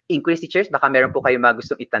inquiries, teachers. Baka meron po kayong mga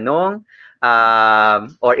gustong itanong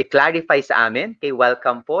or i-clarify sa amin. Okay,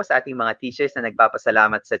 welcome po sa ating mga teachers na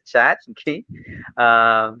nagpapasalamat sa chat. Okay.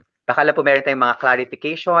 Baka lang po meron tayong mga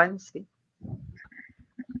clarifications. Okay.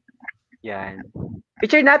 Yan.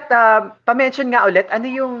 Teacher Nat, pa-mention nga ulit, ano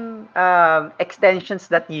yung extensions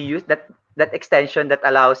that you use, that extension that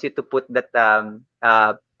allows you to put that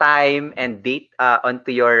time and date onto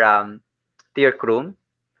your Chrome?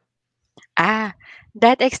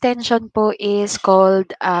 That extension po is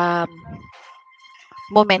called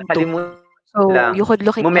Momentum. Nakalimutan So lang. you could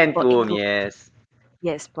look it up po in Momentum, Google. yes.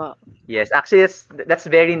 Yes po. Yes, actually that's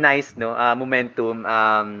very nice, no? Momentum.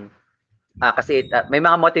 Kasi may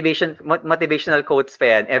mga motivational quotes pa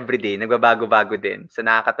yan every day, nagbabago-bago din. So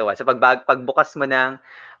nakakatuwa. So pagbukas mo ng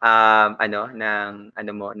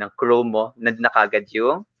ng Chrome mo, nandun na kagad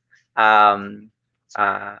yung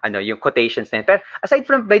yung quotations na yun. Pero aside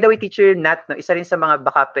from, by the way, teacher Nat, no, isa rin sa mga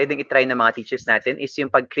baka pwedeng i-try ng mga teachers natin is yung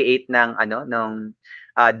pag-create ng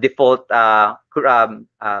default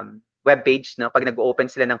web page, no, pag nag-open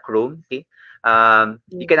sila ng Chrome. Okay,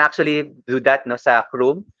 you can actually do that, no, sa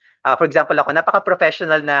Chrome. For example, ako,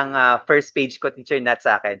 napaka-professional ng first page ko, teacher Nat,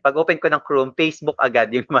 sa akin. Pag open ko ng Chrome, Facebook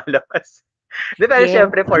agad yung malabas. Pero Yes.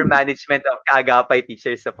 syempre for management of kaagapay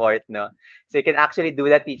teacher support, no. So you can actually do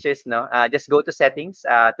that, teachers, no. Just go to settings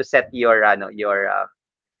to set your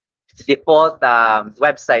default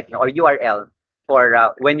website, no, or URL for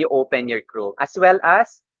when you open your Chrome. As well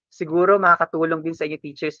as siguro makakatulong din sa inyo,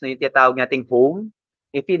 teachers, no, yung tinatawag nating home.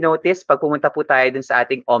 If you notice, pag pumunta po tayo dun sa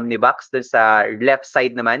ating Omnibox, dun sa left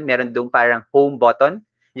side naman, meron dong parang home button.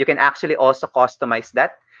 You can actually also customize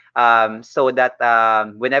that so that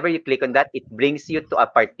whenever you click on that, it brings you to a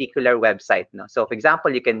particular website. No? So for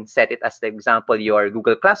example, you can set it as, for example, your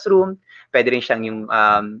Google Classroom. Pwede rin siyang yung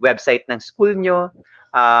website ng school nyo.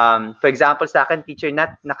 For example, sa akin, teacher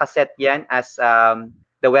Nat, nakaset yan as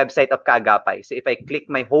the website of Kaagapay. So if I click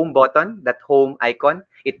my home button, that home icon,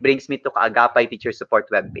 it brings me to Kaagapay Teacher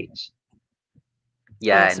Support webpage.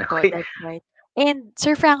 Yes Yan. po, Okay. that's right. And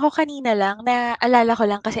Sir Franco, kanina lang, naalala ko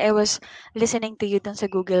lang kasi I was listening to you dun sa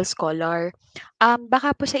Google Scholar.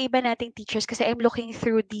 Baka po sa iba nating teachers, kasi I'm looking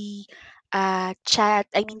through the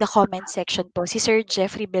the comment section po. Si Sir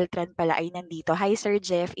Jeffrey Beltran pala ay nandito. Hi Sir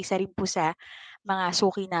Jeff, isa rin po sa mga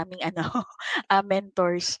suki naming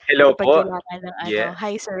mentors Hello kapag po. kailangan ng Yeah.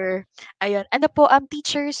 Hi Sir. Ayun. Ano po,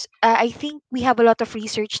 teachers, I think we have a lot of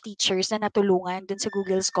research teachers na natulungan dun sa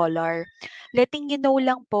Google Scholar. Letting you know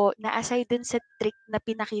lang po na aside dun sa trick na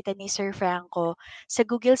pinakita ni Sir Franco, sa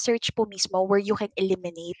Google search po mismo where you can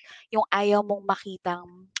eliminate yung ayaw mong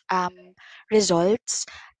makitang results,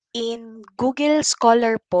 in Google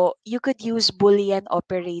Scholar po, you could use Boolean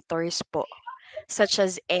operators po, such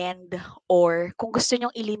as and, or kung gusto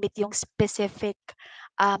nyong ilimit yung specific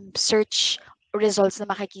search results na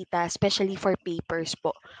makikita, especially for papers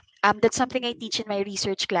po. That's something I teach in my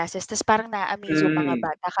research classes. Tas parang na-amaze yung mga Hmm,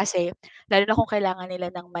 bata kasi lalo na kung kailangan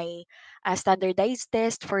nila ng may standardized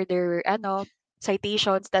test for their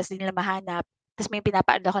citations, tas di nila mahanap. Tas may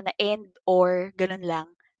pinapaano ako na and or ganun lang.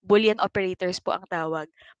 Boolean operators po ang tawag.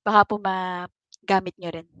 Baka po magamit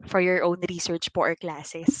nyo rin for your own research po or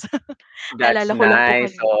classes. that's Naalala ko lang po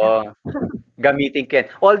nice. kanina. Oo. Gamitin ko yan.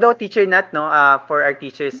 Although teacher not, no, for our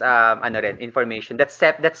teachers, ano rin, information, that's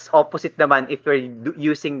opposite naman if you're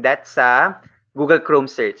using that sa Google Chrome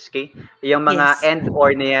search, okay? Yung mga Yes, and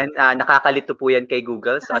or na yan, nakakalito po yan kay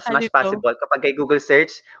Google. So as much nakakalito. possible, kapag kay Google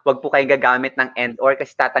search, wag po kayong gagamit ng and or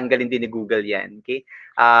kasi tatanggalin din ni Google yan, okay?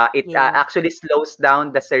 It Yes, actually slows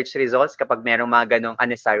down the search results kapag merong mga ganong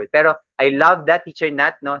unnecessary. Pero I love that, teacher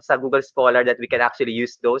Nat, no, sa Google Scholar that we can actually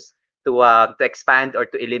use those to expand or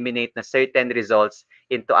to eliminate na certain results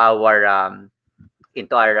into our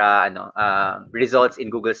results in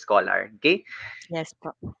Google Scholar. Okay? yes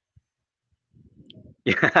po.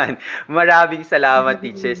 Yan. Maraming salamat,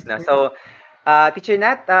 teachers. No? So, Teacher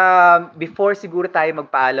Nat, before siguro tayo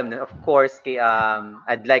magpaalam, no, of course,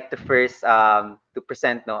 I'd like to first to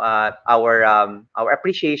present no our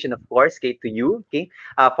appreciation, of course, to you,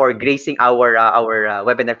 for gracing our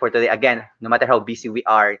webinar for today. Again, no matter how busy we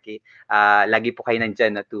are, lagi po kayo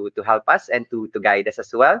nandiyan no, to help us and to guide us as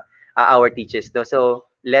well, our teachers. No? So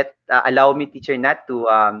allow me, Teacher Nat, to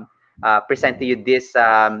present to you this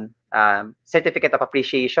certificate of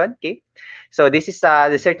appreciation. Okay. So this is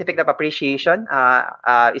the certificate of appreciation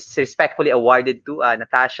is respectfully awarded to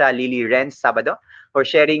Natasha Lily Renz Sabado for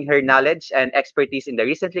sharing her knowledge and expertise in the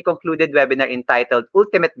recently concluded webinar entitled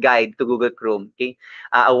Ultimate Guide to Google Chrome. Okay,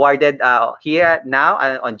 awarded here now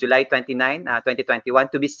on July 29, 2021,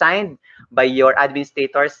 to be signed by your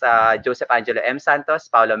administrators, Joseph Angelo M. Santos,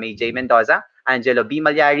 Paolo May J. Mendoza, Angelo B.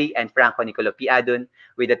 Malyari, and Franco Nicolo P. Adun,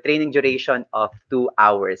 with a training duration of 2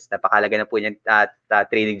 hours. Napakalaga na po niyan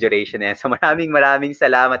training duration na yan. So maraming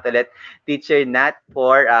salamat ulit, Teacher Nat,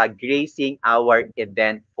 for gracing our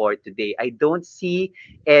event for today. I don't see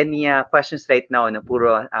any questions right now. No?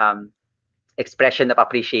 Puro expression of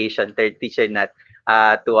appreciation, Teacher Nat,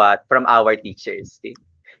 from our teachers. Okay?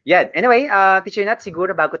 Yeah. Anyway, Teacher Nat,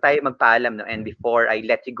 siguro bago tayo magpaalam, no, and before I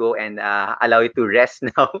let you go and allow you to rest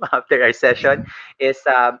now after our session, is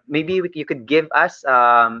maybe you could give us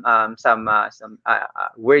some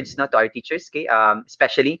words, no, to our teachers. Okay,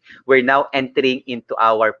 especially we're now entering into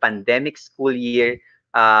our pandemic school year,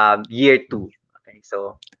 year 2. Okay,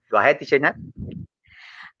 so go ahead, Teacher Nat.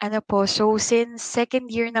 Ano po, so since second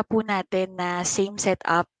year na po natin na same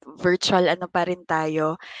setup, virtual ano pa rin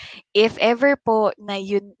tayo, if ever po na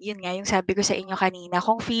yun nga yung sabi ko sa inyo kanina,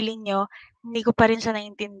 kung feeling nyo hindi ko pa rin siya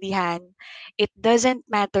naintindihan, it doesn't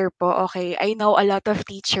matter po, okay? I know a lot of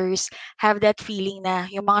teachers have that feeling na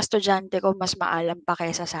yung mga estudyante ko mas maalam pa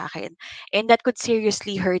kaysa sa akin. And that could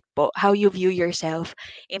seriously hurt po how you view yourself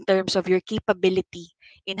in terms of your capability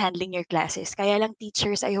in handling your classes. Kaya lang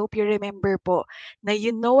teachers, I hope you remember po na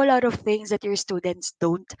you know a lot of things that your students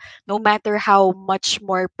don't, no matter how much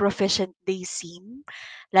more proficient they seem.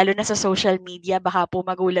 Lalo na sa social media, baka po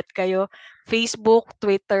magulat kayo. Facebook,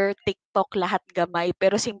 Twitter, TikTok, lahat gamay.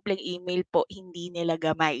 Pero simpleng email po, hindi nila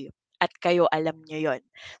gamay. At kayo alam nyo yon.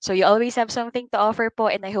 So you always have something to offer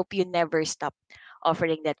po and I hope you never stop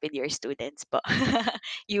offering that with your students po.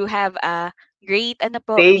 You have a great ano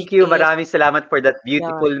po, Thank you. weekend. Maraming salamat for that Yun.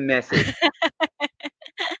 beautiful message.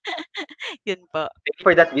 Yun po. Thank you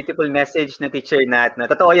for that beautiful message na Teacher Nat. No?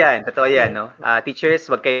 Totoo yan, no? Teachers,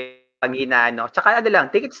 wag kayong panghinaan, no? Tsaka ano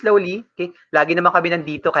lang, take it slowly. Okay? Lagi naman kami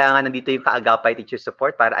nandito, kaya nga nandito yung Kaagapay Teacher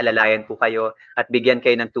Support para alalayan po kayo at bigyan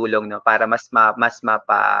kayo ng tulong, no? Para mas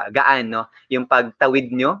mapagaan, no? Yung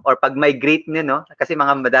pagtawid nyo or pag-migrate nyo, no? Kasi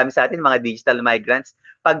madami sa atin, mga digital migrants,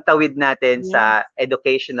 pagtawid natin Yes. sa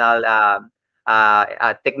educational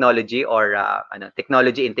technology or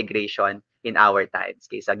technology integration in our times.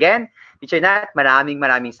 Okay, so again, Teacher Nat, maraming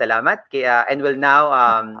salamat. And will now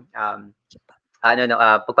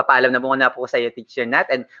pagpapaalam na muna po sa iyo, Teacher Nat,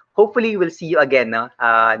 and hopefully we'll see you again, no?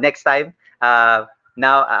 Next time.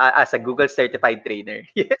 Now as a Google certified trainer.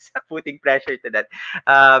 Yes, putting pressure to that.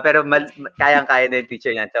 Pero kayang-kaya na yung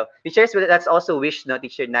Teacher Nat. So, teachers, let's also wish, no,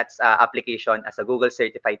 Teacher Nat's application as a Google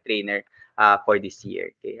certified trainer for this year.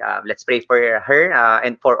 Okay, let's pray for her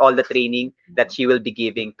and for all the training that she will be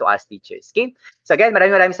giving to us teachers. Okay, so again,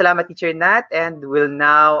 maraming salamat, Teacher Nat, and we'll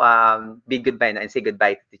now bid goodbye and say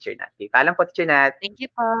goodbye to Teacher Nat. Okay, paalam po, Teacher Nat. Thank you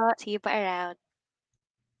po. See you po around.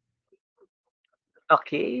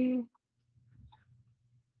 Okay.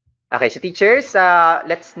 Okay, so teachers,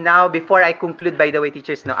 let's now, before I conclude, by the way,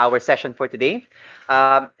 teachers, no, our session for today,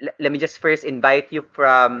 let me just first invite you for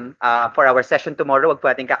our session tomorrow. Wag po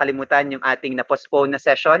natin kakalimutan yung ating na-postpone na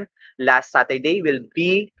session last Saturday will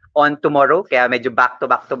be on tomorrow. Kaya medyo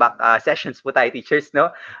back-to-back sessions po tayo, teachers, no?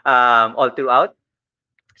 All throughout.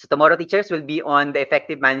 So tomorrow, teachers, will be on the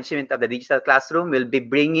effective management of the digital classroom. We'll be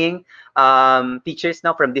bringing teachers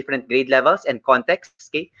now from different grade levels and contexts,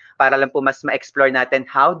 okay? Para lang po mas ma-explore natin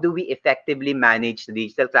how do we effectively manage the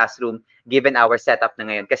digital classroom given our setup na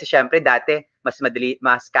ngayon. Kasi syempre dati, mas madali,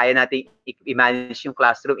 mas kaya natin i-manage yung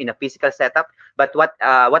classroom in a physical setup. But what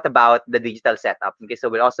about the digital setup? Okay, so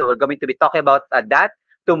we're going to be talking about that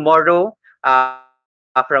tomorrow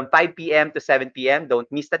from 5 p.m. to 7 p.m. Don't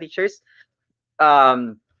miss the teachers.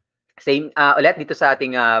 Same ulit dito sa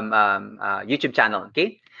ating YouTube channel.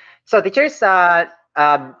 Okay? So teachers,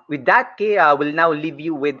 with that, okay, we'll now leave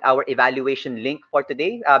you with our evaluation link for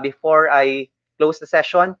today. Before I close the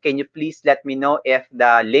session, can you please let me know if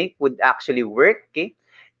the link would actually work? Okay?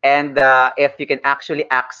 And if you can actually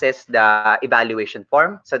access the evaluation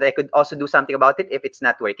form so that I could also do something about it if it's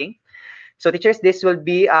not working. So teachers, this will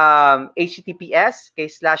be https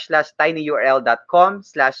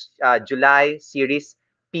tinyurl.com/July series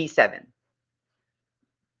P7.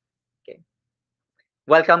 Okay.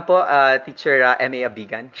 Welcome po, Teacher M.A.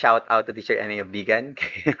 Abigan. Shout out to Teacher M.A. Abigan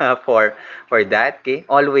for that. Okay.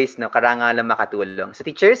 Always no karangalan makatulong. So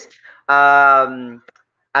teachers, I'll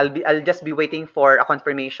just be waiting for a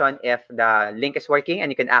confirmation if the link is working and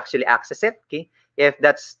you can actually access it. Okay. If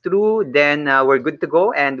that's true, then we're good to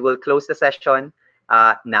go and we'll close the session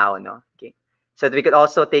now. No. Okay. So that we could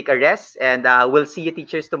also take a rest and we'll see you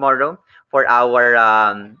teachers tomorrow for our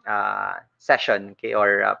session. Okay,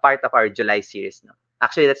 or part of our July series. No.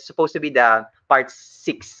 Actually, that's supposed to be the part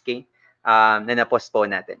 6. Okay, na na-postpone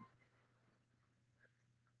natin.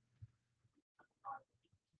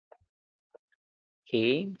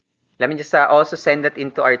 Okay. Let me just also send that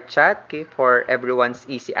into our chat, okay, for everyone's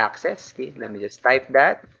easy access. Okay, let me just type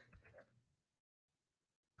that.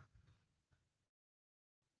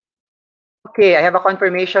 Okay, I have a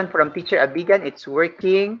confirmation from Teacher Abigan. It's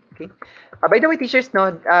working. Okay. By the way, teachers,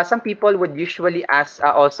 no, some people would usually ask,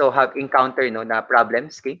 also have encounter, no, na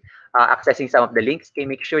problems, okay, accessing some of the links. Okay,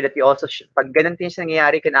 make sure that you also, pag ganun things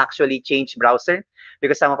nangyayari, can actually change browser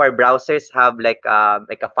because some of our browsers have like a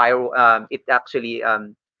fire. It actually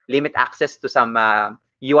limit access to some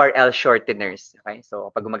URL shorteners. Okay,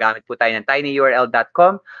 so pag gumagamit po tayo ng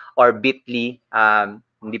tinyurl.com or bit.ly,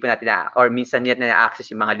 hindi po natin or minsan hindi natin na-access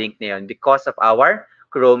yung mga link na yun because of our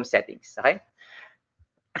Chrome settings. Okay?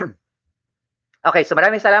 Okay, so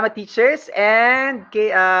maraming salamat teachers and okay,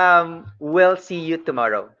 we'll see you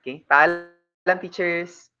tomorrow. Okay? Paalam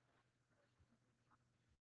teachers.